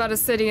said that about a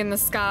city in the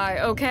sky,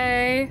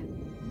 okay?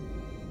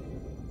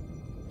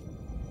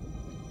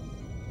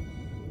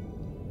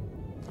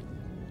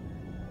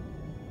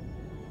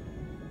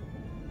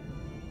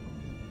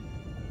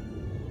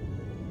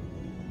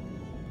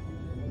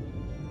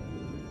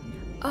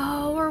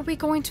 Oh, are we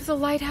going to the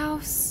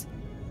lighthouse?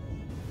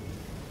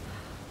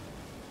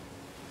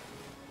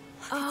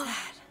 Look at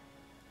that.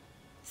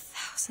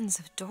 Thousands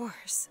of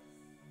doors.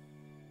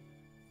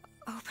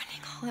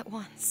 Opening all at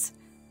once.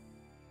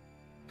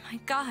 My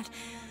God,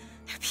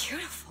 they're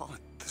beautiful.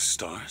 What, the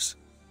stars?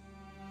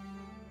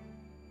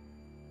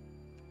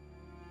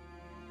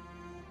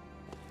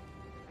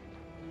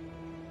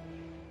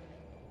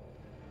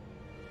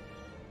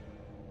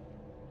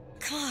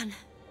 Come on.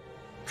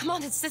 Come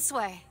on, it's this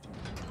way.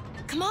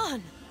 Come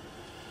on.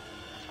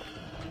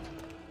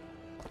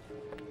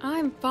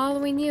 I'm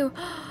following you.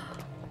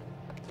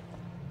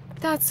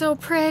 That's so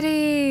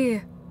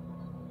pretty.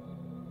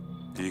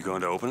 Are you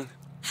going to open it?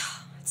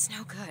 It's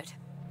no good.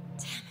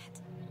 Damn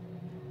it.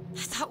 I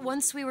thought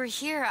once we were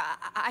here,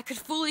 I could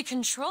fully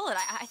control it.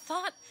 I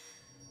thought...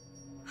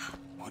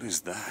 What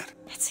is that?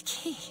 It's a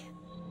key.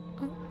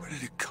 Where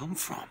did it come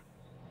from?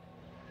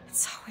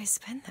 It's always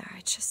been there.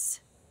 I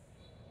just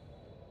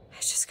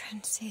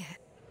couldn't see it.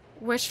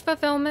 Wish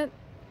fulfillment.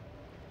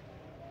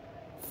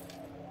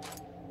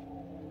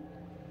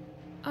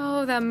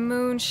 Oh, that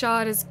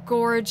moonshot is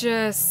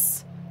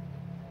gorgeous.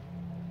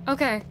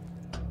 Okay.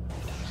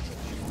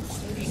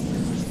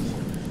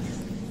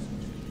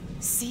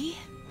 See?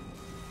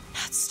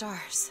 Not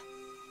stars.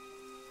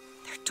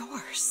 They're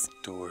doors.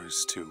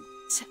 Doors to...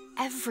 To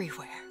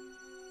everywhere.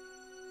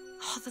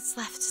 All that's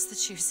left is the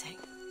choosing.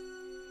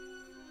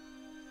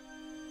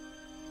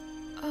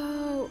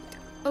 Oh,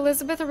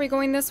 Elizabeth, are we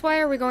going this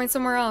way or are we going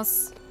somewhere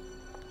else?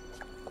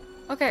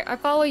 Okay, I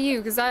follow you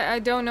because I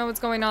don't know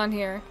what's going on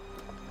here.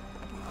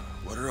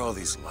 What are all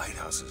these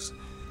lighthouses?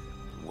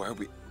 Why are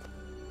we...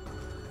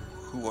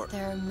 Who are...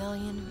 There are a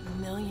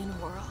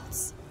million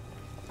worlds.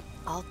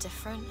 All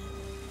different,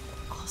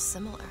 all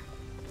similar.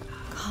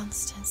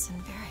 Constants and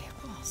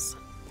variables.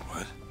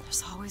 What?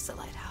 There's always a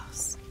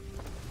lighthouse.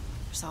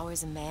 There's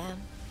always a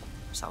man.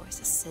 There's always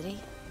a city.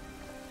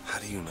 How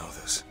do you know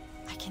this?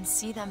 I can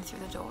see them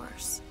through the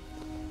doors.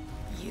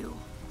 You,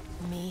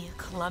 me,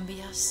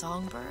 Columbia,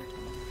 Songbird.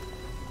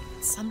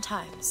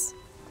 Sometimes,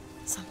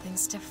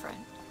 something's different.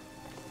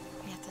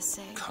 Yet the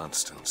same.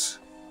 Constants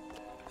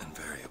and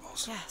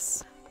variables.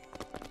 Yes.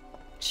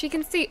 She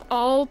can see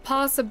all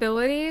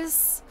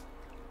possibilities.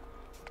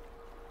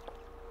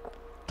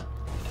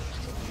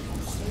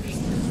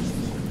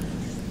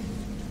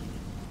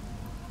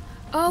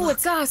 Oh, Look.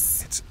 it's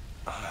us. It's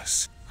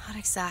us. Not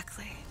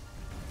exactly.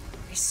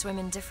 We swim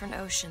in different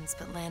oceans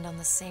but land on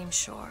the same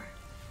shore.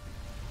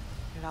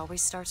 It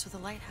always starts with a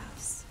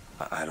lighthouse.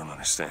 I don't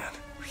understand.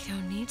 We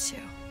don't need to.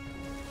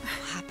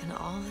 It'll happen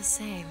all the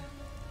same.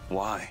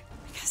 Why?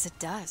 Because it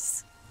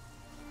does.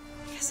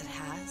 Because it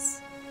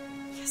has.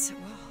 Because it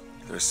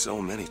will. There's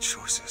so many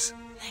choices.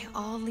 They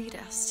all lead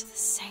us to the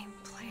same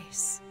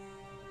place.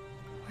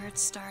 Where it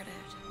started.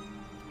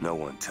 No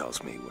one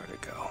tells me where to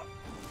go.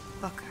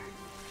 Booker.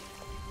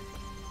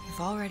 You've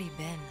already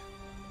been.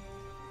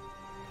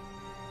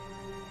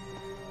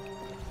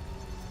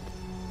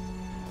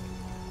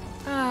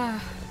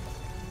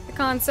 The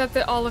concept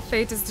that all of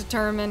fate is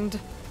determined.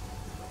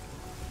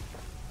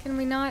 Can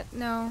we not?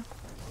 No.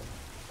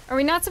 Are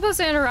we not supposed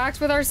to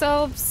interact with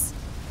ourselves?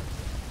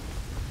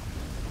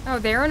 Oh,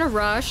 they're in a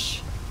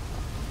rush.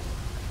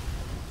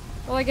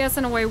 Well, I guess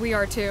in a way we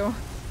are too.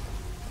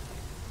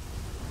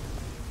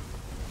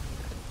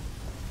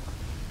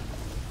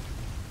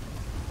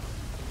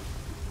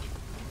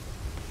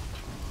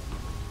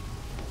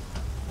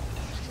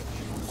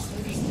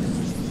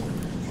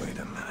 Wait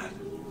a minute.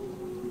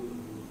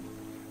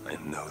 I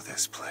know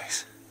this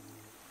place.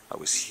 I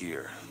was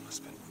here.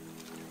 Must have been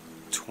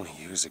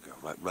 20 years ago,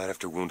 right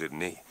after Wounded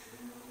Knee.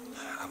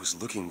 I was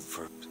looking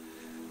for...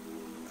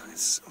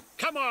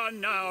 Come on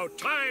now,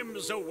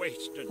 time's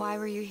a-wasting. Why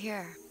were you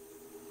here?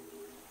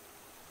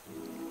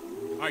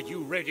 Are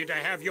you ready to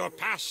have your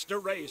past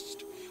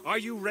erased? Are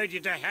you ready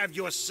to have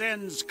your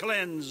sins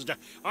cleansed?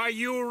 Are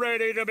you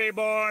ready to be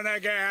born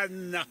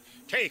again?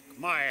 Take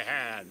my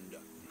hand.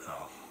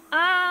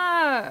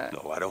 Ah!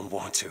 No, I don't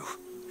want to.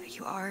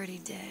 You already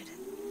did.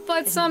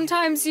 But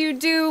sometimes you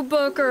do,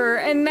 Booker,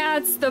 and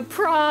that's the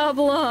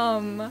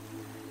problem.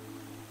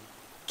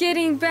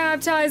 Getting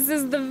baptized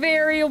is the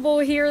variable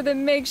here that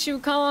makes you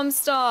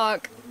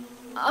Comstock.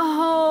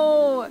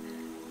 Oh,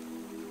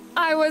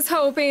 I was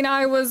hoping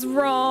I was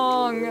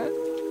wrong.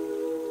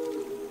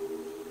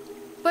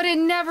 But it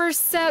never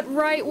set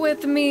right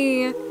with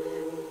me.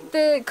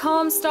 The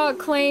Comstock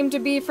claimed to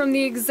be from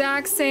the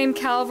exact same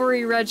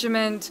cavalry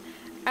regiment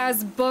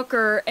as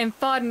Booker and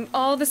fought in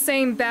all the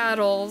same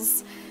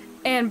battles.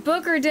 And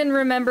Booker didn't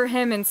remember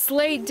him and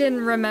Slate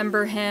didn't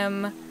remember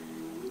him.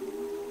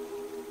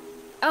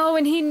 Oh,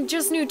 and he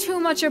just knew too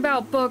much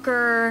about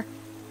Booker.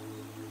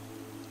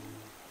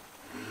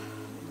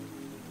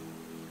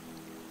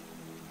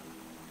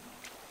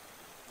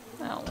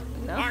 Oh,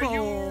 no. Are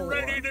you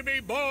ready to be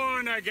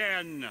born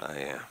again? I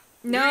am.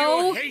 No.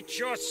 Do you hate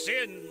your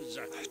sins?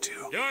 I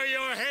do. Do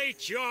you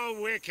hate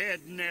your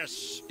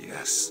wickedness?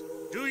 Yes.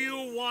 Do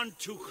you want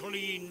to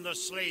clean the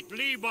slate,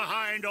 leave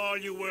behind all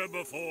you were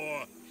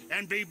before,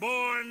 and be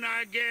born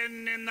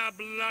again in the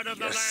blood of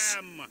the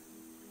Lamb?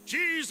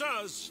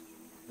 Jesus,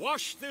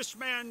 wash this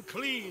man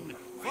clean.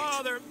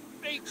 Father,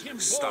 make him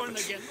born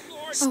again.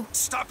 Lord,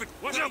 stop it.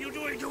 What are you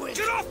doing to it?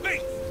 Get off me!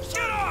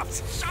 Get off!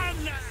 Son!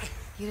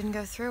 You didn't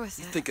go through with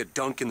You it. think a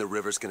dunk in the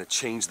river's gonna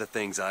change the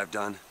things I've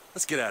done?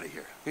 Let's get out of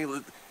here. Hey,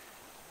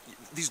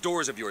 these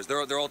doors of yours,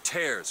 they're all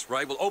tears,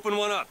 right? We'll open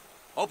one up.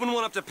 Open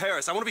one up to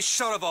Paris. I want to be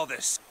shut of all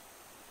this.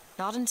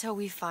 Not until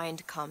we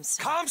find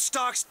Comstock.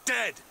 Comstock's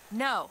dead!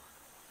 No.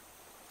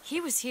 He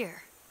was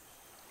here.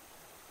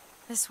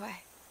 This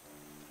way.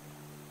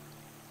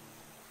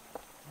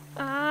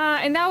 Ah,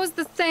 and that was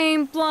the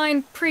same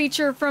blind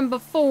preacher from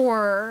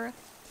before.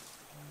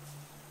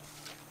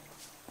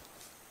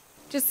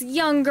 Just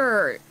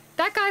younger.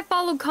 That guy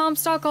followed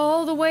Comstock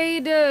all the way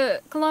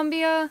to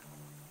Columbia.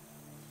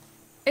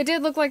 It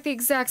did look like the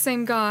exact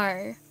same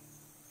guy.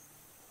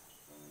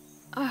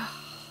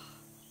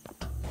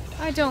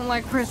 I don't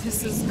like where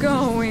this is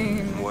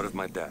going. What of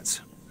my debts?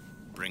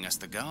 Bring us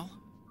the girl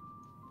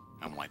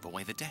and wipe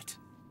away the debt.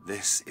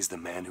 This is the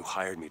man who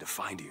hired me to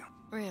find you.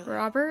 Really?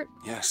 Robert?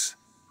 Yes.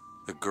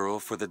 The girl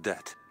for the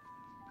debt.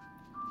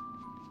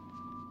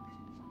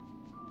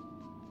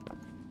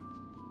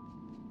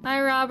 Hi,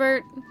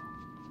 Robert.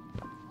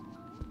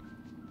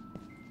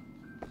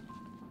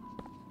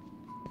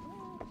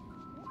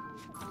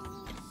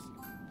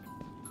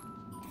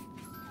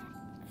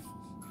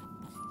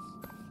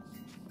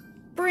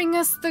 Bring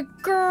us the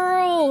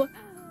girl!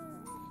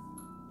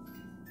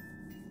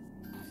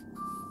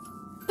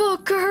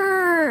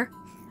 Booker!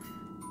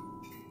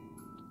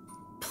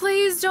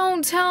 Please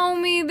don't tell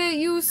me that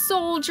you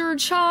sold your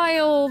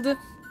child.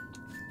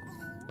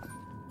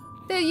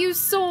 That you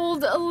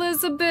sold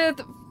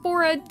Elizabeth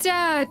for a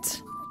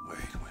debt. Wait,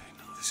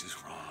 no, this is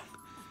wrong.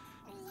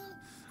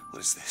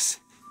 What is this?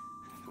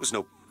 There was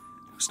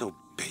no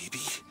baby.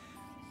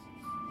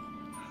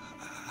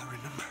 I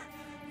remember.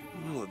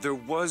 No, there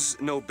was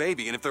no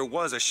baby, and if there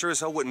was, I sure as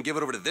hell wouldn't give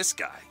it over to this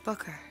guy.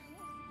 Booker,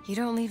 you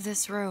don't leave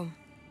this room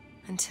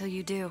until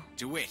you do.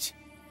 DeWitt,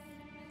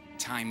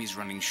 time is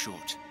running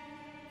short.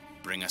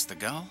 Bring us the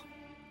girl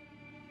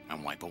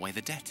and wipe away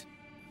the debt.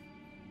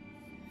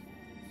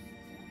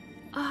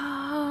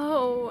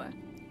 Oh.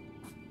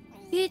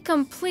 He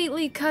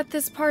completely cut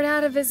this part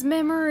out of his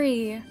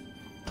memory.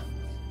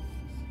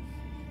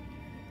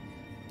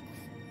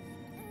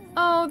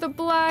 Oh, the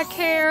black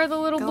hair, the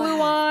little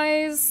blue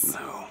eyes.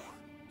 No.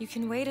 You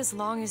can wait as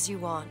long as you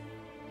want.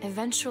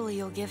 Eventually,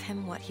 you'll give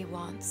him what he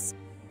wants.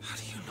 How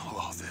do you know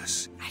all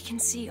this? I can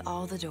see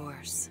all the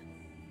doors,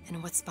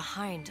 and what's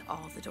behind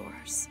all the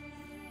doors.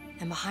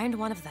 And behind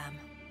one of them,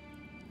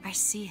 I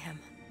see him.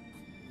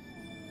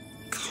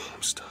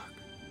 Comstock.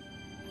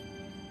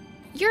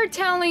 You're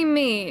telling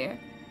me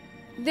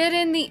that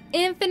in the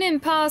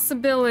infinite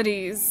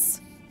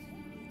possibilities,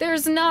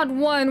 there's not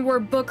one where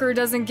Booker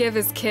doesn't give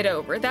his kid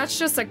over. That's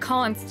just a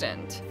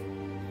constant.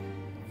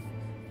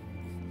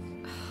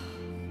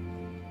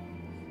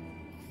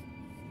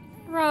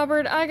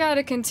 Robert, I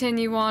gotta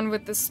continue on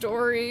with the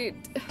story.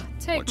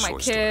 Take my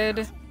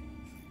kid.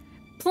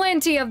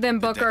 Plenty of them,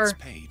 Booker. The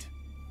debt's paid.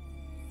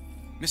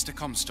 Mr.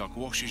 Comstock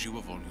washes you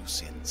of all your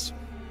sins.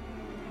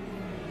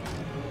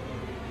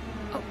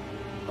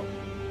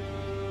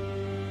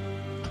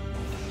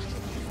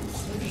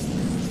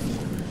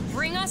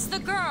 Bring us the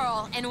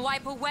girl and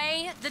wipe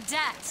away the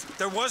debt.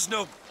 There was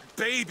no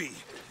baby.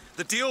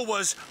 The deal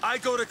was I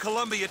go to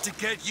Columbia to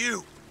get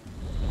you.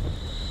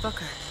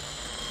 Booker,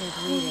 you're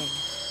bleeding.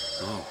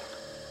 Oh.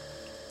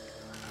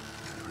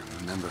 I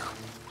remember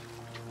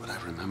what I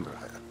remember.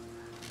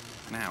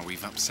 Now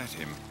we've upset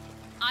him.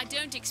 I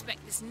don't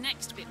expect this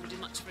next bit will do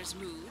much for his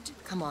mood.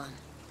 Come on.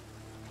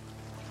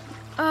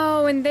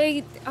 Oh, and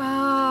they...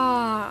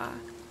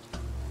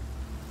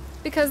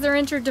 Because they're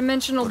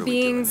interdimensional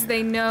beings,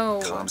 they know.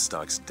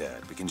 Comstock's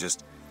dead. We can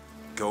just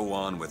go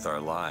on with our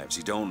lives.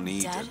 You don't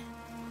need Dead?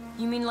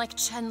 to... You mean like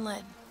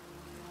Chenlin?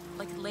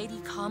 Like Lady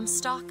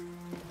Comstock?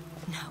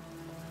 No.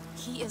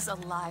 He is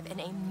alive in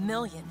a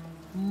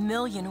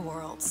million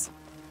worlds.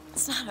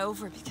 It's not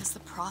over because the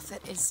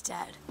Prophet is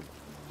dead.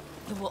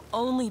 It will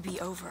only be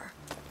over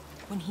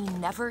when he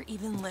never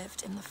even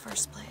lived in the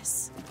first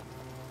place.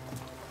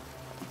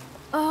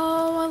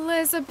 Oh,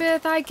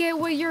 Elizabeth, I get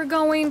what you're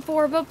going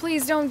for, but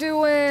please don't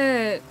do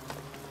it.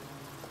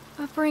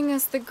 Bring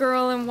us the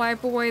girl and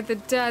wipe away the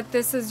debt.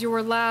 This is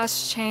your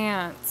last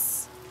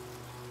chance.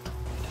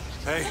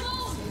 Hey.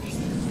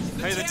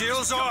 Hey, the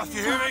deal's off,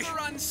 you hear me?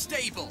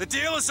 Unstable. The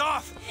deal is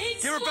off!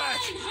 Give her back!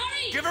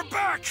 Hurry! Give her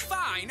back!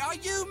 Fine, are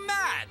you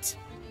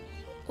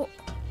mad?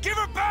 Give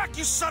her back,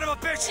 you son of a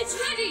bitch! It's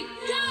ready!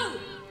 Go!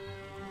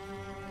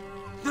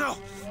 No!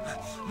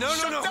 No!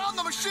 Shut down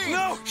the machine!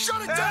 No!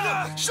 Shut it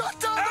Anna! down! Shut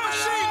down the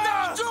machine!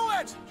 Now do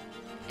it!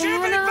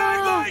 Give me back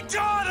my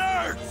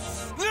daughter!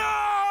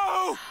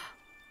 No!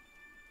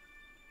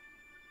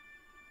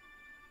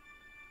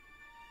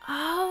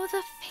 Oh,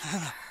 the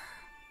finger.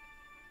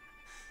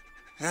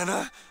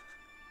 Anna?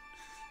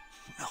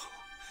 No.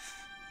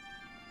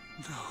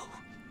 No.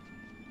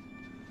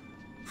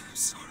 I'm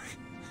sorry.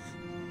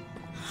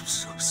 I'm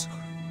so sorry.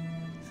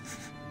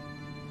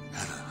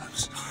 Anna, I'm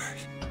sorry.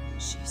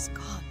 She's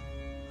gone,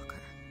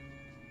 Booker.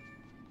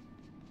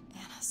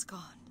 Anna's gone.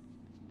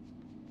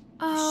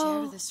 I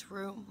shared this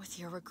room with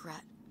your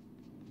regret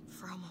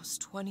for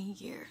almost 20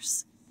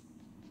 years.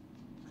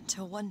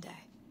 Until one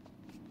day,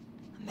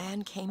 a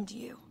man came to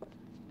you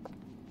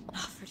and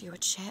offered you a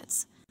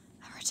chance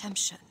at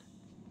redemption.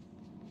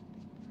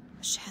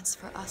 A chance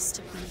for us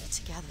to be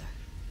together.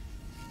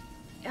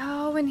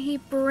 Oh, and he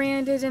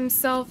branded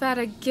himself out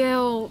of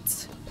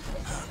guilt.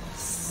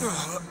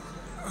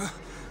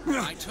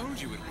 I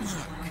told you it would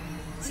work.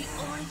 We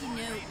already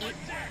know it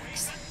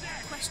works.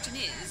 The question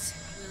is,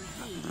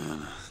 will he?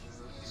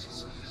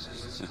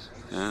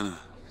 Anna.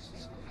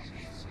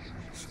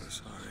 So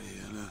sorry,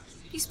 Anna.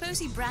 Do you suppose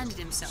he branded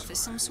himself as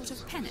some sort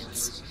of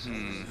penance?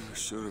 I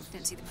should have.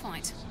 Don't see the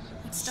point.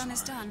 What's done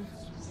is done.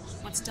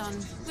 What's done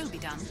will be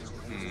done.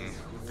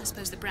 I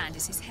suppose the brand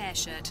is his hair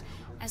shirt,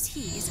 as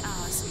he is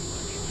ours.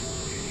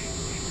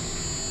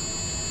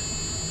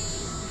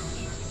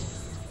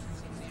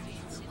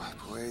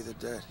 Wipe away the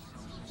debt.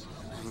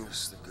 Bring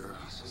us the girl.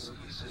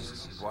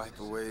 Wipe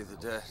away the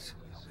debt.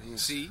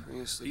 See?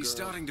 Bring us the He's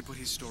girl. starting to put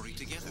his story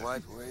together.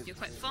 Wipe away You're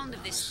quite fond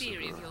of this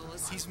theory of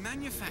yours. He's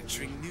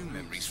manufacturing new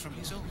memories from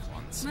his old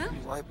ones.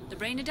 Well, the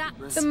brain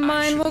adapts. The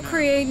mind will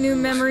create new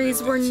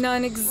memories where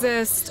none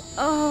exist.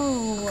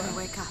 Oh.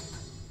 Wake up.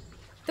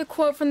 The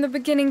quote from the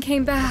beginning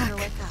came back.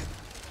 Wake up.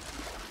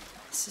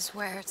 This is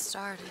where it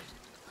started.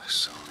 I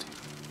sold you.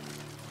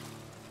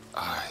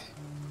 I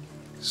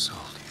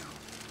sold you.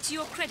 To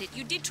your credit,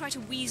 you did try to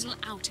weasel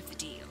out of the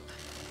deal.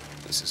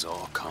 This is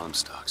all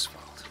Comstock's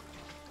fault.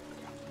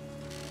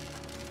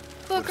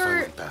 Booker. What if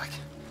I went back?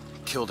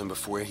 Killed him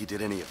before he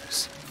did any of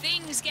this.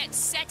 Things get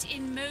set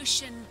in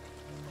motion.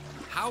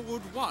 How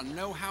would one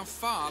know how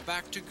far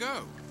back to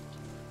go?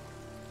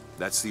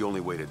 That's the only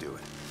way to do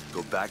it.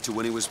 Go back to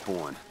when he was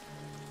born,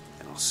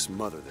 and I'll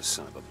smother this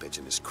son of a bitch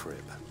in his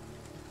crib.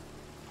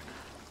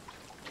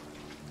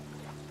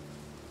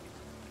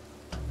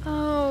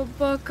 Oh,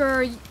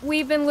 Booker,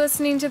 we've been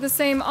listening to the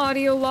same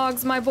audio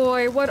logs, my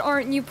boy. What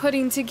aren't you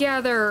putting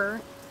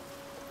together?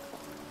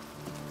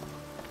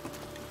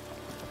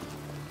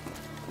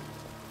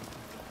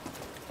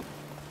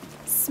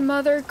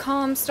 Smothered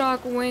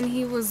Comstock when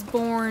he was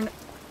born.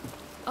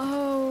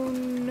 Oh,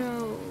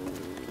 no.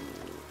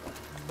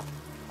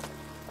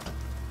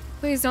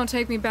 Please don't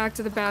take me back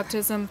to the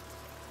baptism.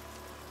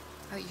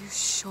 Are you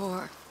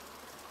sure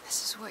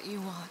this is what you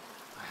want?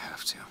 I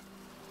have to.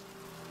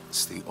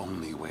 It's the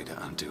only way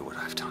to undo what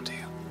I've done to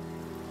you.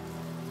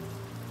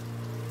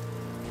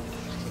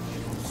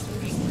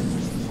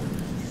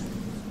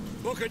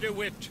 Booker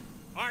DeWitt,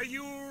 are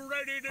you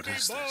ready to be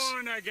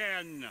born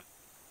again?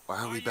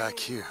 Why are we back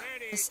here?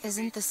 This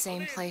isn't the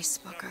same place,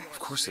 Booker. Of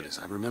course it is.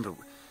 I remember.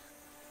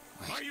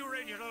 Are you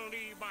ready to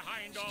leave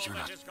behind all You're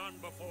that not- has gone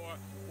before?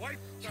 Wipe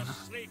the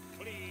slate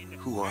clean.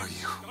 Who are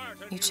you?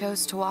 You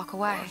chose to walk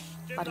away,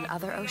 but in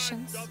other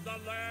oceans,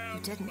 you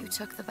didn't. You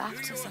took the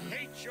baptism.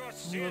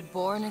 And you were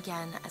born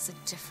again as a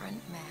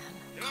different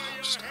man.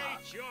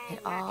 It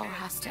all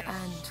has to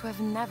end, to have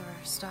never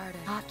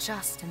started. Not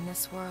just in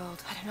this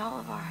world, but in all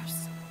of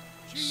ours.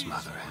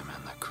 Smother him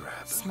in the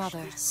crib.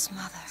 Smother,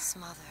 smother,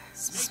 smother,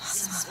 smother,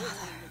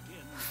 smother.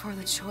 Before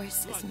the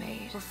choice is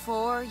made.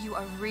 Before you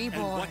are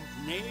reborn. And what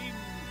name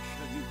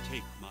shall you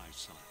take, my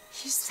son?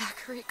 He's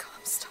Zachary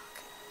Comstock.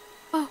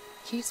 Oh,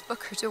 he's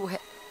Booker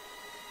DeWitt.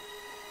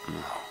 No.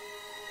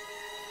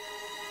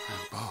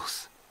 I'm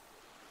both.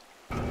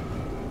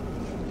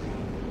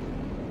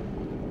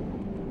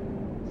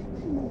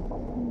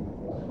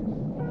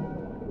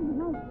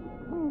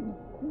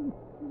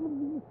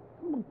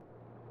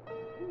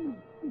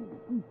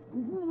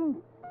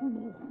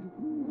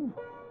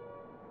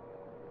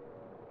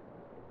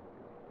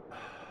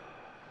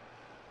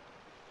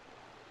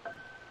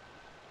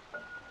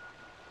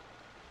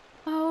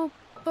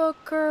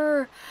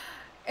 Booker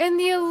and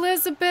the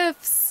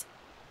Elizabeths.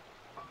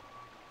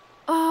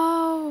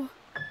 Oh.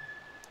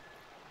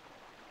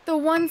 The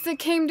ones that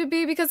came to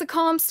be because the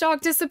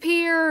Comstock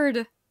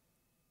disappeared.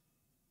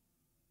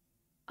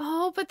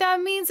 Oh, but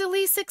that means at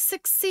least it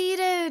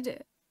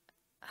succeeded.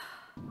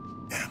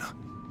 Anna.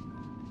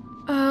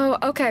 Oh,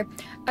 okay.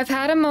 I've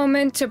had a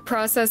moment to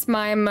process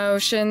my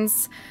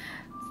emotions,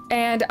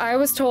 and I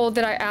was told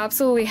that I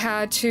absolutely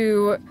had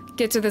to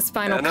get to this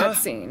final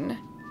cutscene.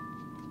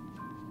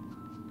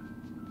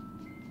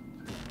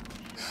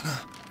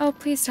 Oh,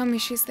 please tell me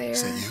she's there.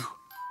 Is that you?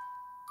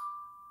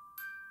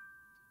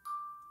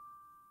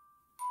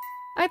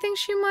 I think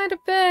she might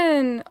have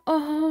been.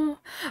 Oh.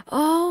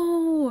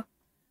 Oh.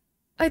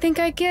 I think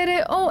I get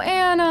it. Oh,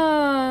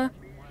 Anna.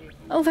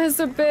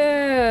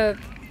 Elizabeth.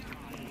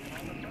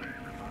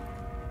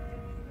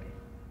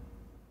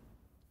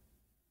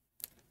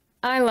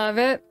 I love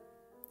it.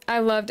 I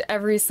loved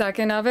every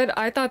second of it.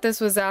 I thought this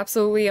was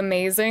absolutely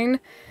amazing.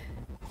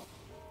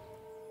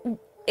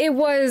 It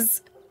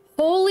was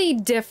wholly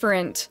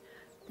different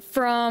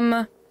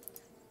from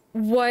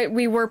what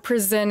we were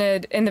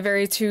presented in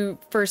the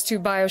first two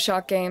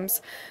BioShock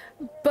games.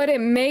 But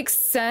it makes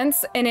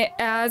sense and it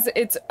adds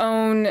its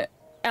own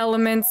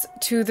elements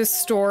to the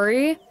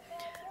story.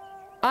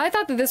 I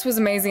thought that this was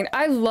amazing.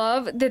 I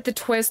love that the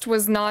twist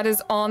was not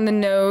as on the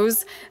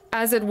nose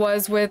as it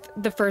was with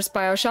the first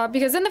BioShock,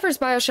 because in the first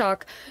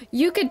BioShock,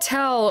 you could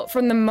tell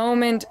from the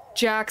moment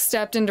Jack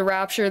stepped into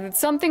Rapture that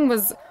something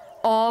was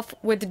off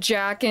with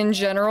Jack in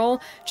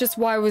general. Just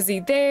why was he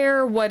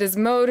there, what his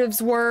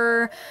motives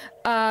were,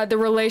 the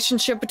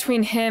relationship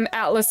between him,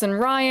 Atlas, and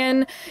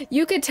Ryan.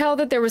 You could tell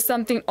that there was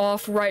something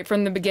off right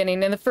from the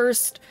beginning. In the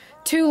first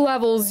two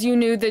levels, you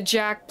knew that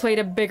Jack played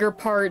a bigger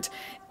part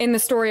in the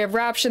story of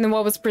Rapture than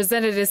what was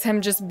presented as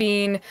him just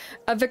being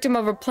a victim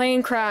of a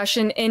plane crash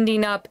and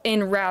ending up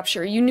in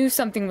Rapture. You knew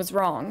something was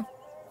wrong.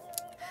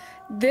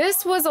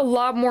 This was a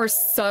lot more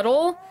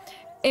subtle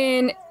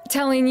in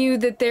telling you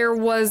that there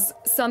was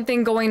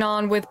something going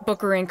on with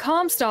Booker and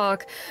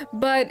Comstock,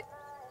 but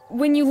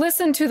when you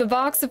listen to the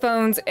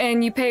voxophones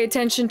and you pay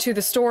attention to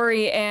the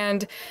story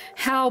and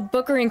how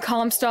Booker and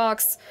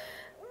Comstock's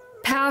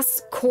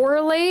pasts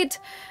correlate,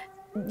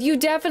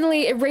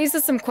 it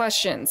raises some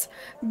questions,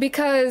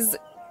 because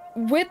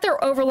with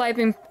their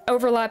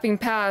overlapping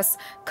pasts,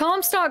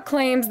 Comstock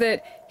claims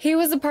that he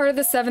was a part of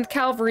the 7th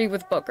Cavalry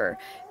with Booker.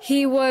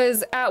 He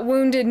was at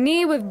Wounded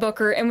Knee with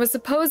Booker and was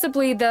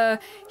supposedly the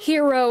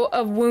hero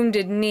of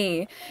Wounded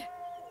Knee.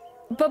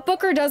 But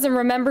Booker doesn't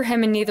remember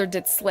him, and neither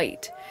did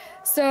Slate.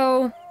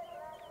 So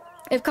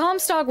if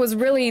Comstock was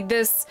really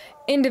this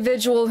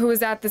individual who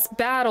was at this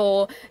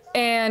battle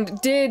and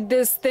did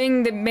this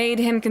thing that made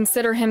him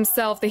consider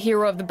himself the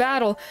hero of the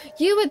battle,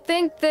 you would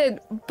think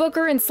that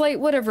Booker and Slate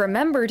would have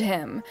remembered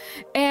him.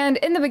 And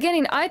in the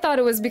beginning, I thought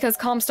it was because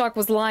Comstock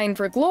was lying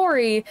for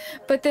glory,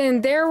 but then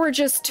there were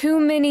just too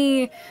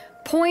many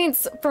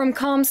points from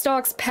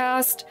Comstock's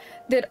past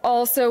that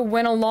also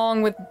went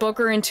along with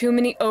Booker, and too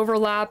many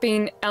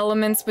overlapping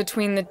elements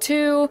between the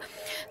two.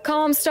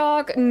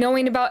 Comstock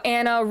knowing about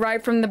Anna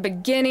right from the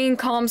beginning,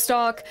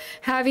 Comstock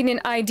having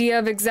an idea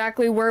of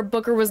exactly where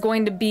Booker was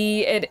going to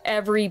be at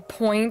every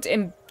point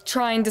and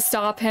trying to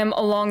stop him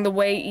along the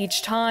way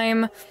each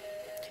time.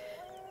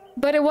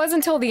 But it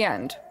wasn't until the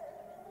end.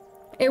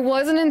 It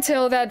wasn't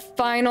until that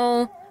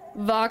final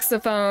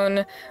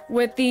voxophone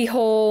with the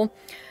whole,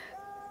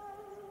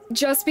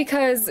 just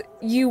because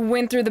you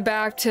went through the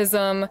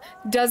baptism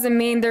doesn't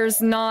mean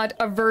there's not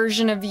a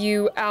version of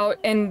you out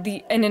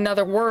in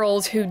another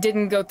world who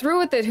didn't go through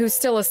with it, who's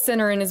still a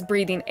sinner and is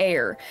breathing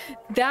air.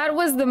 That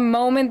was the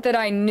moment that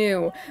I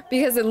knew,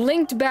 because it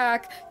linked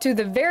back to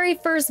the very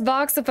first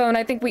voxophone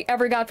I think we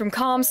ever got from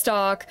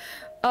Comstock,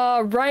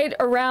 right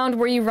around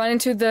where you run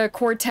into the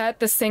quartet,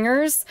 the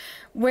singers,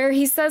 where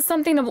he says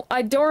something,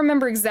 I don't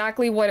remember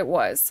exactly what it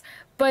was,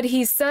 but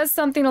he says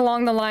something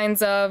along the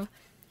lines of,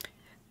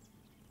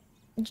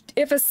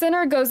 if a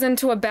sinner goes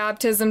into a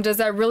baptism, does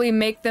that really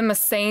make them a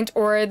saint,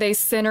 or are they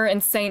sinner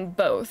and saint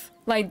both?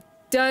 Like,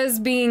 does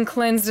being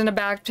cleansed in a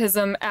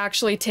baptism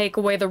actually take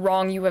away the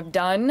wrong you have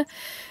done?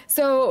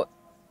 So,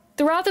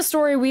 throughout the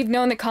story, we've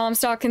known that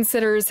Comstock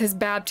considers his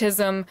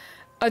baptism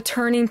a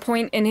turning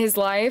point in his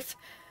life,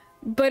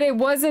 but it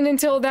wasn't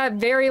until that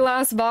very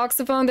last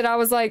voxophone that I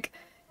was like,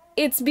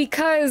 it's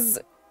because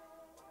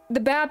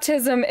the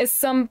baptism is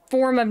some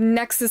form of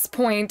nexus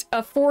point,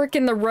 a fork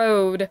in the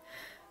road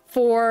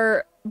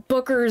for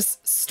Booker's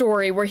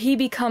story where he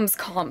becomes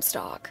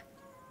Comstock.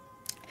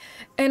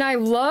 And I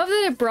love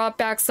that it brought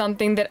back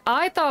something that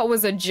I thought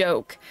was a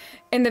joke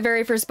in the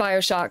very first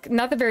BioShock.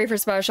 Not the very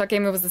first BioShock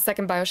game, it was the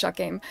second BioShock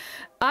game.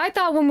 I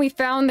thought when we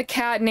found the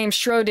cat named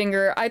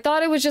Schrodinger, I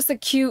thought it was just a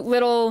cute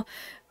little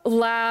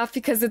laugh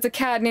because it's a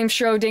cat named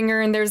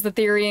Schrodinger, and there's the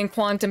theory in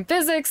quantum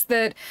physics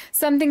that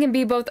something can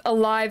be both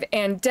alive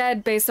and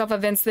dead based off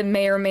events that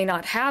may or may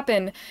not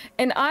happen.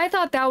 And I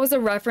thought that was a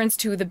reference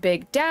to the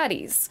Big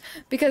Daddies,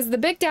 because the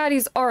Big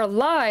Daddies are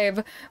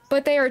alive,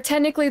 but they are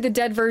technically the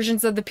dead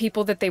versions of the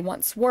people that they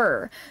once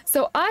were.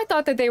 So I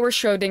thought that they were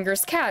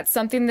Schrodinger's cat,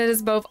 something that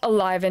is both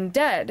alive and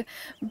dead.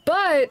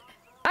 But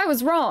I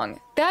was wrong.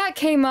 That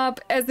came up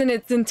as in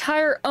its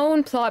entire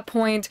own plot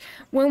point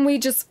when we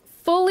just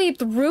fully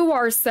threw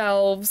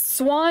ourselves,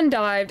 swan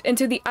dived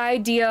into the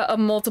idea of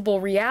multiple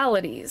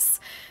realities.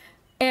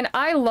 And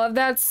I love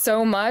that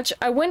so much.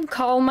 I wouldn't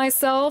call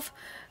myself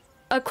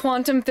a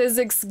quantum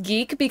physics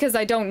geek because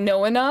I don't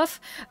know enough.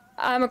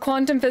 I'm a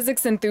quantum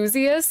physics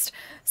enthusiast.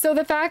 So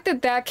the fact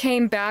that that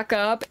came back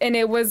up and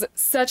it was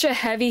such a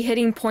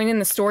heavy-hitting point in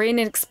the story, and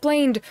it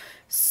explained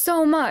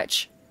so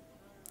much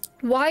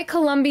why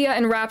Columbia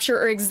and Rapture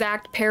are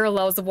exact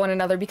parallels of one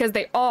another, because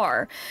they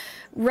are.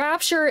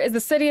 Rapture is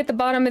a city at the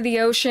bottom of the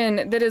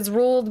ocean that is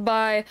ruled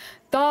by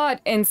thought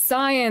and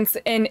science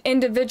and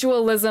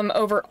individualism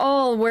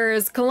overall,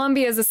 whereas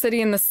Columbia is a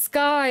city in the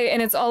sky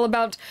and it's all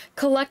about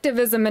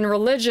collectivism and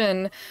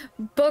religion.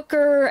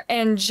 Booker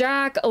and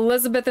Jack,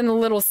 Elizabeth and the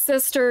Little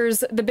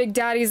Sisters, the Big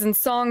Daddies and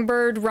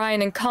Songbird,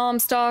 Ryan and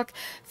Comstock,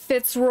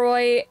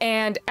 Fitzroy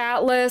and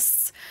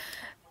Atlas.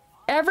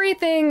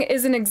 Everything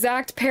is an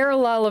exact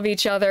parallel of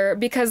each other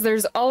because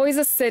there's always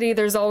a city,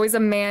 there's always a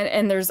man,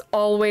 and there's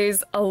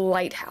always a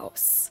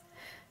lighthouse.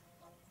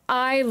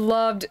 I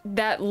loved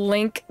that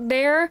link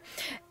there.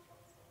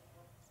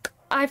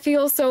 I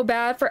feel so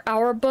bad for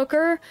our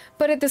Booker,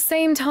 but at the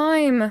same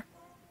time,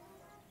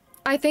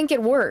 I think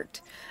it worked.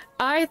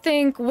 I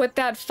think with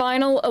that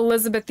final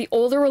Elizabeth, the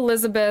older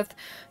Elizabeth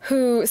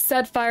who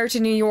set fire to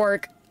New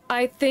York,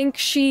 I think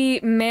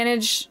she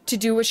managed to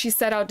do what she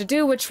set out to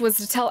do, which was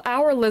to tell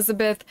our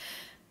Elizabeth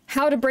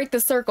how to break the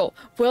circle.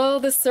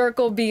 Will the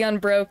circle be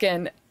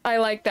unbroken? I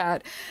like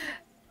that.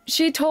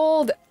 She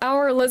told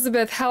our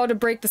Elizabeth how to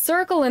break the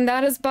circle, and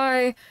that is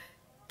by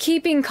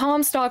keeping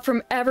Comstock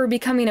from ever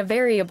becoming a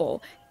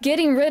variable,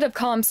 getting rid of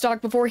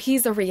Comstock before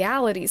he's a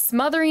reality,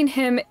 smothering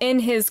him in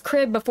his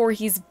crib before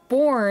he's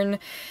born.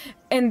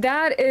 And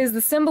that is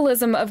the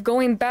symbolism of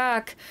going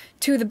back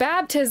to the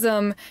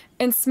baptism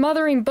and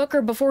smothering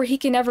Booker before he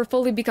can ever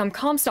fully become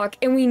Comstock.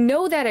 And we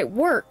know that it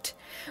worked.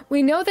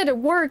 We know that it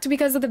worked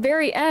because at the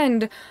very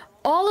end,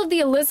 all of the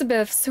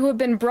Elizabeths who have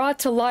been brought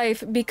to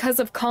life because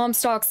of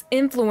Comstock's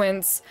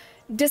influence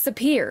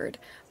disappeared.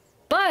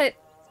 But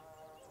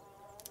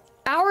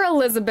our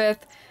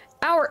Elizabeth,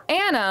 our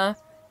Anna,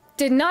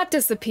 did not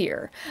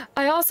disappear.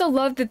 I also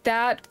love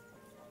that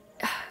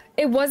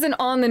it wasn't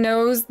on the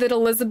nose that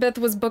Elizabeth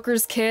was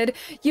Booker's kid.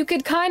 You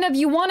could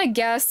you want to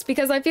guess,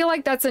 because I feel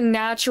like that's a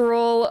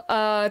natural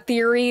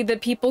theory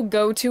that people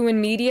go to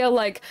in media,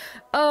 like,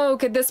 oh,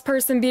 could this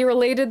person be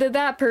related to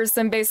that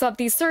person based off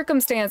these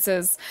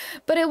circumstances?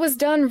 But it was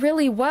done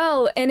really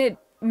well, and it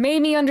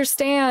made me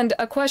understand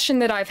a question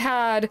that I've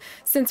had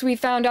since we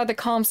found out that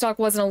Comstock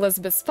wasn't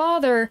Elizabeth's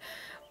father.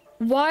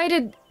 Why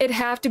did it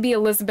have to be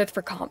Elizabeth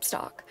for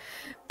Comstock?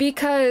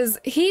 Because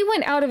he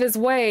went out of his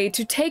way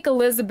to take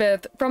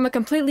Elizabeth from a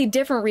completely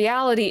different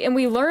reality, and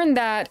we learned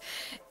that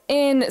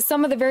in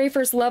some of the very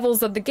first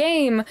levels of the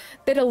game,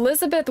 that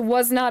Elizabeth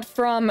was not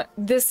from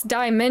this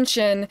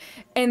dimension,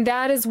 and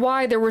that is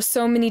why there were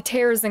so many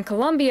tears in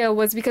Columbia,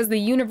 was because the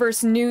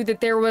universe knew that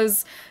there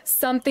was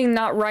something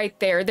not right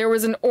there. There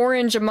was an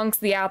orange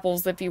amongst the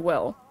apples, if you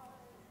will.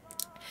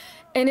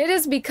 And it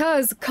is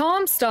because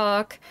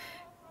Comstock,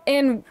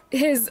 in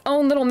his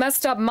own little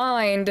messed up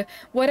mind,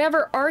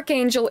 whatever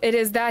archangel it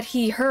is that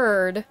he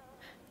heard,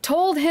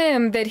 told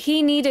him that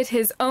he needed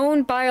his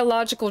own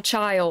biological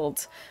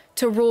child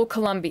to rule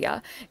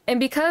Columbia. And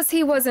because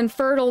he was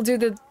infertile due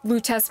to the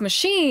Lutece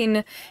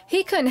machine,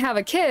 he couldn't have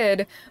a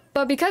kid,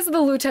 but because of the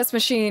Lutece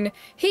machine,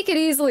 he could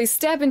easily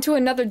step into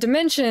another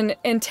dimension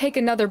and take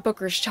another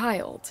Booker's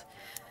child.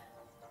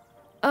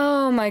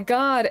 Oh my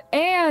god.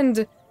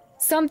 And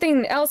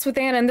something else with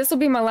Anna, and this will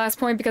be my last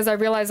point because I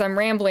realize I'm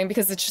rambling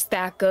because it's just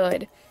that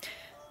good.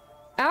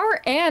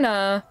 Our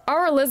Anna,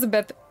 our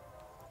Elizabeth,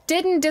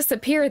 didn't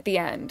disappear at the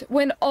end.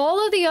 When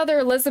all of the other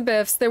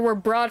Elizabeths that were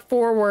brought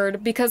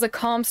forward because of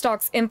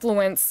Comstock's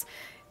influence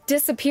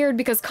disappeared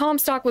because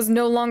Comstock was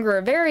no longer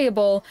a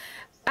variable,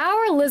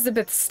 our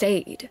Elizabeth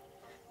stayed.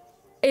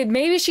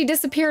 Maybe she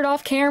disappeared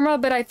off camera,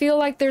 but I feel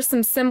like there's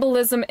some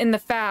symbolism in the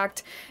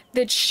fact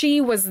that she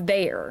was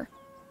there.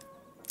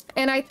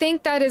 And I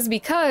think that is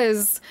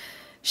because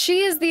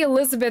she is the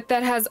Elizabeth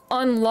that has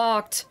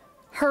unlocked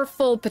her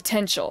full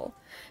potential.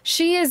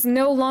 She is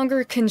no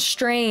longer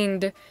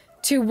constrained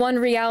to one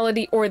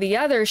reality or the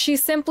other. She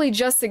simply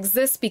just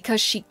exists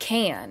because she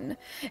can.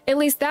 At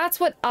least that's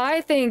what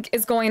I think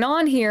is going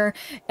on here,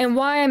 and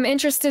why I'm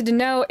interested to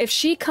know if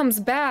she comes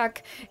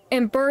back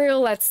in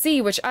Burial at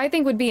Sea, which I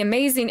think would be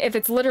amazing if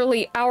it's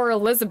literally our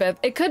Elizabeth.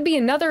 It could be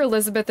another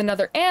Elizabeth,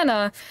 another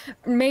Anna.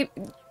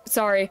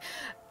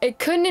 It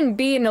couldn't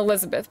be an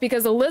Elizabeth,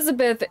 because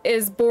Elizabeth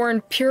is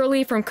born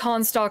purely from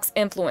Comstock's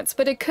influence,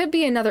 but it could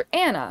be another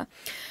Anna.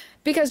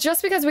 Because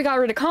just because we got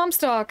rid of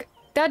Comstock,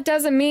 that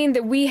doesn't mean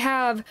that we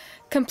have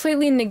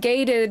completely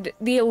negated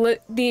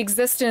the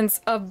existence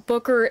of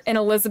Booker and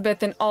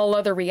Elizabeth in all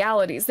other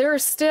realities. There are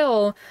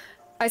still,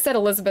 I said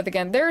Elizabeth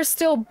again, there are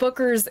still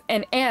Bookers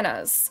and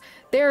Annas.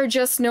 There are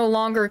just no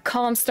longer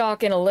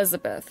Comstock and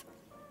Elizabeth.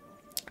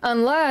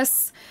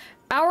 Unless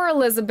our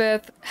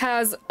Elizabeth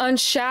has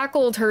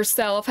unshackled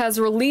herself, has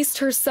released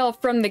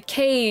herself from the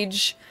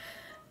cage.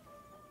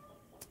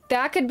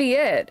 That could be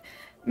it.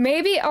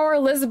 Maybe our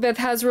Elizabeth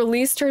has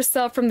released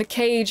herself from the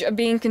cage of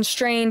being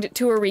constrained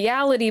to a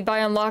reality by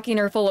unlocking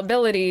her full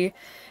ability.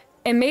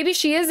 And maybe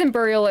she is in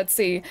Burial at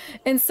Sea.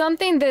 And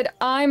something that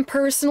I'm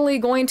personally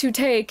going to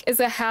take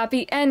as a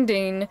happy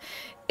ending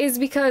is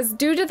because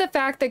due to the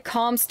fact that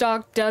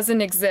Comstock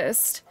doesn't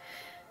exist,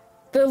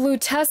 the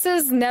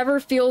Luteces never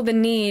feel the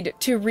need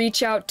to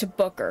reach out to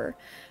Booker.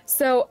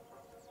 So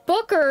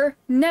Booker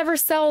never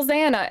sells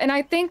Anna, and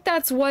I think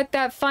that's what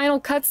that final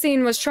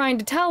cutscene was trying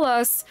to tell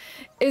us,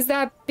 is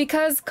that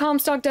because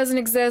Comstock doesn't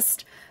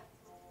exist,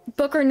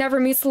 Booker never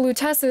meets the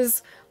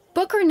Luteces,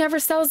 Booker never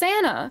sells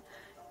Anna.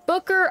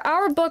 Booker,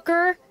 our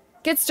Booker,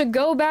 gets to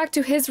go back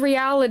to his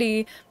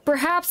reality,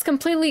 perhaps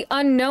completely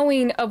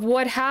unknowing of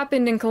what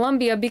happened in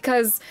Columbia,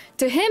 because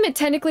to him it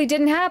technically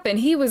didn't happen.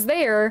 He was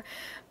there,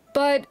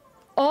 but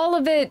all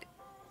of it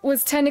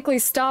was technically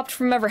stopped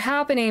from ever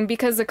happening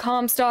because of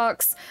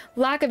Comstock's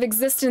lack of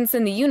existence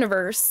in the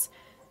universe.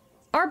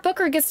 Our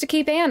Booker gets to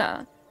keep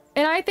Anna,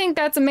 and I think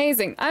that's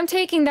amazing. I'm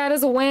taking that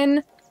as a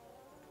win.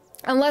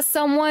 Unless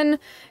someone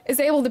is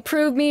able to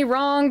prove me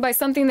wrong by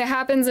something that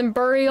happens in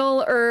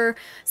Burial or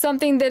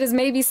something that is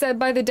maybe said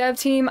by the dev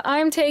team,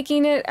 I'm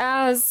taking it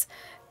as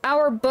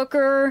our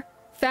Booker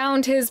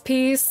found his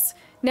peace,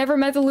 never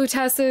met the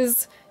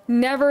Luteces,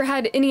 never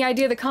had any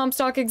idea that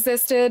Comstock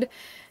existed,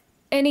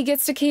 and he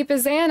gets to keep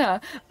his Anna.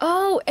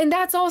 Oh, and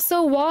that's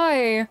also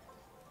why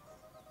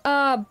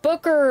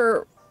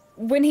Booker,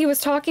 when he was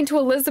talking to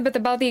Elizabeth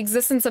about the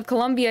existence of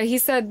Columbia, he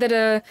said that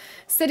a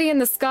city in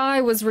the sky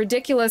was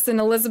ridiculous, and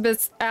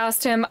Elizabeth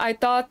asked him, I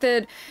thought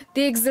that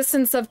the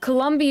existence of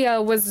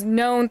Columbia was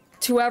known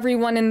to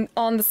everyone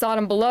on the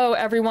Sodom below,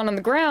 everyone on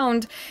the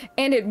ground,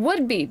 and it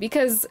would be,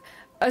 because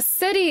a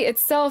city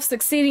itself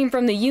succeeding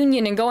from the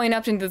Union and going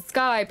up into the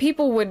sky,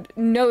 people would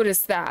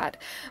notice that.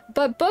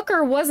 But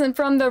Booker wasn't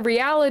from the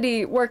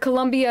reality where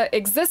Columbia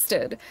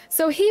existed,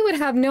 so he would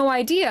have no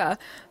idea.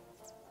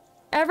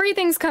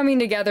 Everything's coming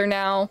together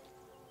now.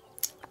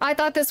 I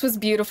thought this was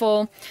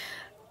beautiful.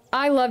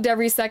 I loved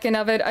every second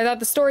of it. I thought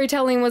the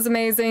storytelling was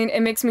amazing.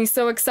 It makes me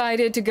so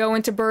excited to go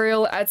into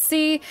Burial at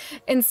Sea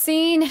and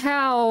seeing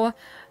how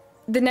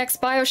the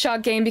next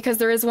BioShock game, because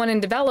there is one in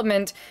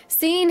development,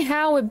 seeing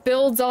how it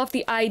builds off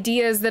the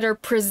ideas that are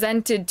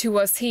presented to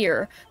us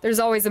here. There's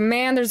always a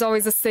man, there's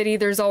always a city,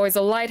 there's always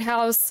a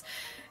lighthouse,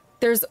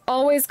 there's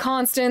always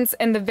constants,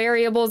 and the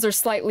variables are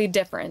slightly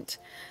different.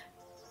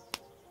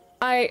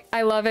 I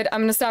love it.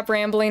 I'm gonna stop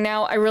rambling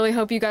now. I really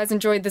hope you guys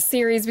enjoyed the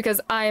series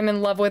because I am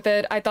in love with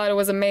it. I thought it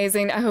was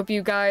amazing. I hope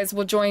you guys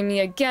will join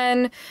me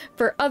again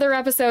for other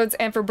episodes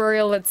and for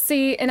Burial at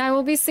Sea, and I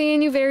will be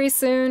seeing you very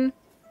soon.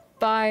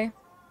 Bye.